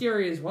 He's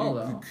scary as well,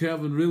 though.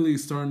 Calvin Ridley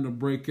is starting to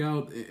break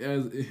out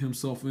as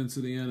himself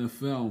into the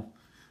NFL.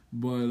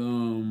 But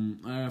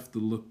I have to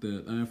look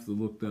that. I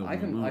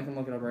can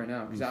look it up right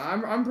now because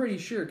I'm pretty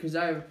sure because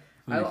I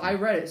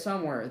read it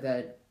somewhere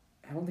that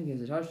I don't think he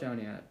has a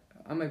touchdown yet.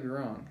 I might be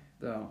wrong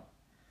though.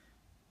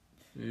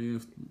 Yeah.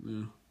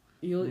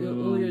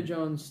 Julio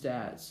Jones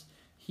stats.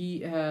 He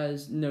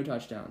has no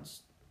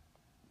touchdowns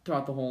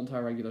throughout the whole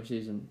entire regular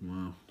season.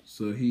 Wow.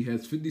 So he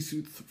has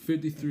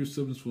 53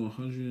 receptions for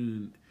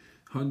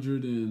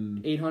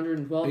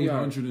 812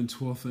 yards.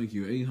 812, thank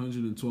you.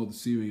 812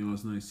 receiving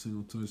yards, nice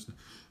single touchdown.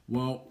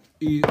 Well,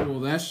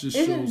 that just shows.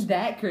 Isn't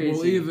that crazy?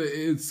 Well, either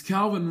it's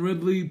Calvin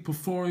Ridley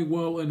performing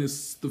well, and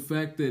it's the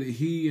fact that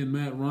he and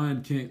Matt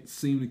Ryan can't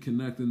seem to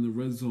connect in the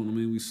red zone. I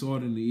mean, we saw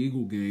it in the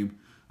Eagle game.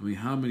 I mean,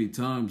 how many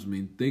times? I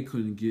mean, they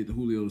couldn't get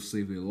Julio to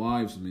save their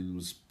lives. I mean, it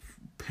was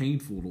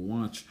painful to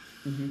watch.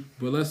 Mm-hmm.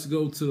 But let's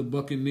go to the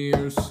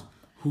Buccaneers.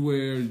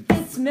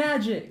 It's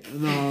magic.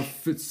 No,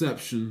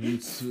 Fitzception.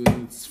 It's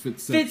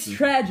Fitzception. It's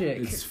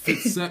tragic. It's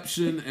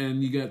Fitzception,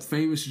 and you got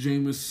famous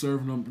Jameis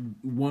serving up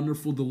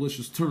wonderful,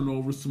 delicious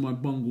turnovers to my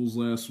Bungles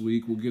last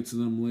week. We'll get to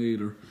them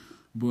later.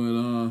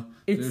 But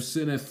they're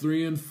sitting at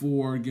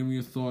 3-4. Give me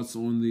your thoughts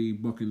on the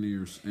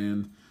Buccaneers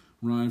and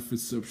Ryan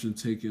Fitzception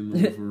taking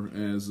over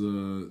as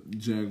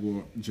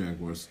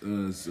Jaguars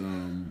as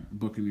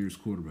Buccaneers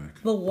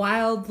quarterback. The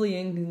wildly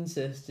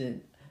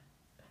inconsistent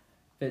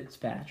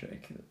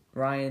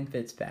Ryan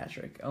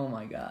Fitzpatrick. Oh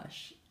my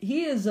gosh.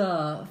 He is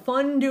a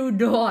fun dude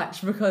to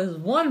watch because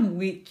one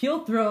week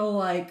he'll throw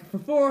for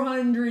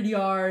 400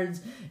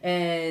 yards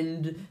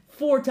and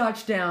 4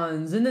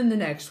 touchdowns, and then the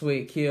next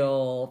week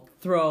he'll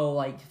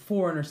throw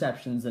 4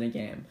 interceptions in a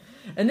game.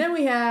 And then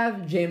we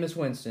have Jameis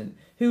Winston,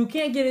 who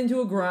can't get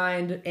into a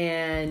grind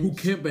and who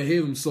can't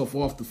behave himself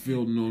off the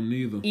field,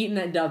 neither. Eating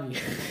that W.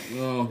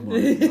 Oh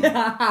my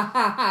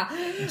God.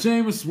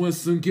 Jameis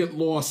Winston, get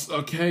lost,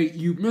 okay?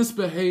 You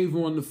misbehave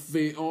on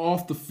the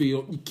off the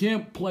field. You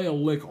can't play a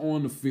lick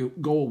on the field.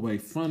 Go away.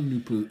 Find a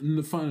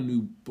new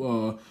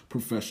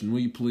profession, will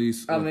you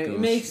please? It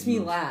makes me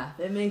laugh.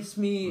 It makes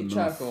me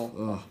chuckle.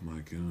 Oh my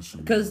gosh.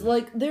 Because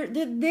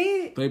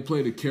they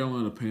play the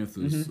Carolina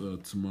Panthers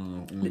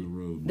tomorrow on the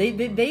road.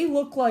 They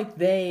look like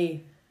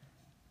they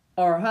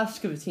are a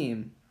husk of a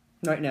team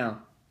right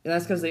now. And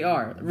that's because they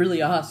are really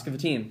a husk of a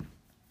team.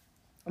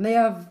 And they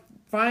have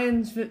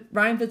Ryan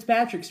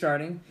Fitzpatrick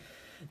starting.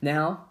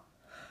 Now,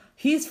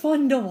 he's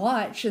fun to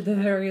watch at the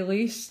very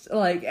least.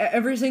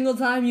 Every single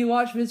time you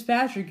watch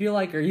Fitzpatrick, you're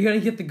like, are you going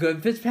to get the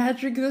good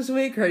Fitzpatrick this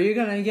week? Or are you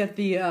going to get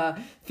the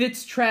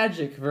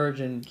Fitz-tragic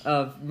version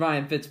of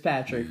Ryan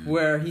Fitzpatrick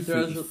where he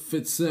throws...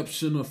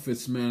 Fitzception or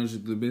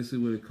Fitzmagic, that's basically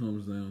what it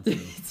comes down to.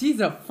 He's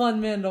a fun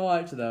man to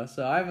watch, though,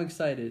 so I'm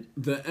excited.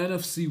 The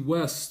NFC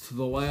West,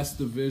 the last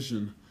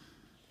division.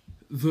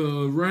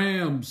 The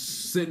Rams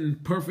sitting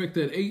perfect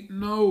at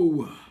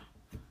 8-0.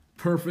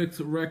 Perfect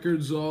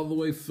records all the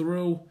way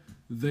through.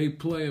 They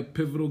play a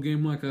pivotal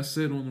game, like I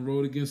said, on the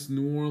road against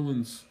New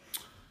Orleans.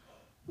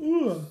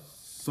 Ooh.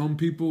 Lots of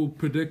people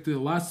predicted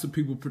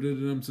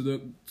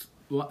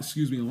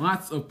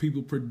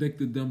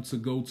them to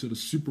go to the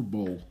Super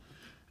Bowl.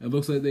 It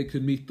looks like they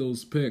could meet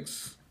those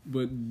picks.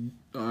 But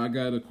I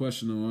got a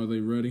question, though. Are they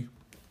ready?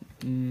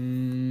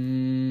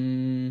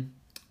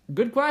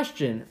 Good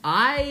question.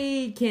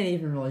 I can't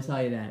even really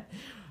tell you that.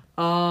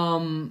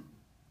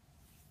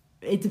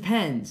 It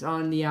depends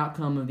on the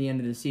outcome of the end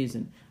of the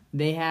season.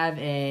 They have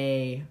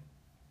a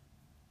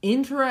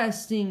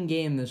interesting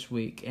game this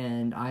week,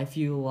 and I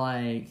feel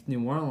like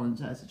New Orleans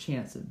has a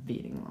chance of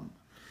beating them.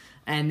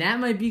 And that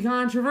might be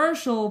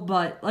controversial,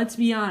 but let's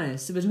be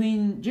honest.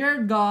 Between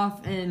Jared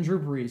Goff and Drew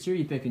Brees, who are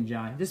you picking,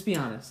 Jai? Just be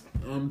honest.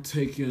 I'm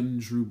taking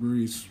Drew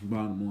Brees,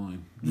 bottom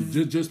line.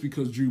 Just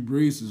because Drew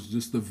Brees is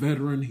just a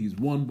veteran. He's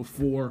won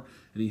before,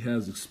 and he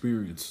has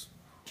experience.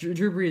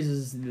 Drew Brees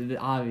is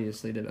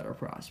obviously the better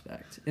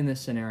prospect in this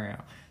scenario.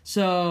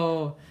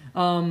 So,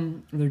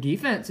 their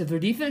defense, if their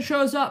defense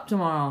shows up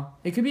tomorrow,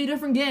 it could be a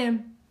different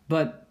game,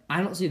 but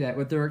I don't see that.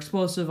 With their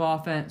explosive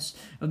offense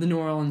of the New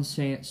Orleans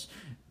Saints,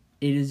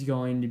 it is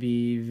going to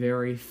be a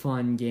very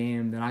fun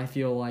game that I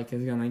feel like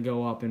is going to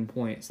go up in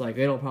points. Like,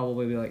 it'll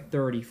probably be like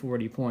 30,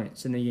 40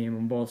 points in the game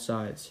on both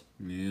sides.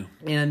 Yeah.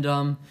 And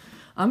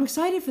I'm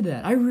excited for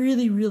that. I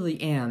really,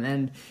 really am.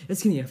 And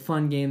it's going to be a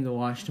fun game to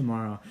watch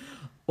tomorrow.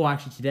 Well,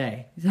 actually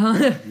today.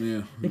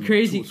 Yeah. The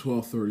crazy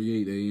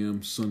 12:38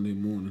 a.m. Sunday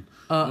morning.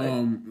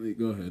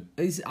 Go ahead.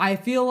 I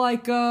feel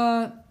like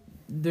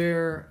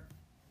they're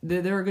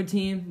a good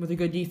team with a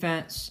good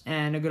defense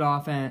and a good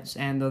offense,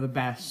 and they're the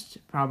best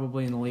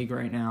probably in the league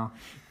right now.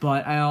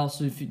 But I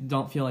also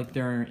don't feel like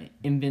they're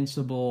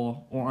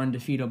invincible or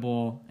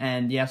undefeatable.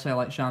 And yes, I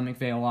like Sean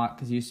McVay a lot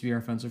because he used to be our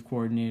offensive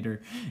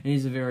coordinator, and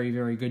he's a very,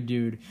 very good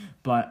dude.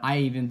 But I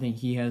even think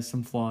he has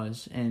some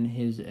flaws in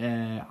his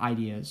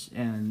ideas.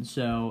 And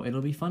so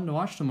it'll be fun to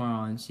watch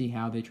tomorrow and see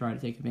how they try to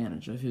take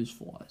advantage of his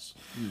flaws.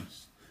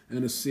 Yes.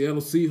 And the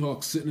Seattle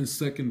Seahawks sitting in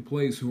second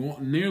place, who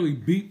nearly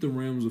beat the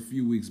Rams a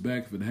few weeks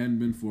back if it hadn't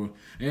been for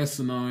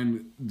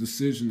asinine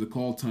decision to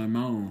call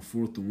timeout on a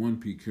 4th and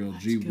 1, Pete Carroll.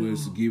 Gee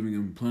whiz, giving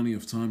him plenty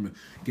of time.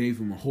 Gave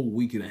him a whole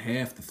week and a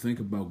half to think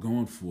about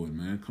going for it,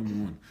 man. Come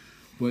on.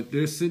 But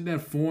they're sitting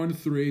at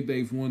 4-3.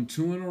 They've won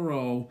 2 in a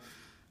row.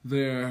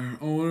 Their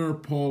owner,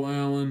 Paul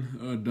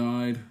Allen,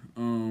 died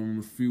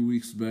a few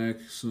weeks back,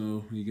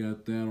 so you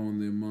got that on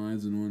their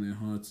minds and on their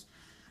hearts.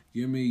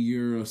 Give me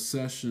your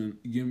assessment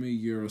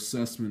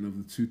of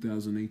the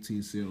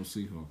 2018 Seattle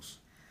Seahawks.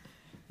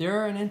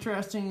 They're an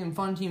interesting and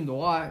fun team to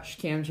watch.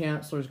 Cam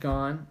Chancellor's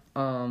gone.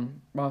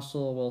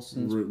 Russell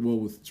Wilson's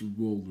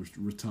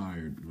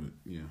retired, but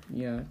yeah.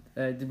 Yeah,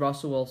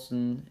 Russell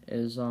Wilson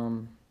is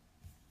an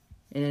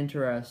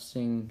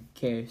interesting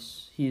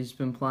case. He's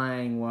been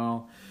playing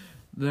well.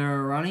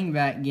 Their running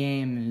back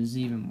game is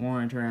even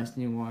more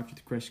interesting to watch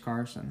with Chris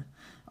Carson.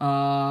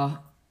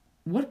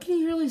 What can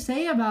you really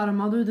say about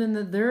them other than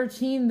that they're a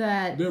team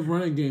that... Their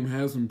running game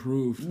has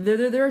improved.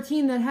 They're a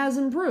team that has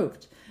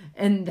improved,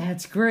 and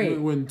that's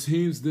great. When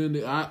teams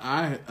didn't...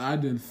 I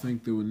didn't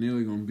think they were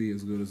nearly going to be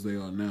as good as they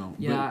are now.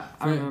 Yeah,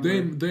 but I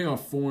remember. They are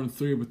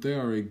 4-3, but they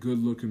are a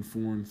good-looking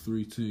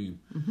 4-3 team.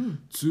 Mm-hmm.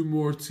 2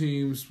 more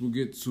teams. We'll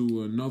get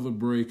to another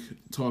break.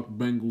 Talk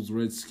Bengals,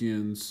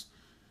 Redskins.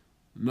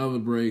 Another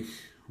break.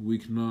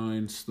 Week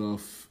 9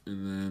 stuff,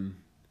 and then...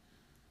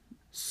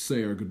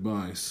 say our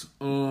goodbyes.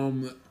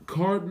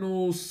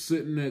 Cardinals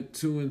sitting at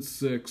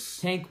 2-6.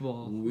 Tank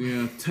ball.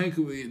 Yeah, tank.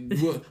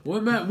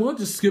 Well, Matt, we'll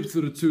just skip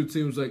through the 2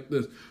 teams like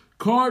this.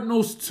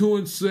 Cardinals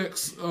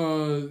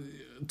 2-6.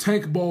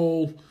 Tank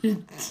bowl.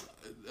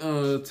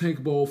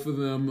 Tank bowl for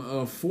them.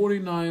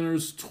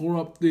 49ers tore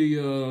up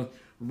the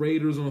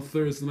Raiders on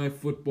Thursday Night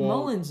Football.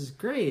 Mullins is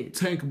great.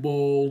 Tank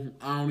bowl.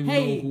 I don't even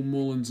know who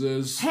Mullins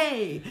is.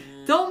 Hey,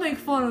 don't make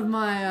fun of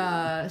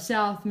my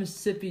South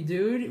Mississippi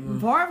dude.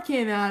 Barb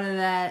came out of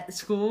that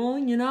school,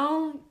 you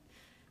know.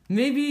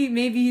 Maybe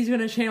he's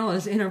gonna channel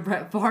his inner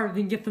Brett Favre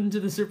and get them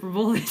to the Super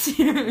Bowl this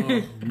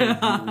year.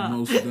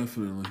 Most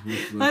definitely.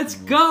 Let's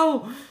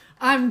go.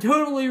 I'm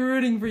totally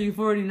rooting for you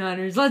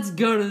 49ers. Let's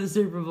go to the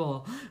Super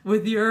Bowl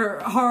with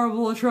your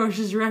horrible,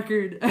 atrocious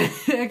record.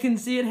 I can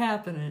see it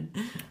happening.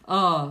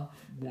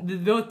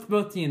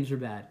 Both teams are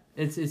bad.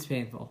 It's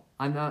painful.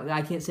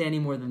 I can't say any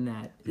more than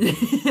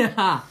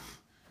that.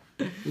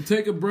 We'll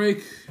take a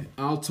break.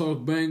 I'll talk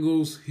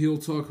Bengals. He'll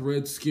talk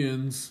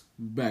Redskins.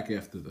 Back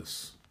after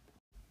this.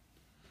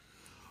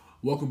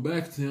 Welcome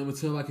back to the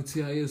Amateur Like a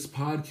TIS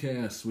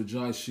podcast with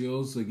Jai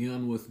Shields,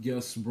 again with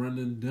guest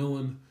Brendan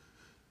Dillon.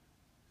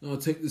 I'll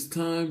take this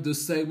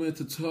segment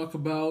to talk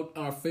about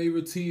our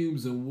favorite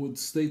teams and what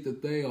state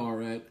that they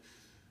are at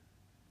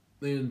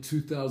in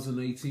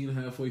 2018,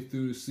 halfway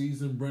through the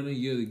season. Brendan,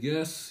 you're the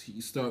guest.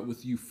 You start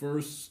with you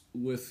first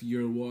with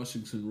your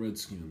Washington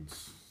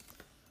Redskins.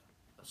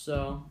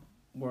 So,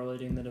 we're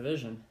leading the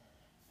division.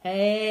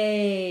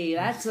 Hey,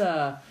 that's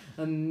a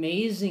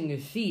amazing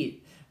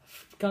feat.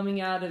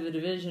 Coming out of a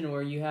division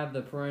where you have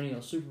the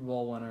perennial Super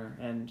Bowl winner,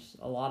 and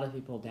a lot of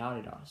people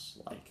doubted us.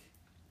 Like,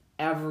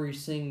 every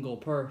single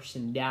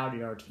person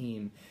doubted our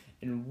team,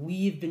 and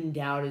we've been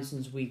doubted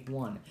since week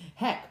 1.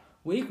 Heck,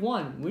 week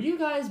 1, would you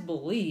guys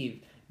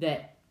believe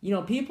that,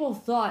 people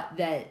thought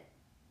that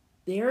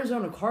the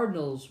Arizona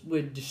Cardinals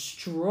would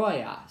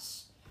destroy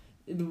us?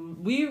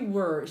 We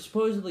were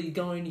supposedly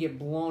going to get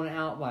blown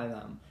out by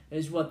them,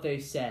 is what they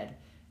said.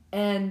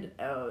 And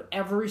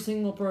every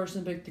single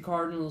person picked the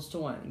Cardinals to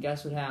win. And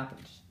guess what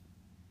happened?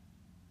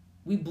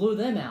 We blew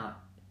them out.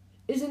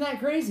 Isn't that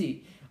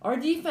crazy? Our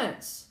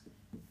defense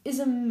is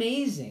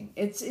amazing.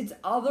 It's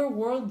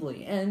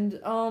otherworldly.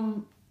 And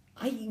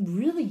I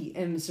really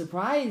am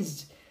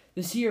surprised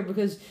this year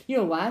because,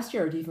 last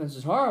year our defense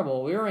was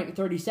horrible. We were ranked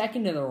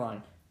 32nd in the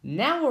run.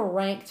 Now we're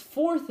ranked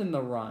 4th in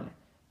the run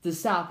to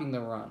stopping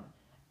the run.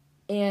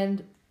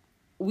 And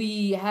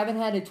we haven't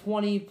had a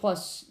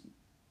 20-plus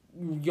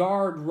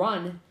yard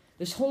run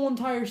this whole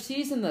entire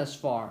season thus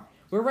far.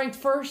 We're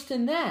ranked 1st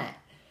in that.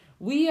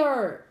 We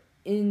are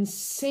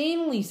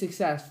insanely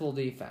successful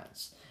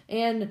defense.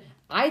 And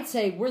I'd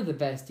say we're the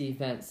best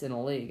defense in the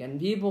league. And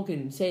people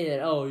can say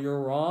that, oh, you're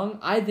wrong.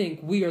 I think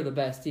we are the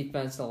best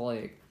defense in the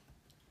league.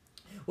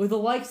 With the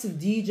likes of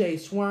DJ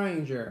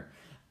Swearinger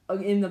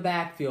in the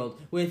backfield,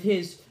 with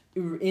his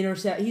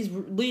he's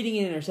leading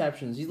in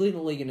interceptions. He's leading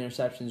the league in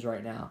interceptions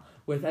right now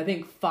with, I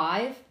think,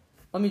 5.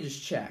 Let me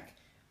just check.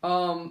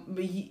 But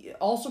he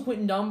also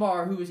Quentin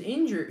Dunbar, who has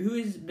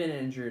been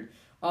injured.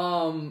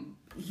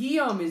 He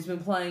has been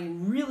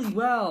playing really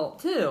well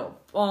too.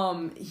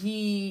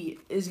 He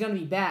is going to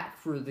be back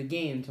for the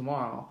game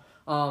tomorrow.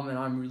 And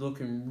I'm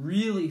looking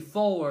really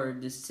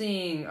forward to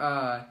seeing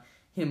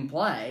him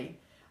play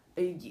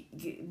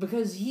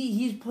because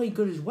he's played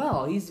good as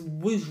well. He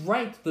was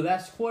ranked the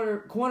best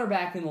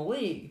cornerback in the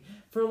league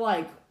for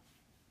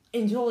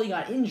until he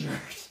got injured.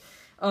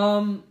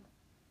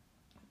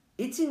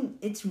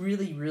 It's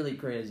really, really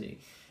crazy.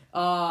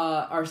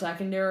 Our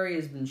secondary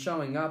has been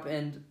showing up,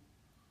 and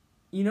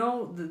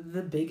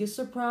the biggest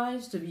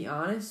surprise, to be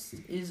honest,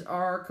 is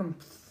our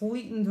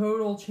complete and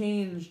total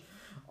change.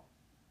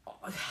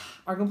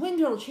 Our complete and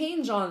total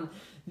change on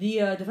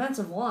the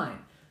defensive line.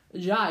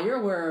 Ja, you're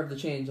aware of the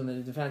change on the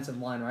defensive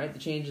line, right? The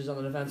changes on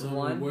the defensive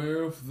line. I'm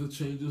aware of the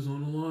changes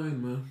on the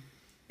line, man.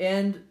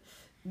 And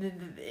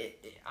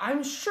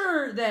I'm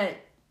sure that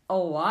a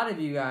lot of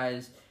you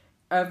guys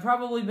have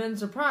probably been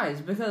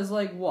surprised because,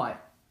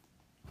 what?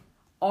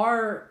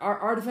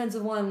 Our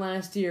defensive line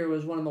last year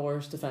was one of the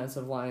worst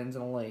defensive lines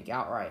in the league,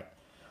 outright.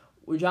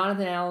 Once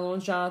Jonathan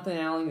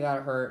Allen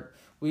got hurt,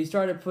 we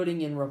started putting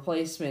in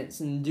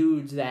replacements and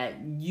dudes that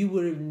you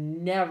would have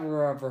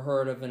never ever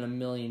heard of in a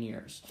million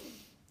years.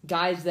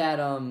 Guys that,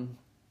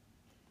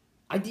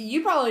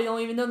 you probably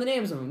don't even know the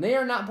names of them. They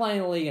are not playing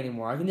in the league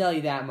anymore, I can tell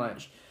you that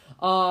much.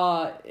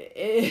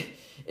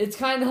 It's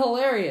kind of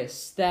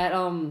hilarious that,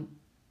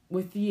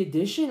 with the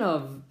addition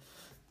of,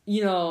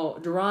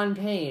 Daron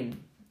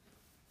Payne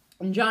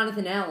and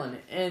Jonathan Allen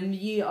and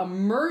the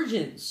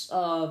emergence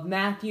of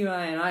Matthew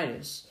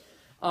Ioannidis,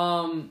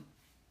 our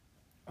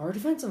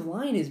defensive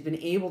line has been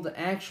able to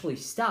actually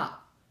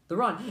stop the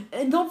run.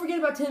 And don't forget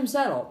about Tim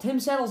Settle. Tim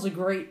Settle's a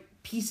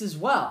great piece as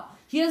well.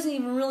 He hasn't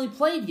even really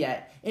played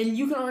yet, and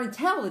you can already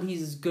tell that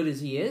he's as good as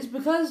he is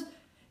because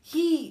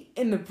he,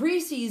 in the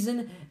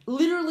preseason,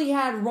 literally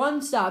had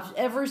run stops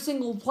every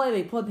single play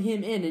they put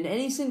him in. And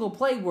any single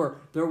play where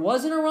there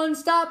wasn't a run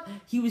stop,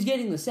 he was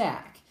getting the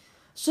sack.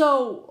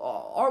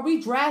 So,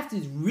 we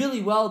drafted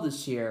really well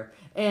this year,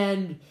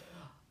 and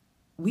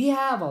we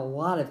have a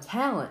lot of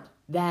talent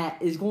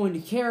that is going to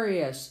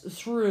carry us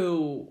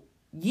through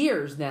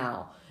years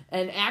now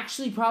and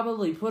actually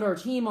probably put our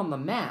team on the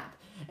map.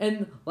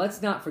 And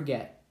let's not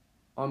forget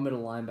our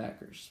middle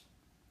linebackers.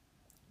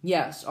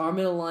 Yes, our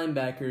middle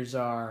linebackers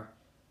are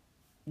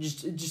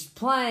just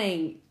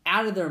playing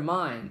out of their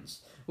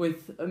minds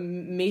with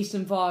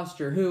Mason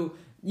Foster, who,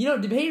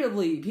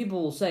 debatably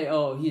people will say,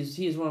 oh,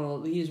 he's one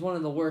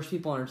of the worst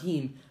people on our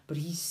team, but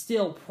he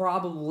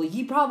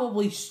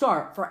probably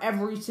start for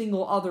every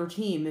single other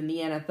team in the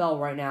NFL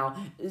right now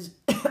as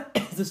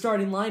the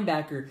starting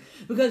linebacker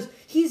because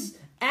he's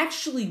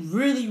actually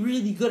really,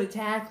 really good at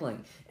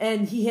tackling,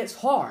 and he hits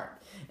hard.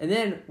 And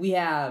then we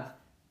have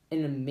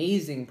an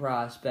amazing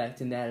prospect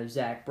in that of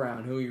Zach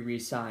Brown, who we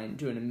re-signed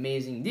to an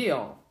amazing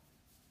deal.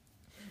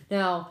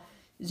 Now,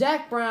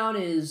 Zach Brown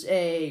is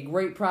a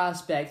great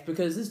prospect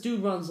because this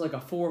dude runs like a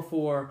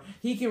 4.4.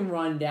 He can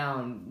run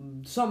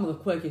down some of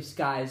the quickest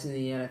guys in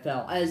the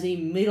NFL as a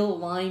middle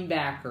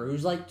linebacker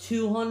who's like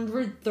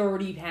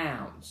 230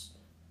 pounds.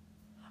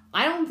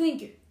 I don't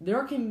think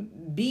there can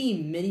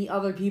be many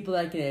other people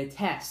that can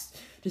attest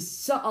to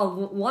a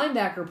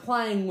linebacker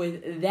playing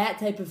with that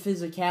type of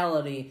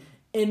physicality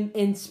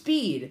and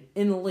speed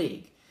in the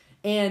league.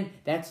 And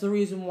that's the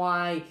reason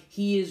why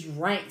he is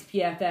ranked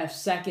PFF's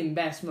second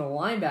best middle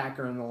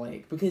linebacker in the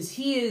league, because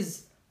he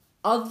is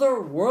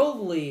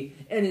otherworldly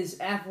in his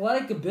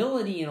athletic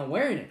ability and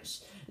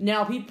awareness.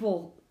 Now,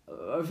 people,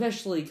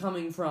 especially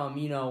coming from,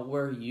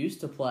 where he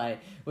used to play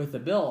with the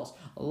Bills,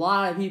 a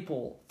lot of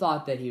people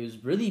thought that he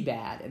was really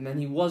bad and then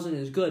he wasn't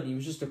as good. He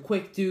was just a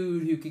quick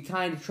dude who could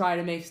kind of try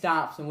to make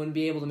stops and wouldn't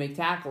be able to make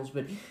tackles,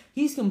 but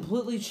he's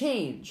completely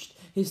changed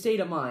his state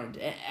of mind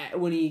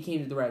when he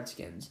came to the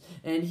Redskins.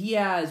 And he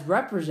has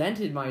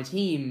represented my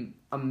team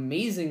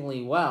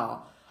amazingly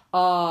well.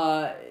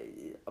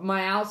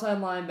 My outside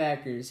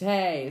linebackers,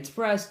 hey, it's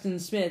Preston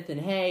Smith,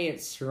 and hey,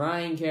 it's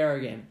Ryan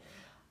Kerrigan.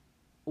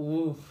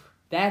 Oof,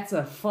 that's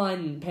a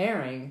fun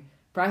pairing.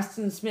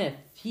 Preston Smith,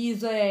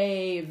 he's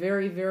a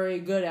very, very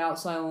good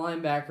outside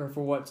linebacker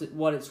for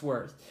what it's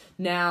worth.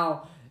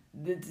 Now,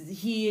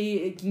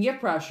 he can get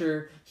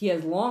pressure. He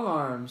has long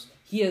arms.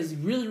 He has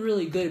really,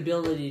 really good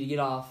ability to get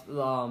off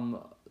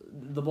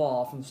the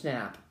ball from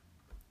snap.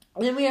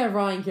 And then we have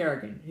Ryan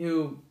Kerrigan,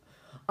 who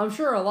I'm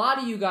sure a lot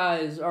of you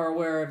guys are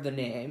aware of the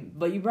name,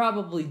 but you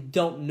probably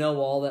don't know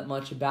all that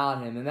much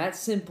about him. And that's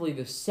simply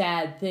the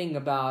sad thing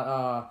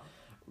about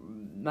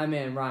my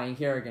man Ryan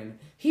Kerrigan.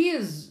 He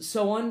is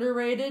so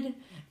underrated,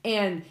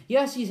 and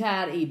yes, he's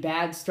had a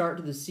bad start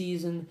to the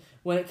season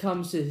when it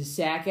comes to his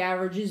sack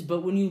averages,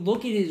 but when you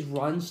look at his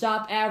run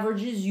stop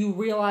averages, you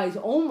realize,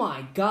 oh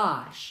my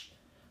gosh,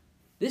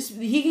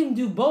 he can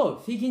do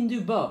both. He can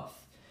do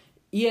both.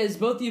 He has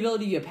both the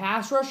ability to be a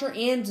pass rusher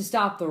and to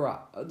stop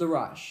the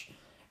rush.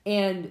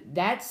 And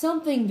that's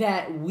something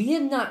that we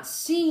have not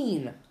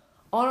seen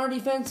on our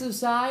defensive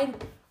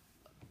side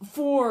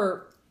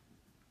for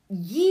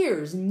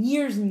years and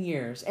years and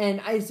years.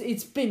 And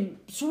it's been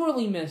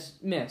sorely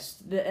missed.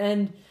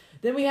 And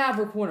then we have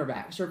our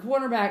cornerbacks. Our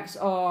cornerbacks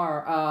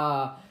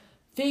are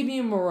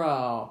Fabian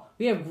Moreau.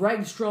 We have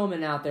Greg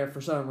Stroman out there for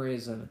some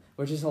reason,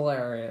 which is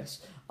hilarious.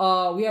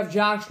 We have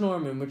Josh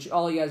Norman, which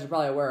all you guys are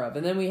probably aware of.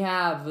 And then we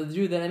have the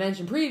dude that I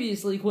mentioned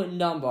previously, Quinton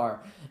Dunbar.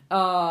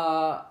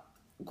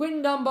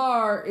 Quinton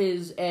Dunbar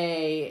is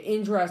a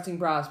interesting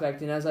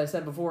prospect, and as I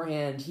said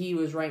beforehand, he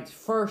was ranked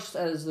first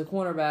as the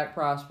cornerback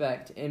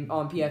prospect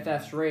on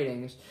PFF's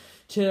ratings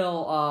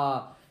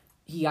till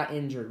he got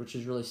injured, which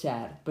is really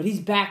sad. But he's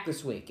back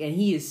this week, and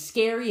he is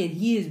scary, and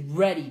he is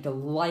ready to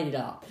light it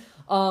up.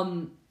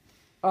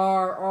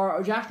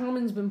 Our Josh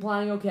Norman's been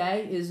playing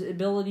okay. His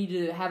ability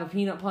to have a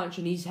peanut punch,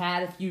 and he's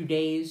had a few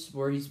days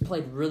where he's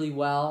played really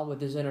well with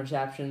his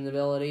interception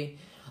ability.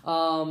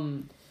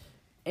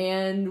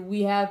 And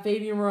we have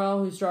Fabian Moreau,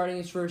 who's starting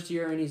his first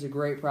year, and he's a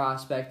great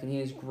prospect, and he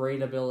has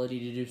great ability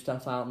to do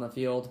stuff out in the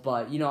field.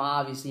 But,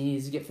 obviously he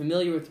needs to get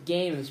familiar with the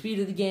game and the speed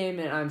of the game,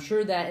 and I'm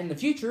sure that in the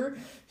future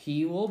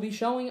he will be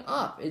showing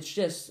up. It's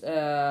just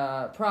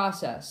a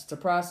process. It's a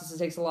process that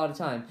takes a lot of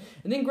time.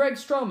 And then Greg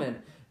Stroman,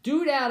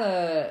 dude out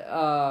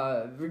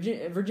of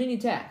Virginia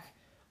Tech.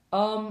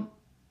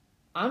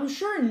 I'm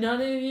sure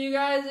none of you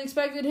guys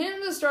expected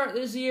him to start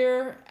this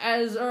year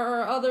as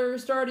our other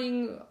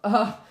starting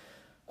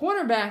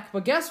cornerback,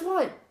 but guess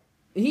what?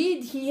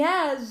 He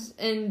has,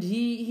 and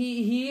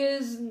he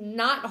is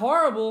not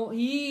horrible.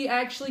 He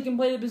actually can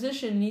play the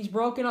position, and he's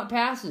broken up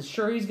passes.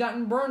 Sure, he's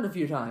gotten burned a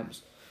few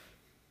times.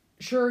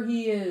 Sure,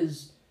 he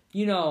is,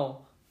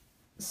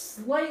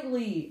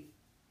 slightly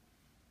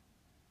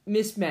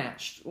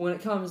mismatched when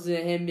it comes to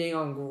him being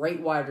on great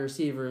wide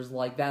receivers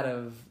like that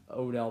of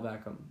Odell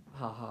Beckham.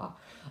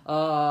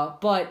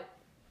 But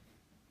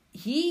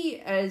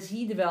as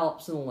he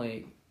develops in the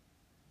league,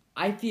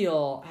 I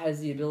feel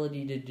has the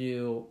ability to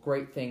do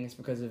great things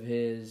because of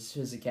his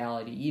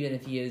physicality, even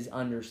if he is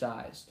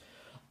undersized.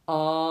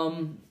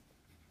 So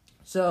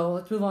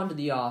let's move on to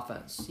the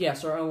offense.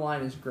 Yes, our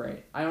O-line is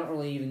great. I don't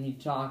really even need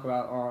to talk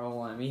about our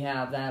O-line. We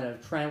have that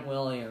of Trent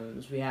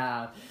Williams. We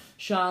have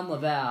Sean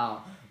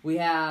Laval. We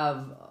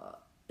have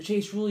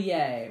Chase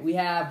Roulier. We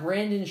have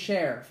Brandon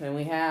Sheriff. And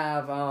we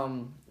have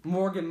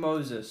Morgan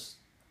Moses.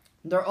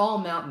 They're all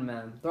mountain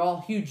men. They're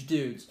all huge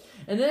dudes.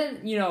 And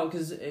then,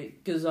 because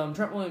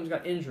Trent Williams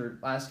got injured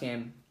last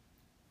game,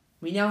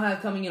 we now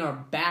have coming in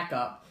our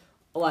backup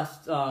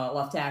left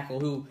tackle,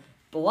 who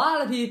a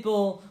lot of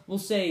people will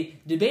say,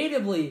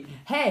 debatably,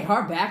 hey,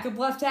 our backup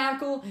left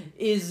tackle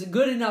is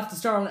good enough to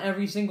start on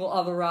every single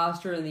other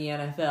roster in the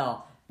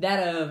NFL.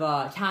 That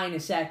of Ty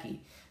Nsekhe.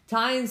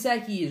 Ty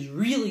Nsekhe is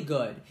really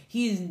good.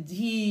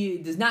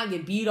 He does not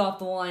get beat off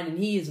the line, and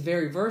he is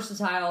very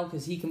versatile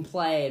because he can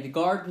play the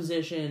guard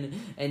position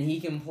and he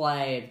can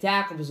play the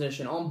tackle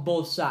position on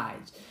both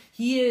sides.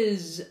 He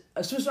is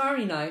a Swiss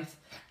Army knife,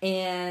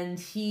 and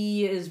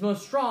he is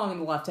most strong in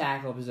the left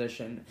tackle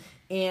position.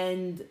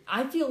 And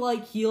I feel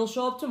like he'll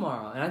show up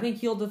tomorrow, and I think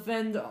he'll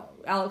defend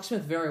Alex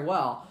Smith very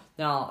well.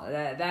 Now,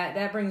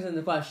 that brings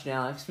into question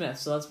Alex Smith,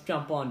 so let's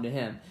jump on to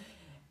him.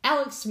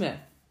 Alex Smith.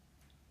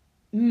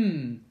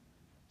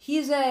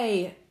 He's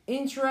a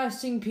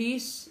interesting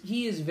piece.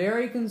 He is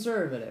very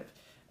conservative.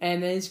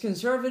 And his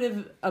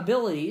conservative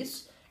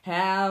abilities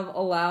have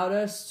allowed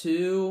us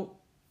to,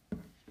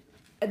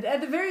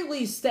 at the very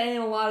least, stay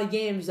in a lot of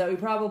games that we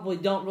probably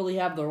don't really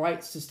have the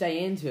rights to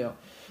stay into.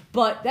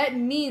 But that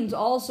means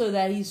also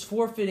that he's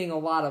forfeiting a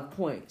lot of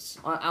points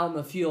out in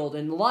the field.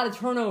 And a lot of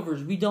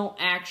turnovers we don't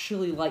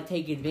actually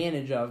take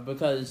advantage of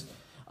because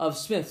of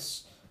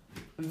Smith's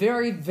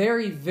very,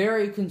 very,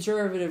 very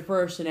conservative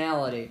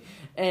personality.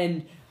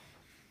 And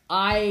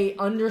I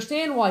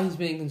understand why he's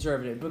being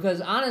conservative, because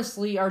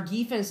honestly, our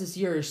defense this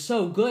year is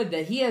so good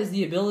that he has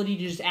the ability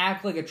to just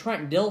act like a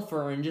Trent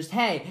Dilfer and just,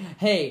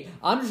 hey,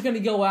 I'm just going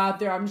to go out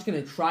there, I'm just going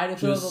to try to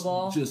throw the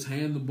ball. Just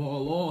hand the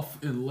ball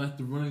off and let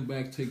the running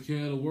back take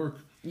care of the work.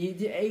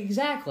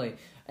 Exactly.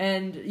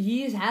 And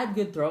he's had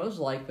good throws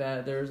like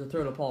that. There's a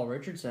throw to Paul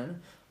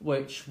Richardson,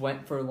 which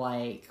went for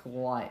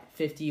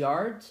 50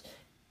 yards.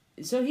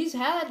 So he's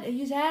had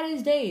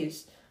his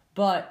days,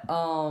 but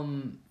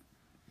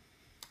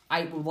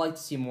I would like to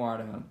see more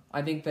out of him.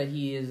 I think that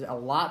he is a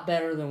lot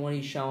better than what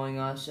he's showing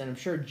us, and I'm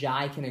sure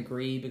Jai can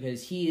agree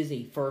because he is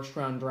a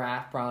first-round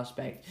draft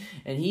prospect,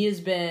 and he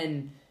has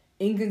been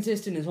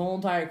inconsistent his whole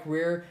entire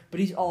career, but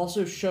he's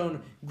also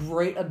shown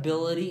great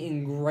ability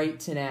and great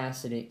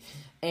tenacity.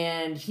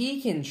 And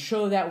he can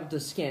show that with the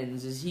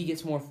Skins as he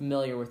gets more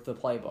familiar with the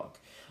playbook.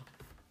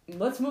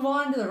 Let's move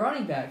on to the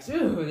running backs.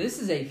 Ooh, this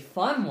is a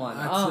fun one.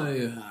 I tell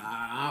you,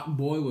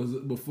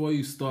 before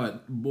you start,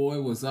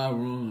 was I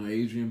wrong on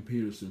Adrian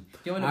Peterson?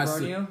 You want to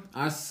burn you?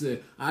 I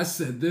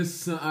said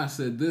this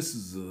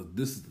is a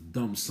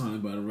dumb sign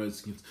by the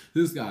Redskins.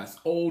 This guy's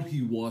old.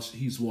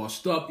 He's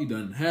washed up. He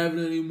doesn't have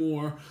it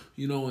anymore.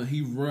 And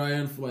he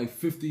ran for like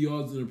 50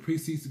 yards in a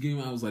preseason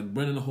game. I was like,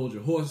 Brendan, hold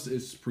your horse.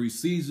 It's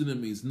preseason. It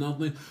means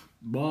nothing.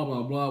 Blah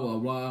blah blah blah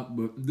blah.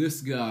 But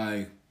this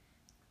guy,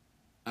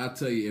 I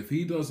tell you, if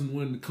he doesn't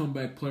win the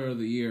comeback player of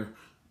the year,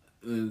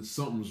 then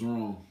something's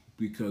wrong,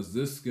 because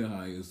this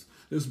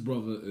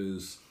brother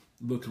is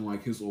looking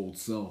like his old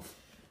self.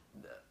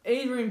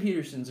 Adrian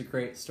Peterson's a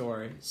great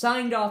story.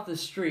 Signed off the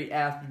street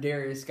after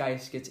Darius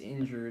Geis gets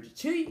injured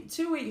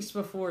 2 weeks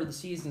before the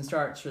season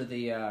starts for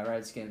the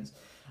Redskins.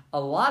 A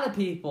lot of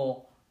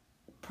people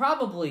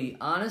probably,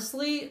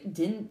 honestly,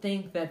 didn't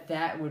think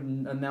that would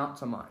amount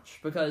to much,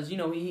 because,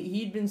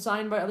 he'd been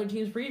signed by other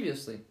teams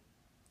previously.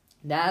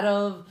 That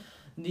of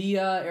the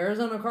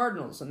Arizona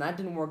Cardinals, and that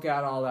didn't work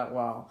out all that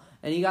well.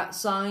 And he got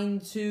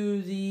signed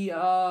to the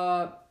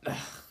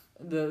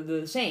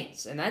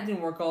Saints, and that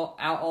didn't work out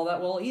all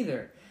that well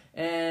either.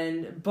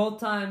 And both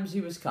times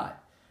he was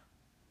cut.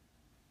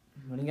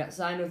 When he got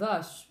signed with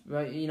us,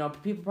 right,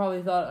 people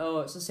probably thought, oh,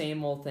 it's the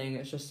same old thing.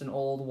 It's just an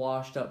old,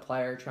 washed-up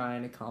player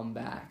trying to come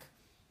back.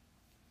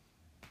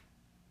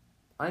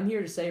 I'm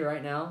here to say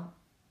right now,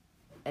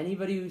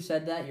 anybody who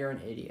said that, you're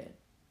an idiot.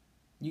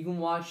 You can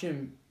watch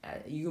him.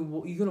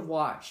 You could have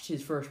watched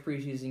his first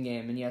preseason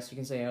game, and yes, you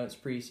can say, oh, it's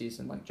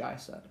preseason, like Jai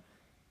said.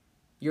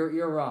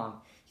 You're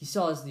wrong. He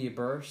still has the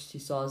burst, he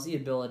still has the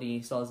ability,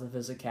 he still has the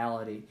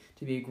physicality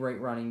to be a great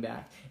running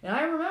back. And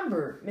I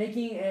remember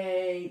making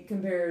a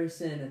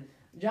comparison.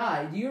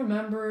 Jai, do you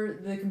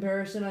remember the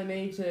comparison I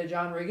made to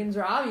John Riggins?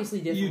 They're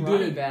obviously different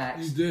running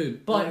backs. You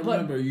did. I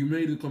remember you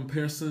made a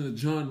comparison to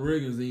John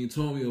Riggins, and you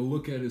told me to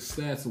look at his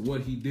stats of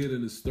what he did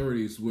in his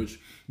 30s, which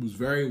was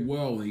very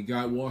well. He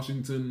got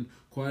Washington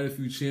quite a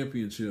few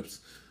championships.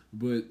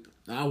 But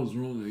I was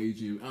wrong on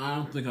Adrian. I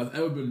don't think I've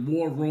ever been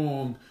more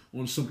wrong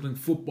on something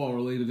football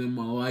related in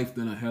my life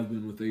than I have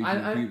been with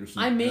Adrian Peterson.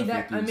 I made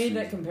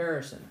that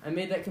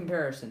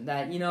comparison.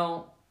 That,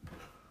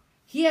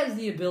 he has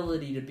the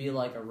ability to be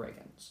like a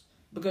Riggins,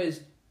 because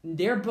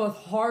they're both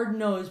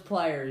hard-nosed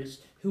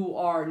players who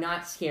are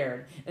not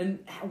scared. And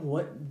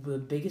what the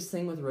biggest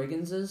thing with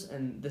Riggins is,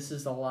 and this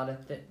is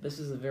this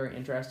is a very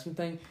interesting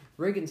thing,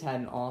 Riggins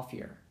had an off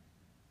year.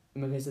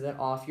 And because of that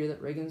off year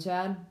that Riggins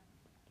had,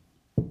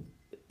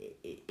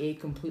 it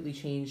completely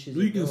changed his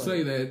ability. You can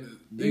say that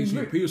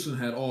Adrian Peterson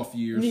had off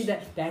years.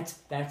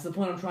 That's the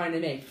point I'm trying to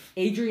make.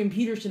 Adrian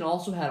Peterson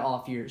also had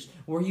off years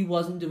where he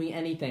wasn't doing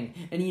anything.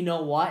 And you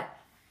know what?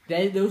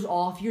 Those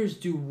off years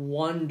do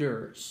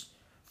wonders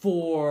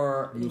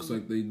for... Looks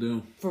like they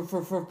do.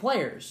 For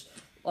players.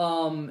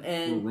 And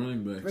for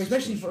running backs.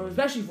 Especially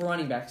for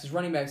running backs, because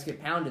running backs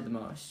get pounded the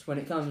most when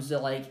it comes to,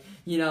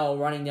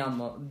 running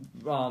down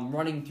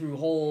running through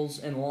holes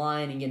in the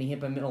line and getting hit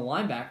by middle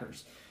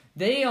linebackers.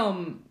 They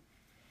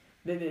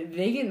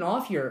get an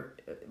off year,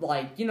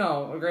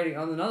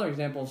 another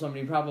example of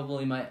somebody who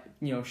probably might,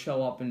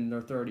 show up in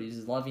their 30s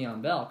is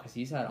Le'Veon Bell, because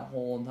he's had a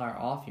whole entire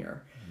off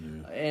year.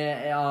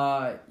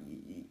 Yeah.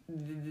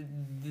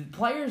 The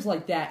players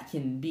like that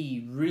can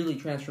be really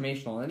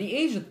transformational. At the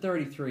age of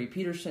 33,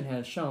 Peterson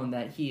has shown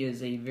that he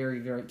is a very,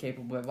 very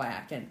capable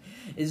back and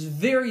is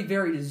very,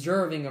 very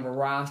deserving of a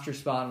roster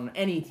spot on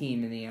any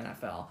team in the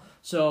NFL.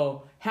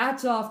 So,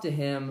 hats off to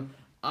him.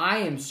 I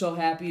am so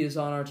happy he's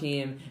on our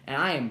team,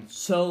 and I am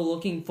so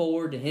looking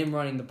forward to him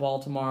running the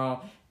ball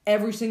tomorrow.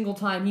 Every single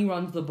time he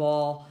runs the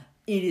ball,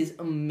 it is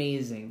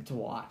amazing to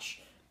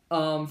watch.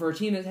 For a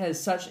team that has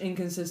such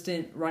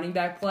inconsistent running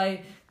back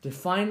play, to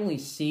finally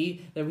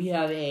see that we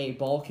have a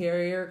ball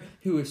carrier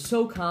who is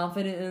so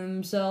confident in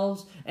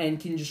themselves and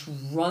can just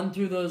run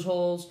through those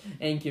holes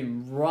and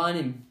can run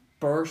and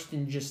burst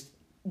and just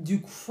do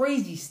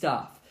crazy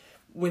stuff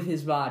with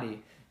his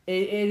body.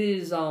 It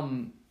is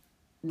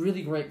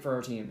really great for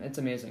our team. It's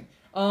amazing.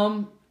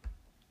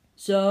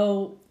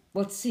 So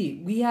let's see.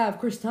 We have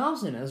Chris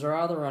Thompson as our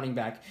other running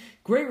back.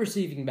 Great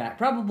receiving back.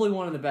 Probably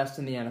one of the best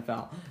in the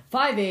NFL.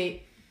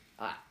 5'8".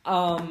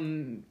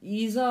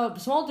 He's a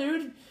small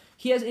dude.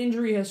 He has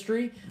injury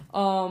history. He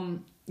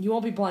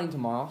won't be playing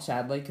tomorrow,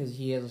 sadly, because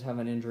he does have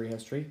an injury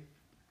history.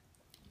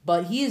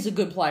 But he is a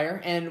good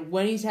player, and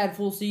when he's had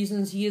full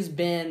seasons, he has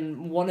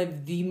been one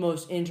of the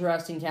most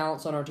interesting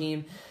talents on our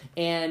team.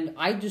 And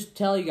I just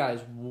tell you guys,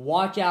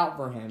 watch out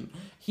for him.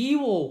 He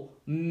will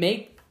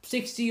make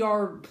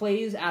 60-yard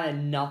plays out of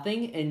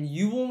nothing, and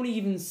you won't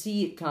even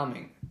see it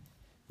coming.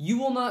 You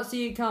will not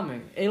see it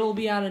coming. It'll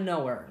be out of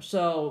nowhere.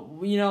 So,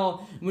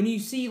 when you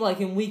see,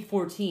 in Week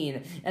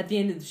 14, at the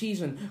end of the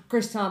season,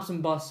 Chris Thompson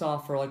busts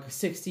off for, a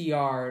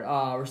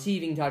 60-yard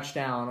receiving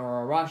touchdown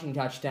or a rushing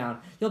touchdown,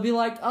 you'll be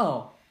like,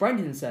 oh,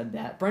 Brendan said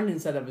that. Brendan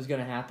said it was going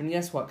to happen.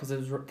 Guess what? Because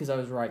I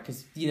was right.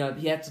 Because,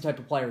 that's the type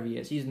of player he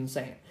is. He's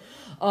insane.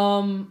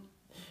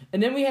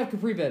 And then we have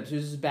Capri Bibbs,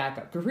 who's his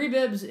backup. Capri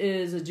Bibbs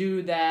is a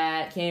dude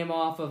that came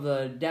off of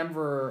the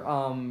Denver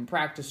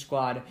practice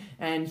squad,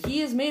 and he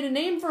has made a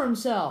name for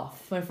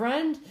himself, my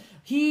friend.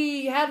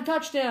 He had a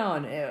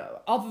touchdown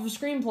off of a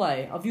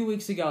screenplay a few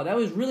weeks ago. That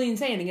was really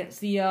insane against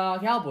the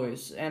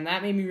Cowboys, and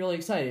that made me really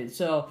excited.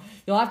 So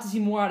you'll have to see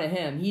more out of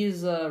him. He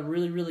is a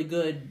really, really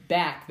good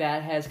back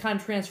that has kind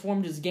of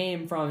transformed his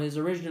game from his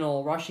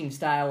original rushing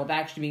style of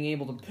actually being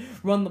able to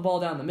run the ball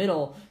down the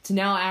middle to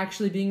now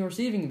actually being a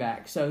receiving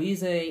back. So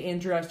he's a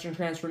interesting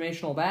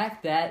transformational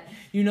back that,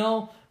 being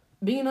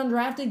an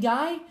undrafted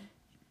guy,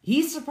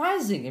 he's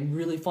surprising and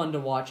really fun to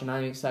watch, and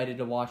I'm excited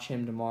to watch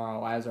him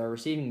tomorrow as our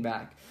receiving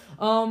back.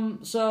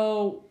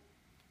 So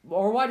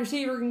our wide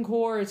receiving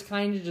core is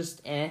kind of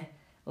just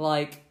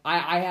Like,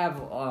 I have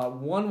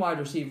one wide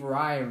receiver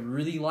I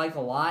really like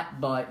a lot,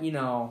 but, a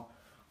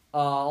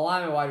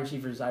lot of my wide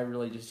receivers I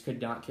really just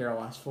could not care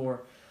less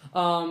for.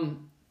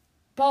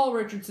 Paul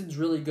Richardson's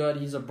really good.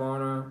 He's a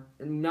burner.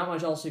 Not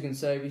much else you can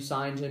say. We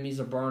signed him. He's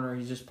a burner.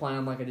 He's just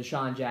playing like a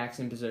Deshaun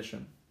Jackson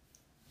position.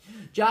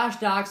 Josh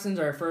Doxson's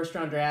our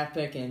first-round draft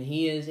pick, and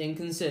he is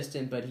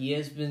inconsistent, but he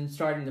has been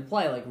starting to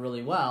play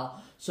really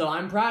well. So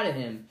I'm proud of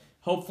him.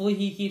 Hopefully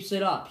he keeps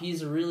it up.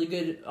 He's a really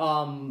good,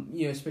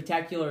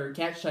 spectacular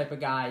catch type of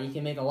guy. He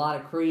can make a lot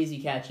of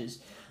crazy catches.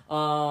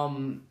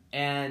 And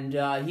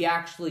he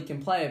actually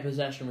can play a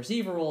possession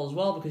receiver role as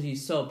well because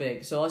he's so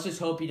big. So let's just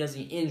hope he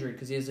doesn't get injured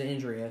because he has an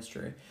injury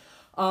history.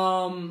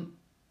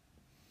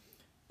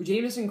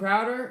 Jamison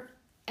Crowder,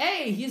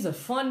 he's a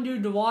fun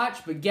dude to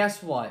watch, but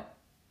guess what?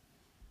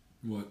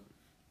 What?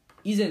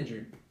 He's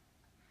injured.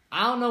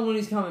 I don't know when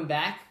he's coming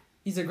back.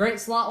 He's a great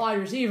slot wide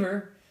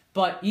receiver,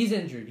 but he's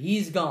injured.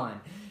 He's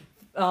gone.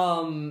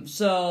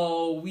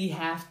 So we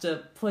have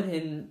to put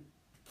in,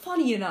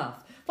 funnily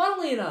enough,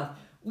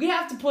 we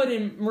have to put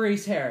in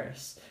Maurice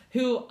Harris,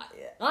 who,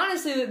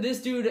 honestly,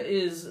 this dude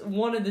is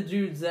one of the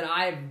dudes that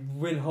I've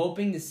been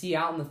hoping to see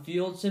out in the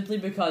field simply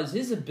because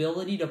his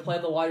ability to play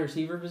the wide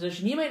receiver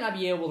position, he might not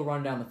be able to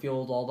run down the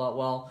field all that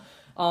well,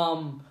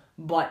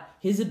 but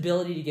his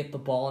ability to get the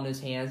ball in his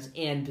hands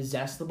and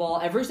possess the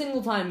ball, every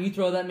single time you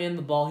throw that man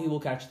the ball, he will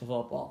catch the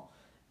football.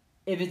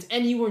 If it's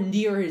anywhere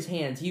near his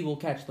hands, he will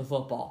catch the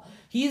football.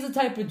 He's the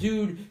type of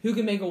dude who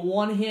can make a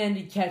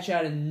one-handed catch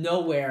out of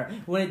nowhere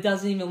when it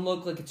doesn't even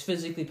look like it's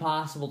physically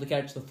possible to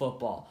catch the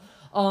football.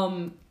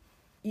 And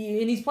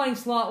he's playing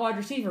slot wide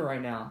receiver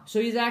right now. So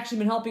he's actually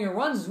been helping her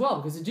runs as well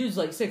because the dude's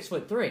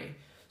 6'3".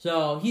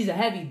 So he's a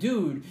heavy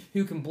dude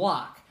who can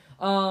block.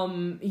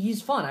 He's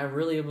fun. I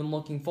really have been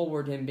looking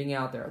forward to him being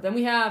out there. Then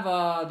we have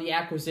the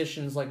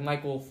acquisitions like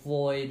Michael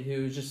Floyd,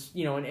 who's just,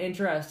 an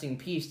interesting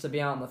piece to be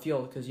out in the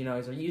field because, he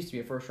used to be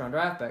a first-round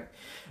draft pick.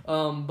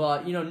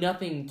 But,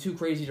 nothing too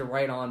crazy to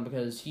write on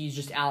because he's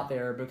just out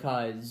there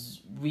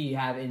because we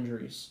have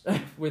injuries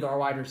with our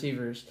wide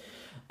receivers.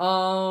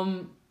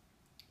 And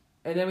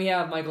then we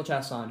have Michael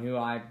Chesson, who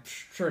I'm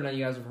sure none of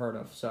you guys have heard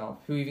of, so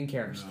who even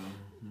cares?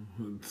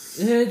 No.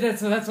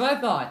 That's what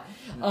I thought.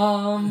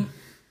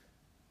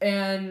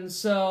 And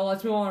so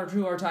let's move on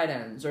to our tight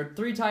ends. Our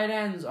three tight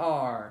ends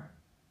are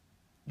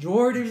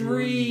Jordan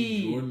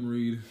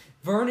Reed,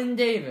 Vernon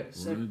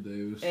Davis, and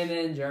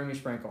then Jeremy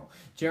Sprinkle.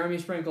 Jeremy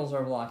Sprinkle's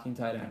our blocking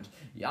tight end.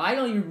 I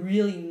don't even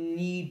really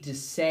need to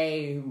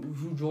say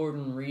who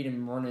Jordan Reed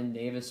and Vernon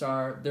Davis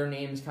are. Their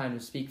names kind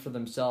of speak for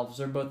themselves.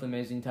 They're both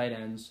amazing tight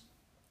ends,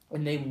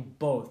 and they will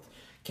both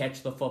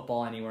catch the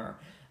football anywhere.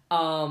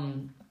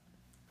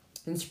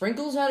 And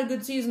Sprinkle's had a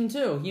good season,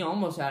 too. He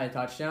almost had a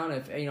touchdown.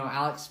 If,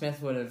 Alex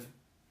Smith would have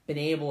been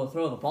able to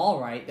throw the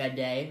ball right that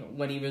day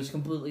when he was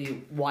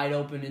completely wide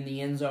open in the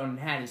end zone and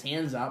had his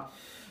hands up.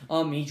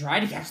 He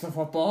tried to catch the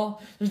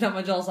football. There's not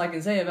much else I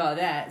can say about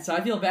that. So I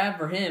feel bad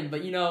for him.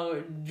 But,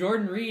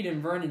 Jordan Reed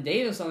and Vernon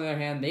Davis, on the other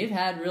hand, they've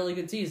had really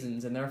good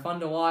seasons. And they're fun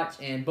to watch.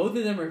 And both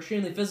of them are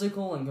extremely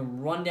physical and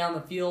can run down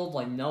the field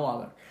like no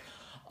other.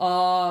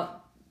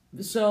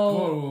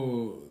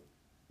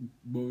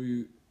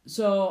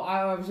 So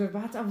I was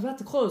about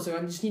to close. So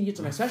I just need to get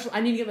to my special.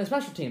 I need to get my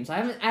special teams. I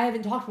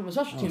haven't talked about my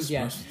special teams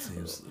yet.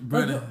 Teams.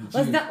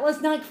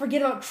 Let's not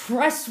forget about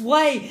Tress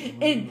Way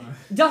and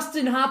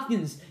Dustin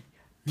Hopkins.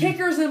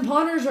 Kickers and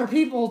punters are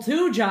people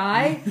too,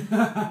 Jai.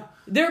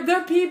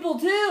 They're people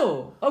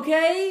too.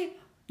 Okay,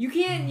 you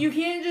can't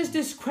just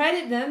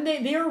discredit them.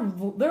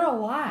 They're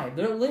alive.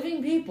 They're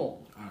living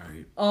people. All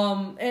right.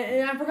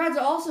 And I forgot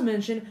to also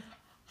mention,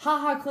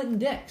 Clinton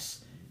Dix.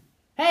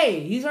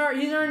 Hey, he's our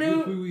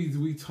new.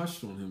 We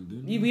touched on him,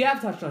 didn't we? We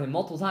have touched on him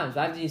multiple times.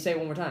 But I have to say it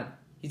one more time.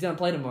 He's gonna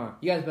play tomorrow.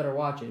 You guys better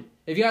watch it.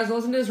 If you guys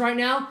listen to this right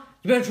now,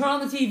 you better turn on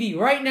the TV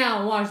right now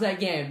and watch that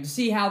game to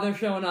see how they're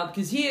showing up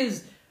because he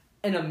is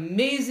an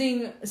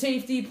amazing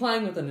safety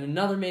playing with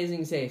another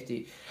amazing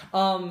safety.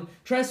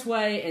 Tress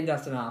Way and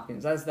Dustin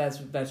Hopkins. That's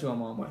who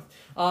I'm on with.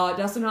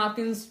 Dustin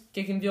Hopkins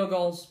kicking field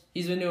goals.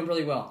 He's been doing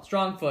really well.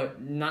 Strong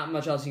foot. Not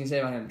much else you can say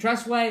about him.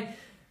 Tress Way.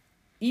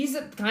 he's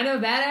kind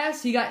of a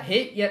badass. He got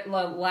hit yet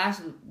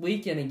last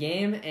week in a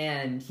game,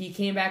 and he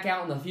came back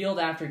out in the field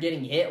after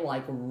getting hit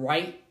like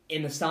right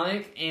in the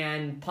stomach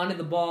and punted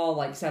the ball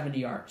like 70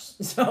 yards.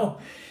 So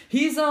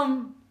he's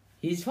fun.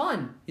 He's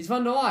fun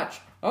to watch.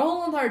 Our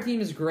whole entire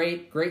team is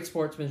great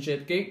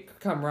sportsmanship, great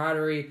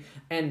camaraderie,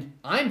 and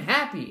I'm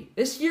happy.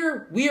 This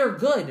year, we are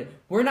good.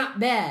 We're not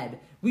bad.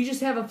 We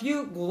just have a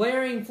few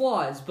glaring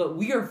flaws, but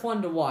we are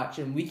fun to watch,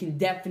 and we can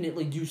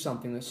definitely do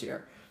something this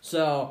year.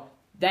 So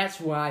that's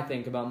what I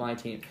think about my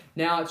team.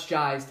 Now it's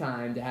Jai's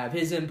time to have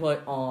his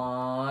input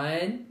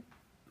on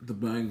the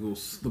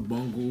Bengals, the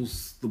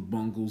Bungles, the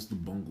Bungles, the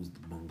Bungles,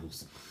 the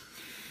Bungles.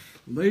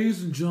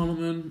 Ladies and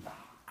gentlemen,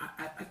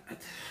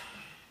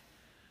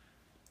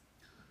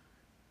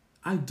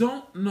 I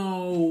don't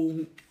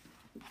know.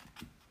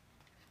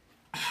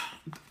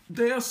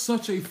 They are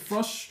such a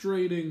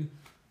frustrating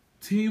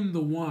team to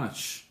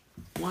watch.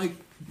 Like,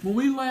 when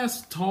we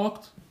last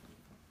talked,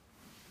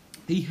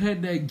 he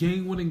had that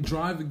game-winning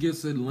drive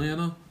against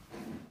Atlanta.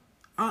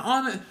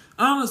 I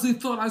honestly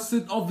thought, I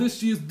said, oh,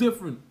 this year's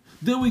different.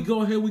 Then we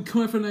go ahead, we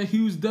come from that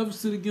huge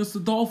deficit against the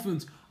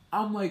Dolphins.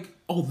 I'm like,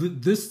 oh,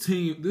 this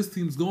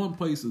team's going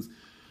places.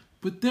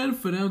 But then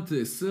for them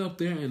to sit up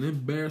there and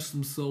embarrass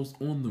themselves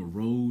on the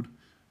road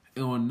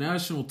and on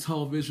national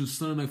television,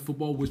 Sunday Night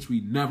Football, which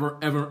we never,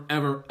 ever,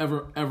 ever,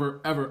 ever, ever,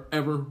 ever,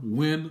 ever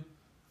win,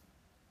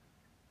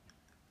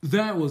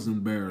 that was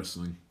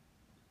embarrassing.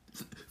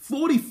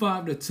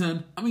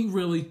 45-10. I mean,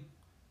 really.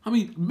 I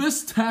mean,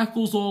 missed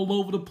tackles all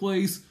over the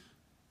place.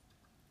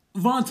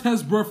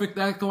 Vontaze Burfict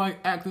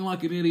acting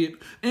like an idiot.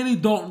 Andy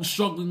Dalton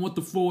struggling with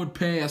the forward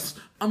pass.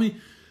 I mean,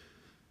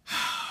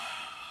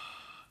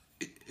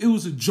 it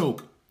was a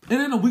joke. And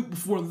then a week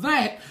before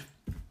that,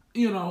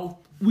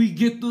 we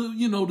get the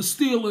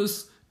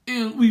Steelers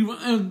and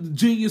the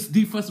genius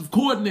defensive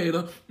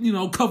coordinator,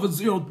 covered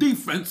zero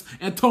defense,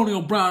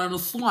 Antonio Brown in a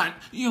slot.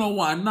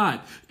 Why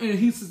not? And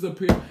he sits up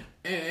here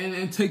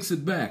and takes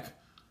it back.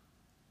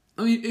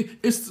 I mean,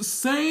 it's the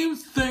same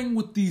thing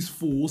with these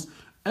fools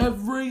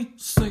every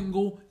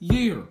single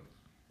year.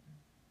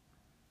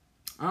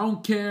 I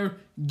don't care,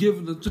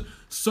 given the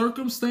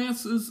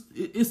circumstances,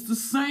 it's the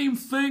same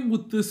thing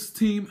with this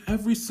team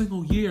every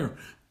single year.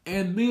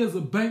 And me as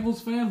a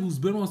Bengals fan who's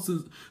been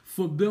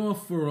on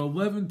for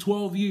 11,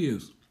 12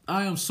 years,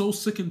 I am so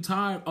sick and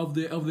tired of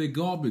their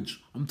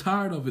garbage. I'm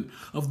tired of it,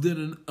 of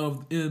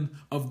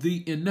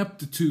the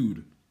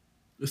ineptitude,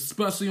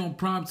 especially on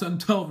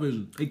primetime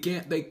television. They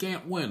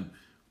can't win.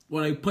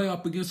 When they play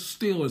up against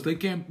the Steelers, they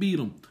can't beat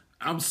them.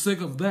 I'm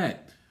sick of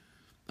that.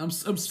 I'm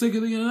sick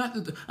of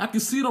the. I can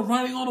see the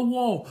writing on the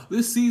wall.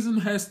 This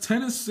season has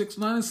 10-6,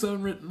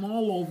 9-7 written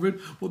all over it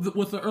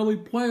with the early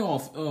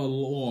playoff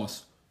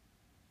loss.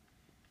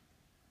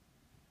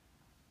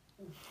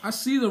 I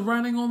see the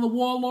writing on the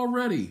wall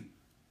already.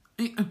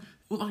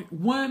 Like,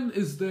 when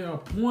is there a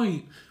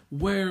point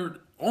where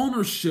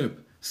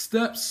ownership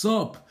steps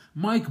up,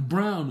 Mike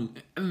Brown,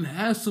 and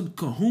has some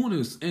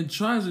kahunas and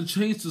tries to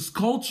change this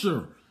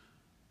culture?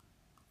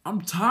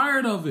 I'm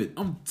tired of it.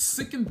 I'm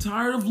sick and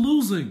tired of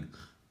losing.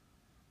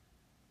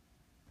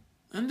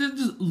 And then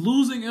just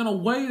losing in a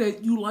way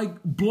that you,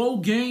 blow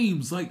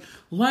games. Like,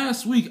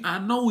 last week, I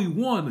know we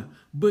won,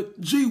 but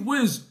gee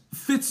whiz,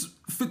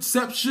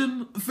 Fitzmagic,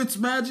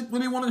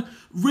 when they want to...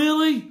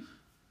 Really?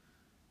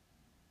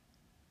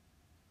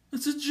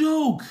 It's a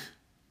joke.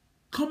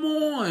 Come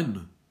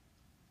on.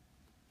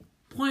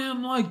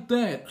 Playing like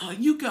that.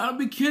 You gotta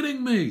be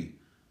kidding me.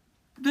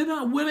 They're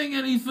not winning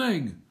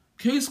anything.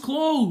 Case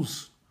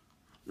closed.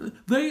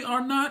 They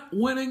are not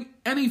winning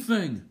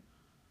anything.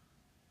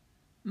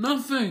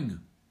 Nothing.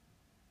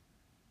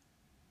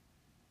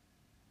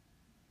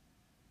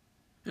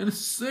 And it's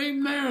the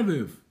same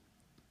narrative.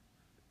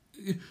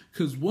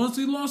 Because once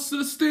he lost to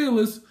the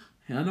Steelers,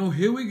 I know,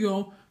 here we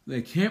go.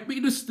 They can't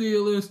beat the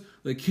Steelers.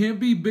 They can't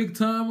be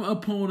big-time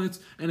opponents.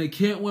 And they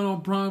can't win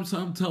on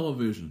primetime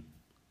television.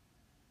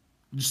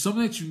 Just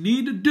something that you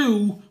need to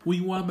do when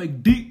you want to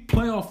make deep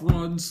playoff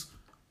runs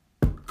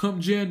come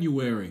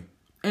January.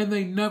 And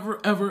they never,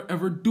 ever,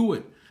 ever do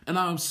it. And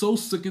I'm so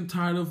sick and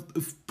tired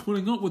of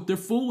putting up with their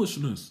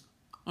foolishness.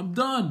 I'm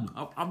done.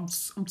 I'm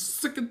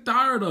sick and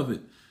tired of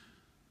it.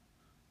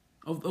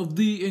 Of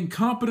the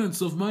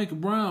incompetence of Mike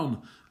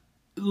Brown,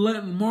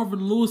 letting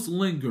Marvin Lewis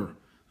linger,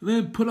 and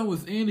then put up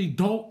with Andy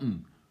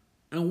Dalton,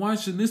 and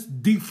watching this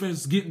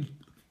defense getting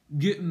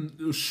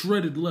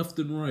shredded left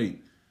and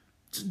right.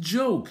 It's a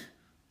joke.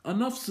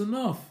 Enough's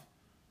enough.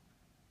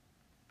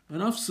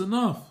 Enough's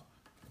enough.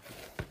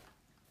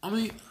 I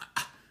mean,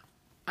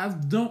 I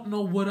don't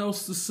know what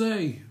else to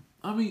say.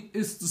 I mean,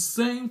 it's the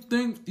same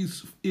thing,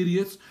 these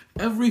idiots,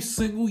 every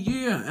single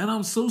year, and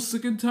I'm so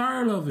sick and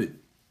tired of it.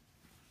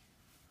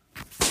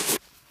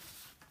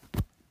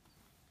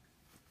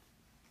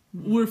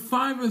 We're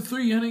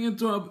 5-3 heading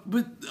into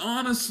but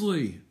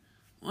honestly,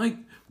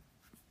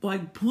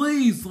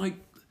 please,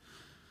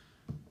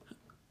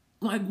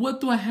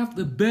 what do I have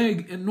to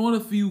beg in order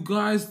for you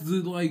guys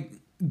to,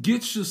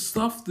 get your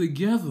stuff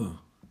together?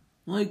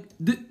 Like,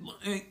 do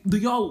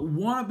y'all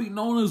want to be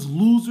known as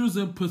losers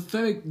and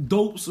pathetic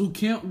dopes who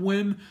can't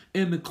win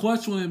in the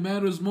clutch when it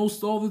matters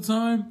most all the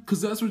time?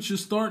 Because that's what you're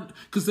starting.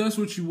 Because that's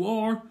what you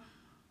are.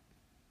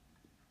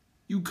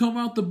 You come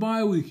out the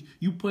bye week.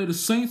 You play the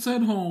Saints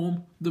at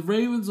home, the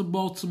Ravens of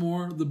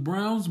Baltimore, the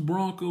Browns,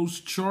 Broncos,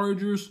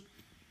 Chargers,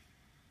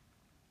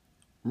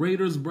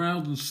 Raiders,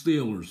 Browns, and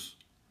Steelers.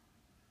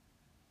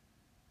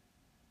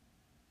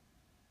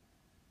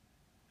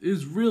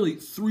 It's really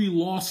 3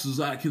 losses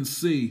I can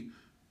see,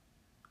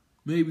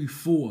 maybe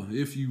 4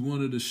 if you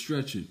wanted to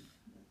stretch it.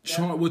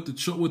 With the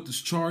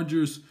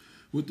Chargers,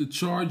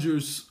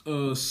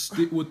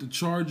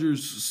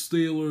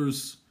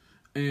 Steelers,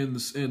 and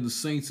the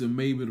Saints, and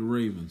maybe the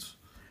Ravens.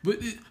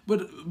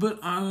 But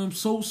I'm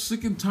so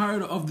sick and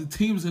tired of the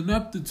team's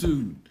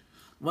ineptitude.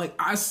 Like,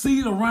 I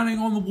see the writing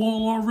on the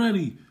wall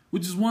already,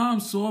 which is why I'm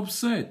so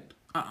upset.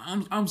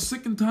 I'm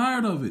sick and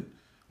tired of it.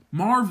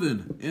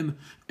 Marvin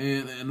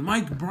and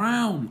Mike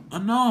Brown,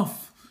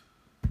 enough.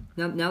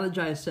 Now that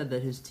Jai said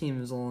that his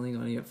team is only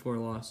going to get 4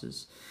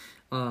 losses,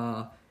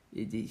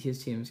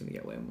 his team is going to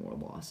get way more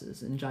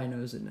losses, and Jai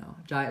knows it now.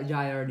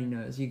 Jai already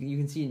knows. You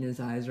can see it in his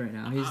eyes right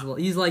now.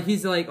 He's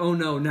like, oh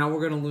no, now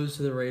we're going to lose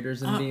to the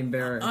Raiders and be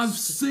embarrassed. I've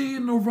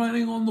seen the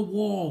writing on the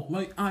wall.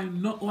 I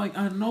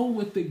know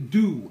what they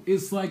do.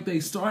 It's like they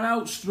start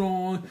out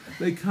strong,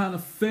 they kind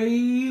of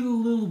fade a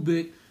little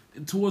bit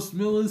towards the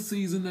middle of the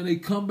season, then they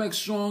come back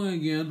strong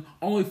again,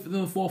 only for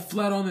them to fall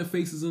flat on their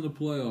faces in the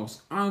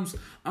playoffs.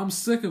 I'm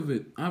sick of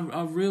it.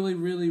 I really,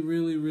 really,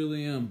 really,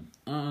 really am.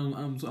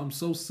 I'm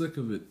so sick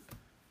of it.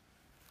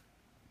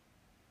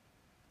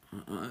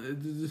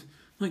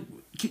 Like,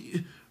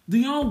 do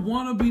y'all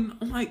want to be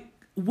like?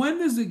 When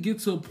does it get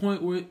to a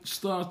point where it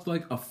starts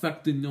like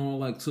affecting y'all,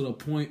 like to the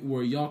point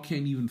where y'all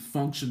can't even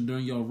function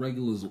during y'all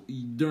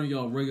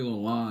regular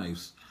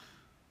lives?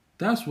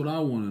 That's what I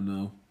want to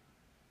know.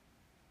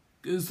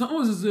 It's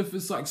almost as if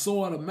it's like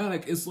so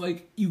automatic. It's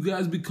like you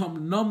guys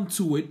become numb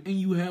to it and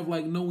you have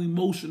like no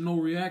emotion, no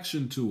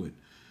reaction to it.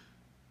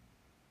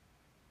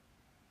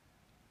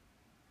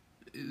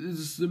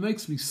 It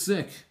makes me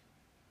sick.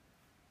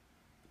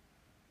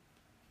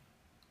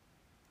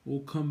 We'll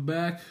come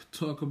back,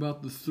 talk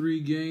about the 3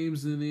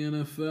 games in the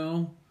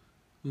NFL.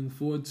 Looking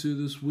forward to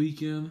this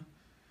weekend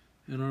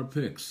and our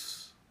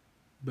picks.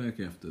 Back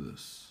after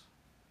this.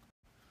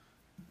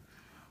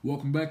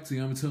 Welcome back to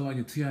the I'm Tell Like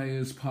a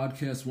TIS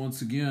podcast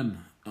once again.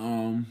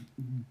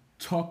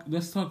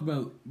 Let's talk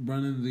about,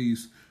 Brennan,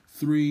 these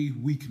 3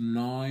 week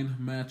 9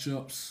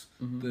 matchups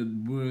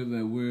that we're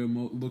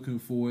looking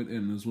forward,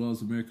 and as well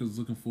as America's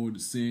looking forward to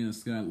seeing.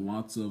 It's got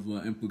lots of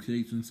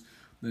implications.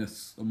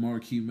 That's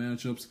marquee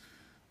matchups.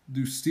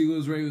 Do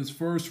Steelers Ravens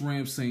first,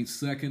 Rams Saints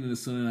second, and the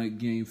Sunday night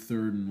game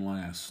third and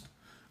last.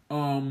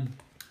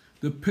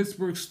 The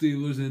Pittsburgh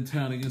Steelers in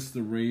town against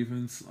the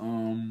Ravens.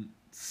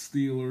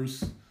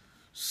 Steelers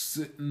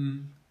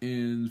sitting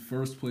in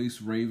first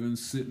place,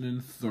 Ravens sitting in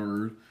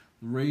third.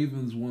 The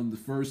Ravens won the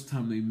first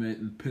time they met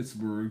in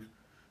Pittsburgh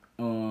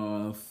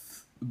about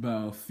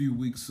a few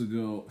weeks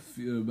ago,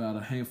 about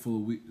a handful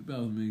of weeks,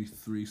 about maybe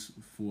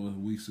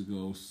 3-4 weeks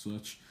ago,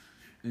 such,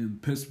 in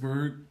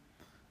Pittsburgh.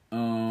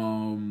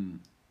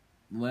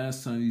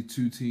 Last time these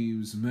 2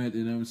 teams met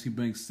in M&T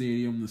Bank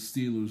Stadium, the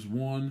Steelers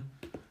won.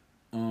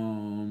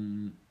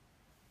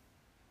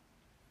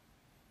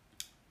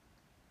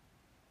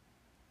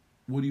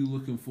 What are you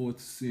looking forward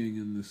to seeing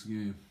in this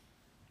game?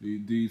 How do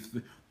you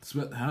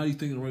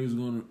think the Raiders are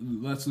going to...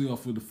 Let's lead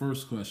off with the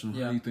first question.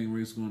 How do you think the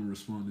Raiders are going to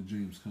respond to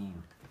James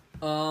Conner?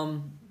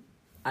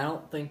 I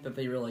don't think that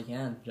they really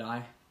can,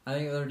 Jai. I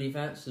think their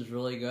defense is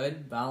really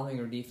good, but I don't think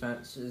their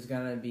defense is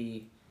going to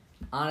be...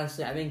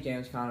 Honestly, I think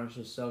James Conner's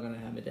just still going to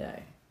have a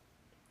day.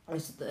 I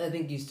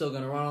think he's still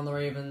going to run on the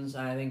Ravens,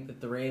 and I think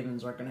that the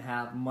Ravens aren't going to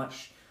have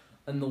much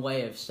in the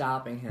way of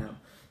stopping him.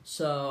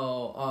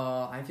 So,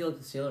 I feel like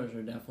the Steelers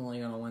are definitely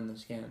going to win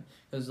this game.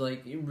 Because,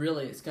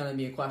 really, it's going to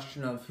be a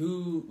question of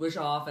which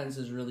offense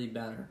is really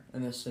better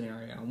in this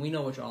scenario. And we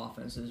know which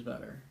offense is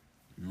better.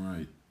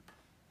 Right.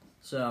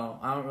 So,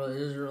 it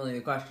isn't really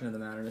the question of the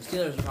matter. The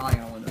Steelers are probably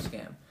going to win this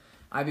game.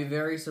 I'd be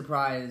very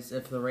surprised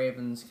if the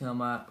Ravens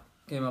came up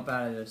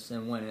out of this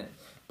and win it.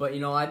 But,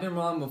 I've been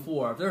wrong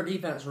before. If their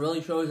defense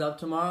really shows up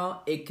tomorrow,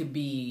 it could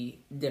be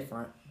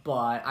different.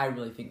 But I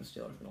really think the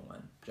Steelers are going to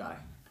win. Jai.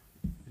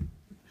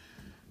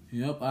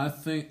 Yep, I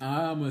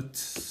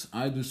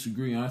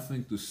disagree. I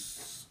think the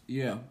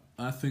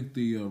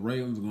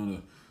Ravens are going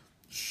to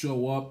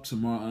show up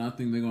tomorrow, and I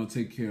think they're going to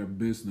take care of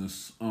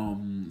business at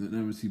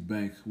M&T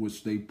Bank,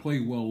 which they play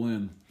well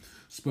in,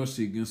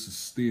 especially against the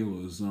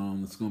Steelers.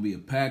 It's going to be a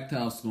packed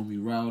house. It's going to be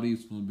rowdy.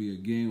 It's going to be a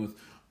game with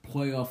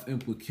playoff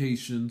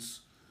implications.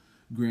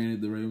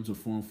 Granted, the Ravens are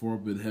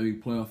 4-4, but heavy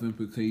playoff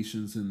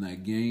implications in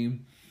that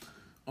game.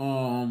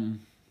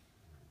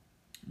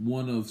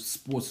 One of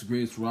sports'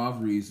 greatest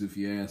rivalries, if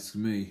you ask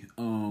me.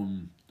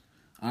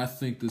 I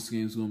think this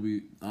game's going to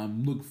be...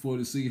 I'm looking forward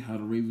to see how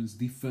the Ravens'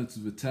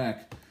 defensive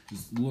attack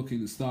is looking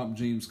to stop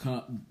James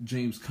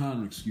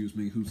Conner,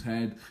 who's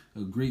had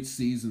a great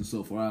season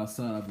so far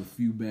outside of a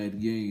few bad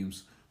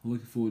games. I'm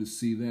looking forward to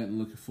see that, and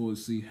looking forward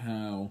to see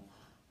how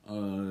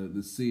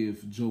to see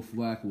if Joe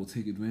Flacco will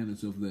take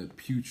advantage of that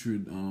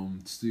putrid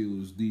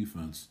Steelers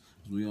defense.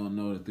 As we all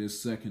know that their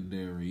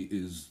secondary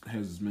has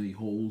as many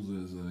holes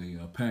as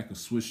a pack of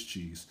Swiss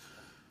cheese.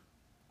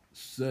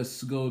 So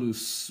let's go to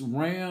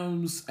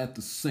Rams at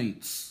the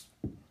Saints.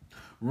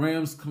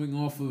 Rams coming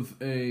off of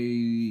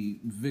a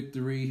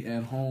victory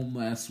at home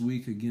last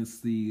week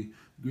against the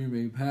Green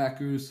Bay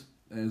Packers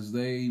as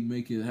they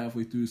make it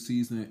halfway through the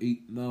season at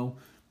 8-0.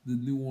 The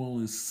New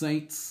Orleans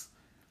Saints,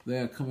 they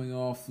are coming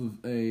off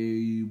of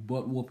a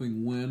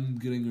butt-whooping win,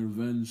 getting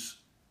revenge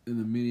in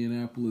the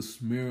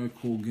Minneapolis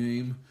Miracle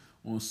game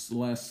on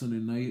last Sunday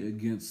night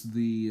against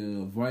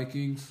the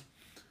Vikings.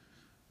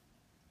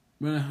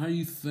 Man, how do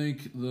you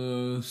think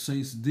the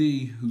Saints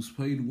D, who's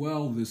played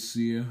well this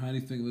year, how do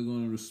you think they're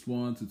going to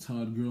respond to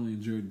Todd Gurley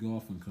and Jared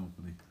Goff and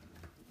company?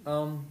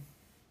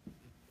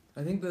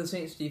 I think the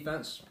Saints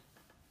defense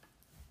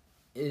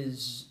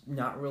is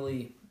not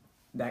really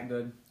that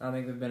good. I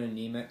think they've been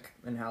anemic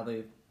in how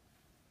they've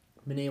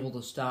been able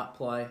to stop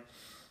the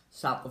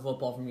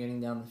football from getting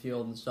down the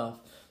field and stuff.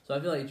 So I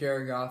feel like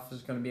Jared Goff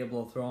is going to be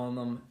able to throw on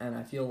them, and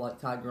I feel like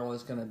Todd Gurley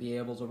is going to be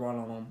able to run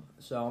on them.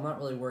 So I'm not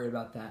really worried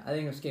about that. I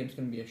think this game's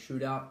going to be a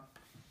shootout,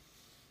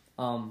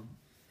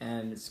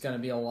 and it's going to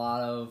be a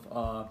lot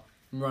of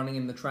running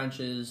in the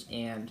trenches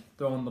and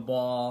throwing the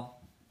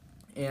ball,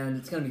 and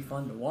it's going to be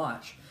fun to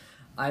watch.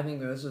 I think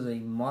that this is a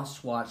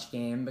must-watch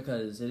game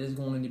because it is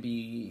going to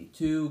be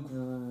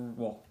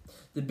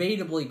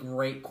debatably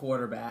great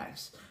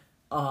quarterbacks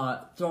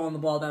throwing the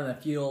ball down the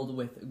field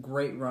with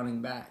great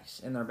running backs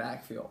in their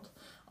backfield.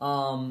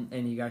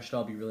 And you guys should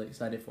all be really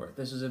excited for it.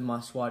 This is a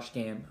must-watch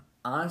game.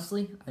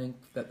 Honestly, I think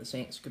that the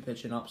Saints could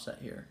pitch an upset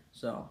here.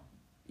 So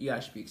you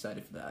guys should be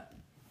excited for that.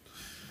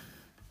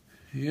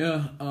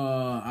 Yeah,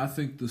 I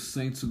think the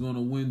Saints are going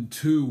to win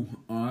too.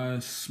 I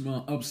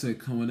smell upset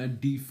coming.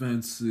 That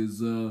defense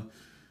is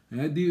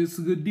it's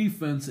a good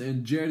defense,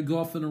 and Jared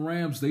Goff and the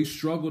Rams, they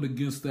struggled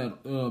against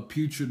that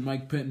putrid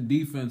Mike Pettin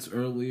defense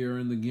earlier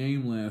in the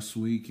game last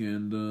week,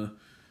 and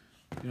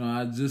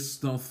I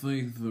just don't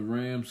think the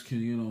Rams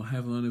can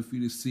have an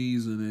undefeated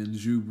season. And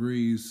Drew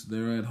Brees,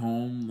 they're at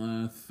home.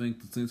 I think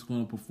the Saints are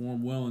going to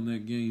perform well in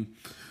that game.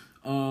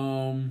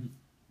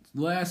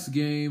 Last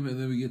game,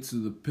 and then we get to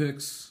the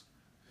picks.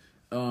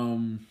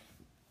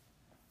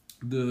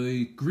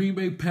 The Green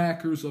Bay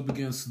Packers up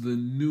against the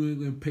New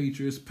England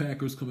Patriots.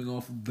 Packers coming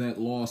off of that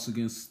loss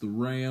against the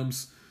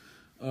Rams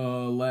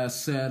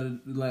last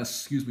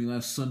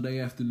Sunday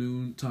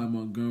afternoon. Ty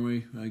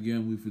Montgomery,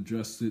 again, we've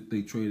addressed it.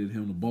 They traded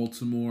him to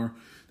Baltimore.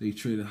 They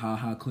traded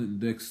Clinton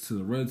Dix to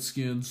the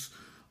Redskins.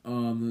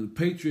 The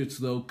Patriots,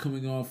 though,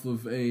 coming off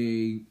of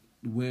a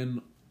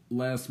win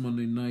last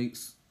Monday night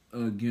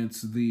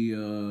against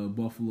the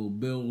Buffalo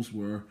Bills,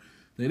 where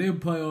they didn't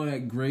play all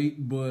that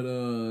great, but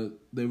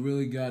they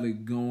really got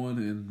it going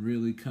and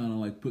really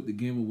kind of put the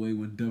game away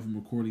when Devin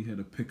McCourty had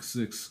a pick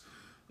six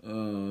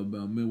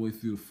about midway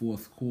through the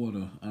fourth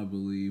quarter, I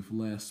believe,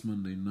 last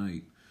Monday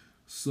night.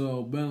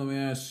 So, Ben, let me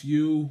ask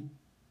you,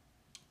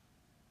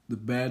 the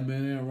bad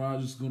man Aaron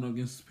Rodgers going up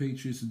against the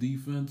Patriots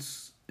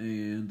defense,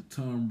 and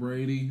Tom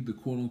Brady, the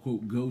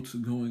quote-unquote GOAT,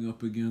 going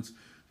up against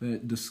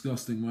that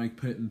disgusting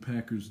Mike Pettin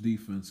Packers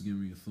defense. Give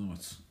me your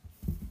thoughts.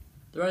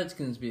 The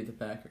Redskins beat the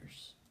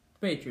Packers.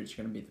 Patriots are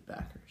going to beat the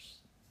Packers.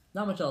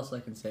 Not much else I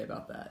can say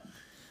about that.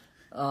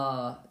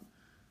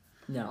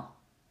 No.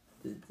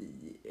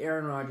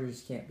 Aaron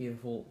Rodgers can't be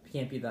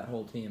that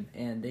whole team,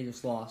 and they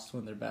just lost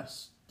one of their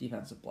best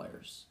defensive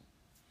players.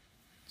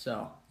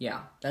 So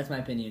yeah, that's my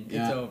opinion.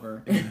 Yeah, it's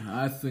over.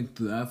 I think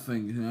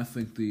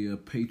the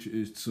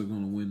Patriots are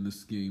going to win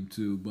this game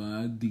too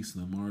by a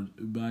decent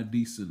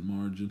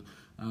margin.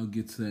 I'll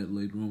get to that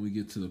later when we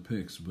get to the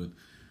picks, but.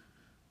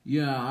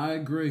 Yeah, I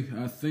agree.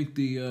 I think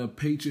the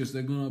Patriots,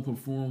 they're going to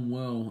perform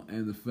well,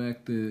 and the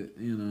fact that,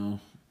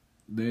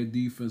 their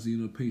defense,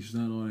 the Patriots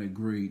not all that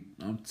great,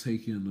 I'm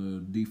taking a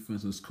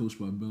defense that's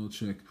coached by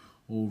Belichick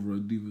over a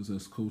defense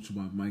that's coached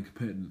by Mike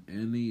Pettin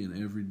any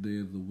and every day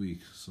of the week.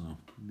 So,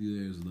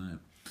 there's that.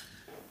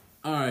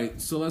 All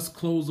right, so let's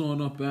close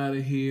on up out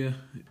of here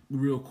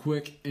real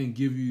quick and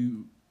give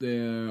you,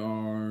 there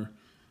are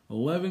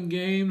 11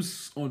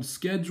 games on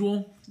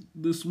schedule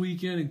this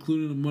weekend,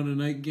 including the Monday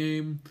night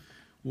game.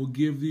 We'll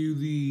give you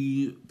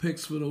the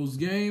picks for those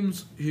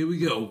games. Here we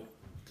go.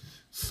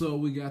 So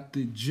we got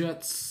the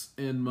Jets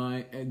at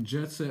Miami.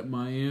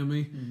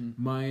 Mm-hmm.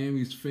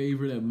 Miami's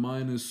favorite at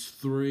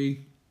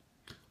 -3.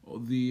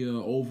 The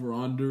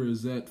over-under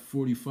is at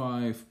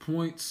 45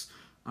 points.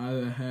 I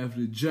have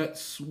the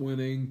Jets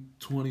winning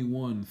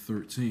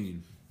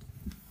 21-13.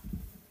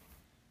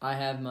 I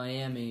have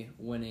Miami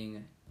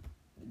winning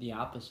the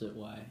opposite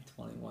way,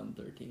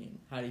 21-13.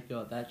 How do you feel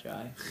about that,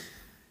 Jai?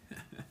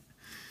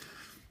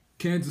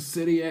 Kansas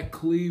City at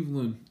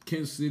Cleveland.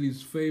 Kansas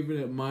City's favorite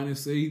at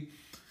 -8.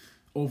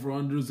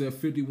 Over-unders at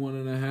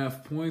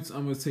 51.5 points.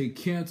 I'm going to take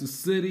Kansas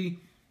City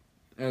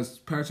as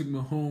Patrick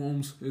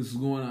Mahomes is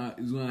going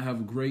to have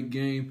a great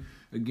game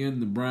again.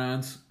 The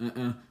Browns.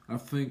 I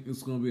think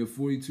it's going to be a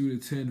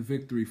 42-10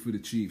 victory for the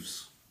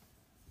Chiefs.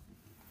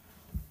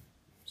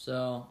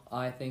 So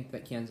I think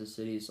that Kansas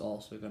City is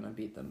also going to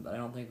beat them, but I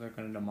don't think they're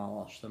going to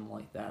demolish them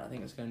like that. I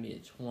think it's going to be a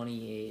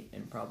 28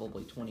 and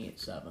probably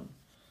 28-7.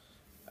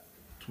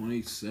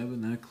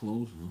 27, that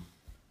close, huh?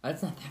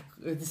 That's not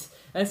that.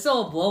 That's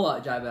still a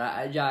blowout, Jai. But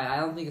I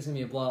don't think it's gonna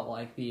be a blowout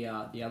like the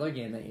other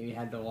game that you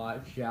had to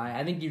watch, Jai.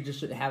 I think you just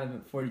should have him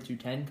at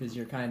 42-10 because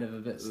you're kind of a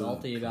bit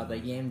salty about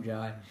that game,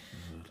 Jai.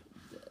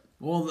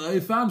 Well,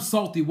 if I'm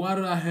salty, why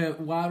do I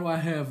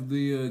have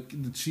the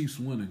Chiefs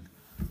winning?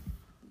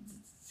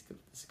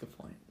 That's a good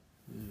point.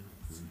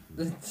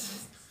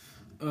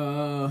 Yeah.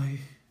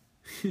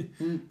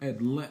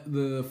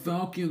 The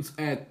Falcons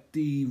at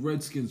the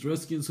Redskins.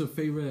 Redskins are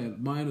favored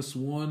at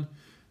 -1.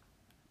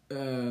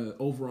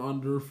 Over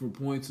under for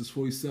points is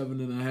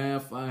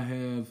 47.5. I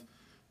have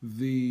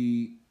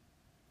the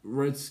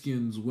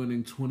Redskins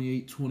winning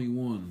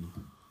 28-21.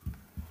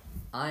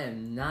 I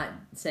am not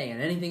saying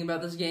anything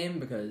about this game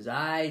because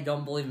I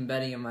don't believe in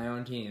betting on my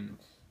own team.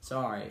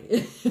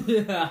 Sorry.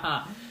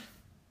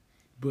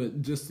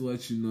 But just to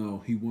let you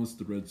know, he wants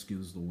the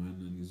Redskins to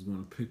win, and he's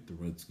going to pick the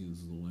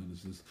Redskins to win.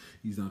 It's just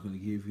he's not going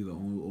to give you the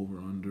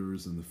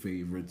over-unders and the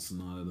favorites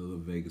and all that other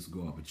Vegas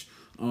garbage.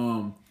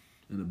 And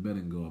the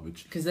betting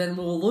garbage. Because then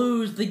we'll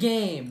lose the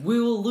game. We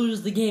will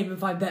lose the game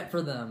if I bet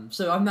for them.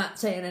 So I'm not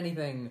saying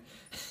anything.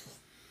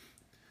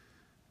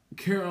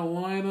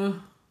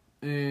 Carolina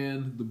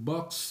and the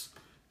Bucks.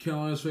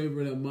 Carolina's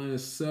favorite at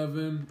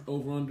 -7.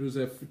 Over-unders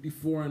at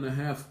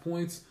 54.5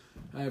 points.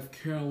 I have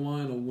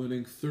Carolina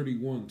winning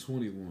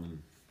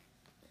 31-21.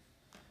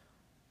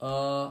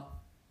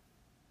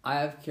 I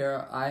have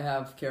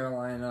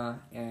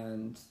Carolina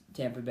and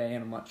Tampa Bay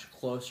in a much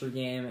closer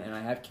game, and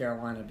I have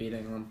Carolina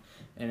beating them,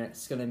 and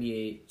it's going to be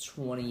a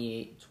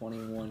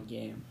 28-21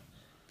 game.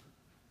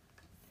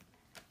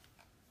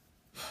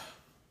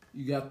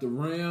 You got the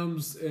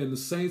Rams and the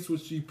Saints,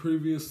 which you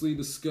previously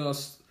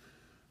discussed.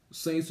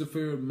 Saints are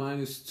favored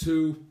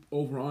 -2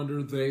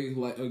 over/under. They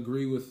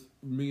agree with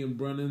me and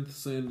Brennan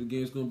saying the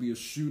game's going to be a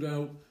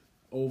shootout.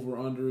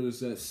 Over/under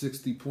is at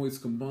 60 points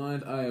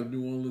combined. I have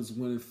New Orleans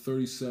winning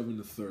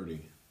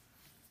 37-30.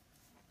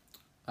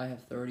 I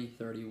have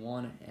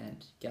 30-31,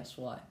 and guess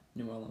what?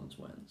 New Orleans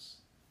wins.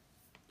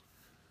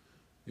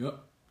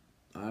 Yep,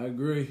 I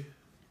agree.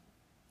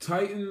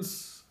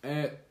 Titans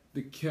at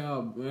the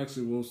Cowboys.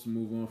 Actually, we'll also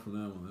move on from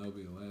that one. That'll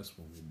be the last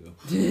one we do.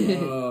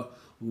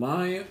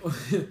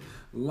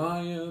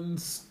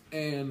 Lions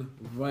and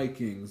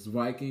Vikings.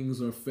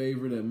 Vikings are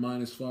favored at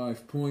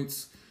 -5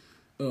 points.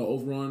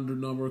 Over/under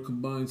number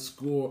combined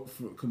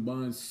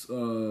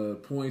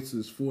points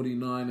is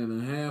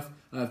 49.5.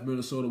 I have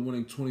Minnesota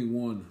winning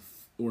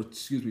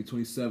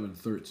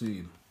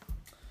 27-13.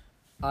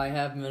 I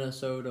have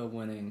Minnesota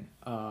winning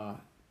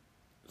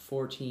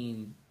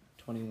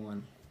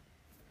 14-21.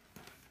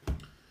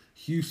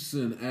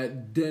 Houston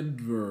at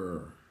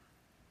Denver.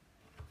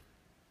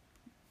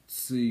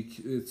 See,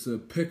 it's a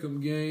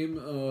pick'em game,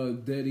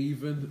 dead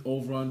even.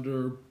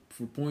 Over/under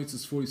for points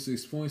is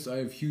 46 points. I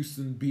have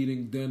Houston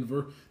beating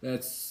Denver.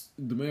 That's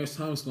Demaryius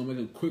Thomas going to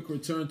make a quick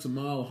return to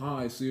Mile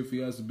High, see if he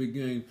has a big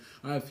game.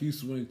 I have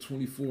Houston winning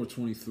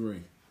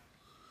 24-23.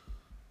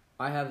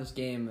 I have this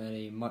game at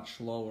a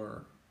much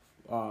lower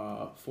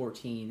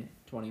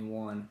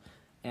 14-21,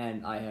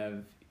 and I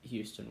have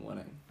Houston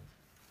winning.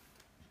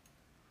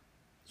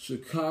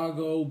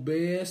 Chicago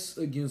Bears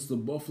against the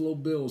Buffalo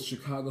Bills.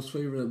 Chicago's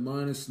favorite at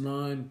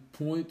 -9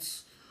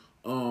 points.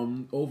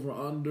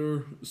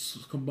 Over/under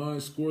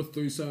combined score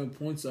 37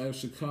 points. I have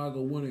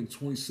Chicago winning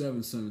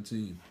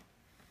 27-17.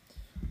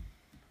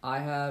 I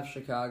have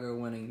Chicago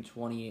winning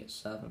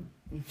 28-7.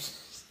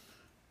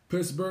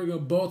 Pittsburgh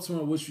and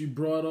Baltimore, which we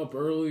brought up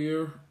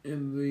earlier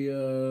in the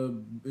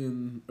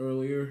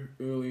earlier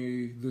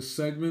this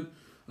segment.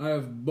 I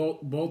have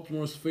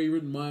Baltimore's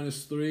favorite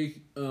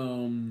 -3.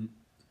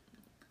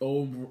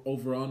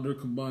 Over/under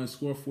combined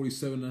score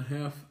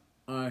 47.5.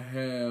 I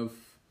have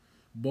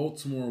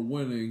Baltimore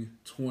winning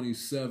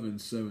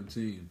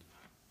 27-17.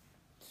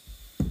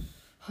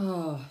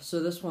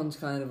 So this one's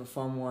kind of a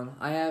fun one.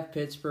 I have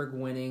Pittsburgh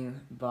winning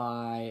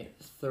by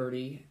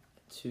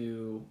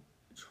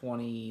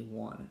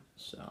 30-21.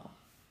 So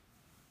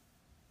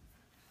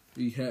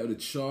We have the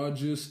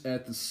Chargers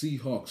at the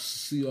Seahawks.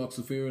 Seahawks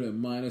are favored at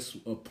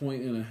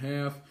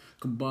 -1.5.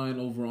 Combined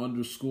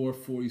over/under score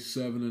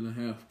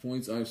 47.5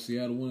 points. I have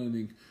Seattle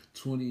winning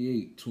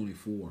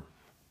 28-24.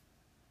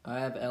 I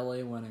have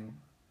LA winning.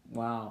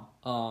 Wow.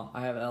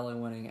 I have LA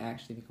winning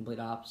actually the complete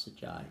opposite,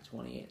 Jai,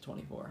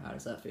 28-24. How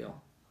does that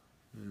feel?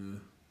 Yeah,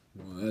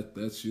 well,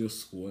 that's your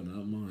score,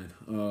 not mine.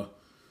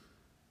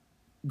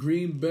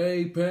 Green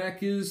Bay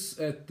Packers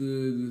at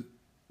the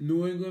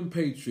New England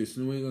Patriots.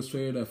 New England's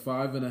favored at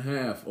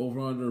 5.5.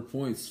 Over/under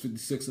points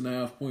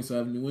 56.5 points. I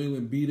have New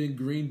England beating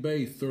Green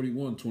Bay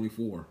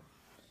 31-24.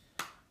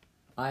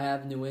 I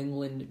have New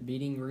England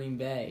beating Green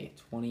Bay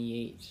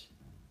 28.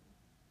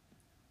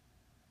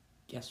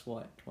 Guess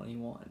what?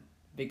 21.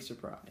 Big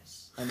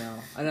surprise. I know.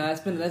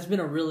 That's been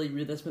a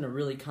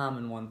really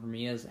common one for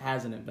me,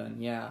 hasn't it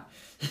been? Yeah.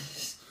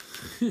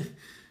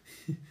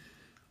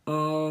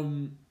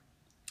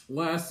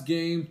 Last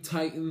game,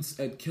 Titans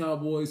at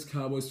Cowboys.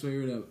 Cowboys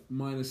favored at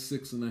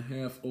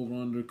 -6.5. Over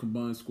under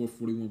combined score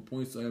 41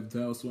 points. I have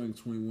Dallas winning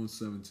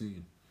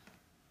 21-17.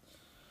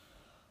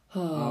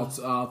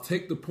 I'll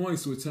take the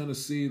points with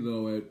Tennessee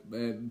though at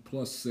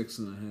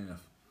 +6.5.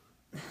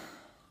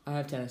 I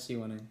have Tennessee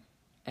winning,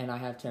 and I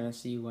have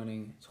Tennessee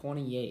winning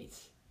 28-14.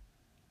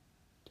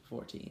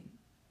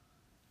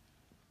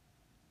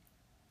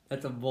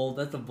 That's a bold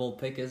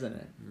pick, isn't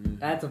it? Yeah.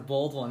 That's a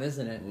bold one,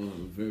 isn't it? Oh,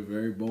 very,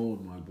 very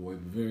bold, my boy.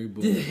 Very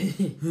bold.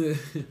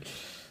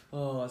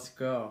 Oh, let's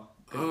go.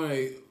 All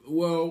right.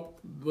 Well,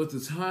 but the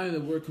time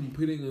that we're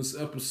completing this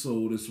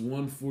episode is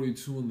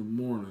 1:42 in the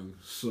morning,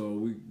 so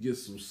we get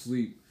some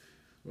sleep,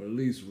 or at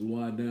least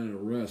lie down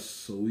and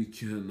rest, so we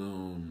can,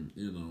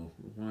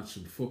 watch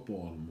some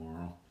football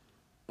tomorrow.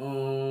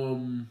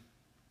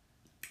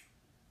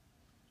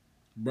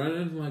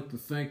 Brennan, I'd like to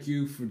thank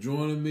you for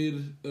joining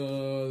me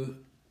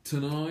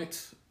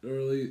tonight,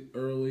 early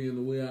in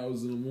the wee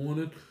hours of the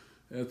morning,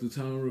 at the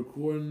time of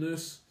recording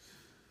this.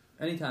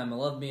 Anytime. I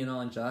love being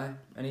on, Jai.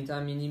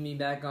 Anytime you need me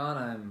back on,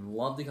 I'd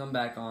love to come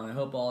back on. I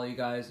hope all you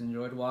guys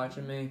enjoyed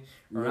watching me.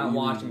 Or not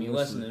watching me,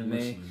 listening to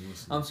me.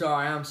 I'm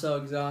sorry, I'm so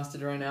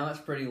exhausted right now. It's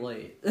pretty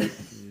late.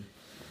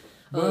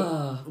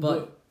 Yeah.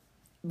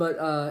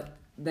 But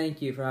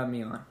thank you for having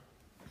me on.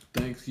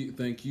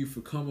 Thank you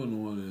for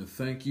coming on, and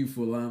thank you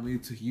for allowing me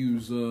to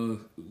use one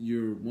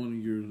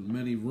of your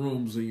many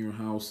rooms in your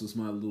house as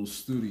my little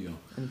studio.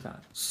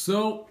 Anytime.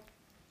 So,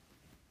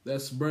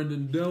 that's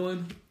Brendan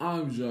Dillon.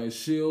 I'm Jai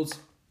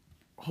Shields.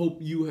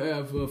 Hope you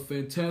have a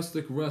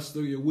fantastic rest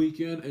of your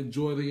weekend.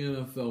 Enjoy the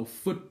NFL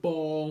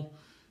football.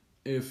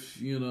 If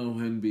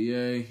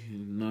NBA,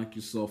 knock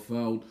yourself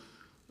out.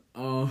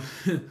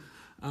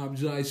 I'm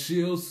Jai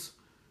Shields.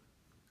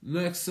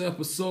 Next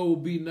episode will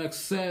be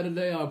next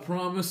Saturday, I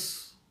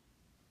promise.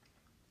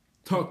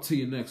 Talk to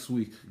you next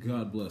week.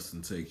 God bless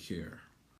and take care.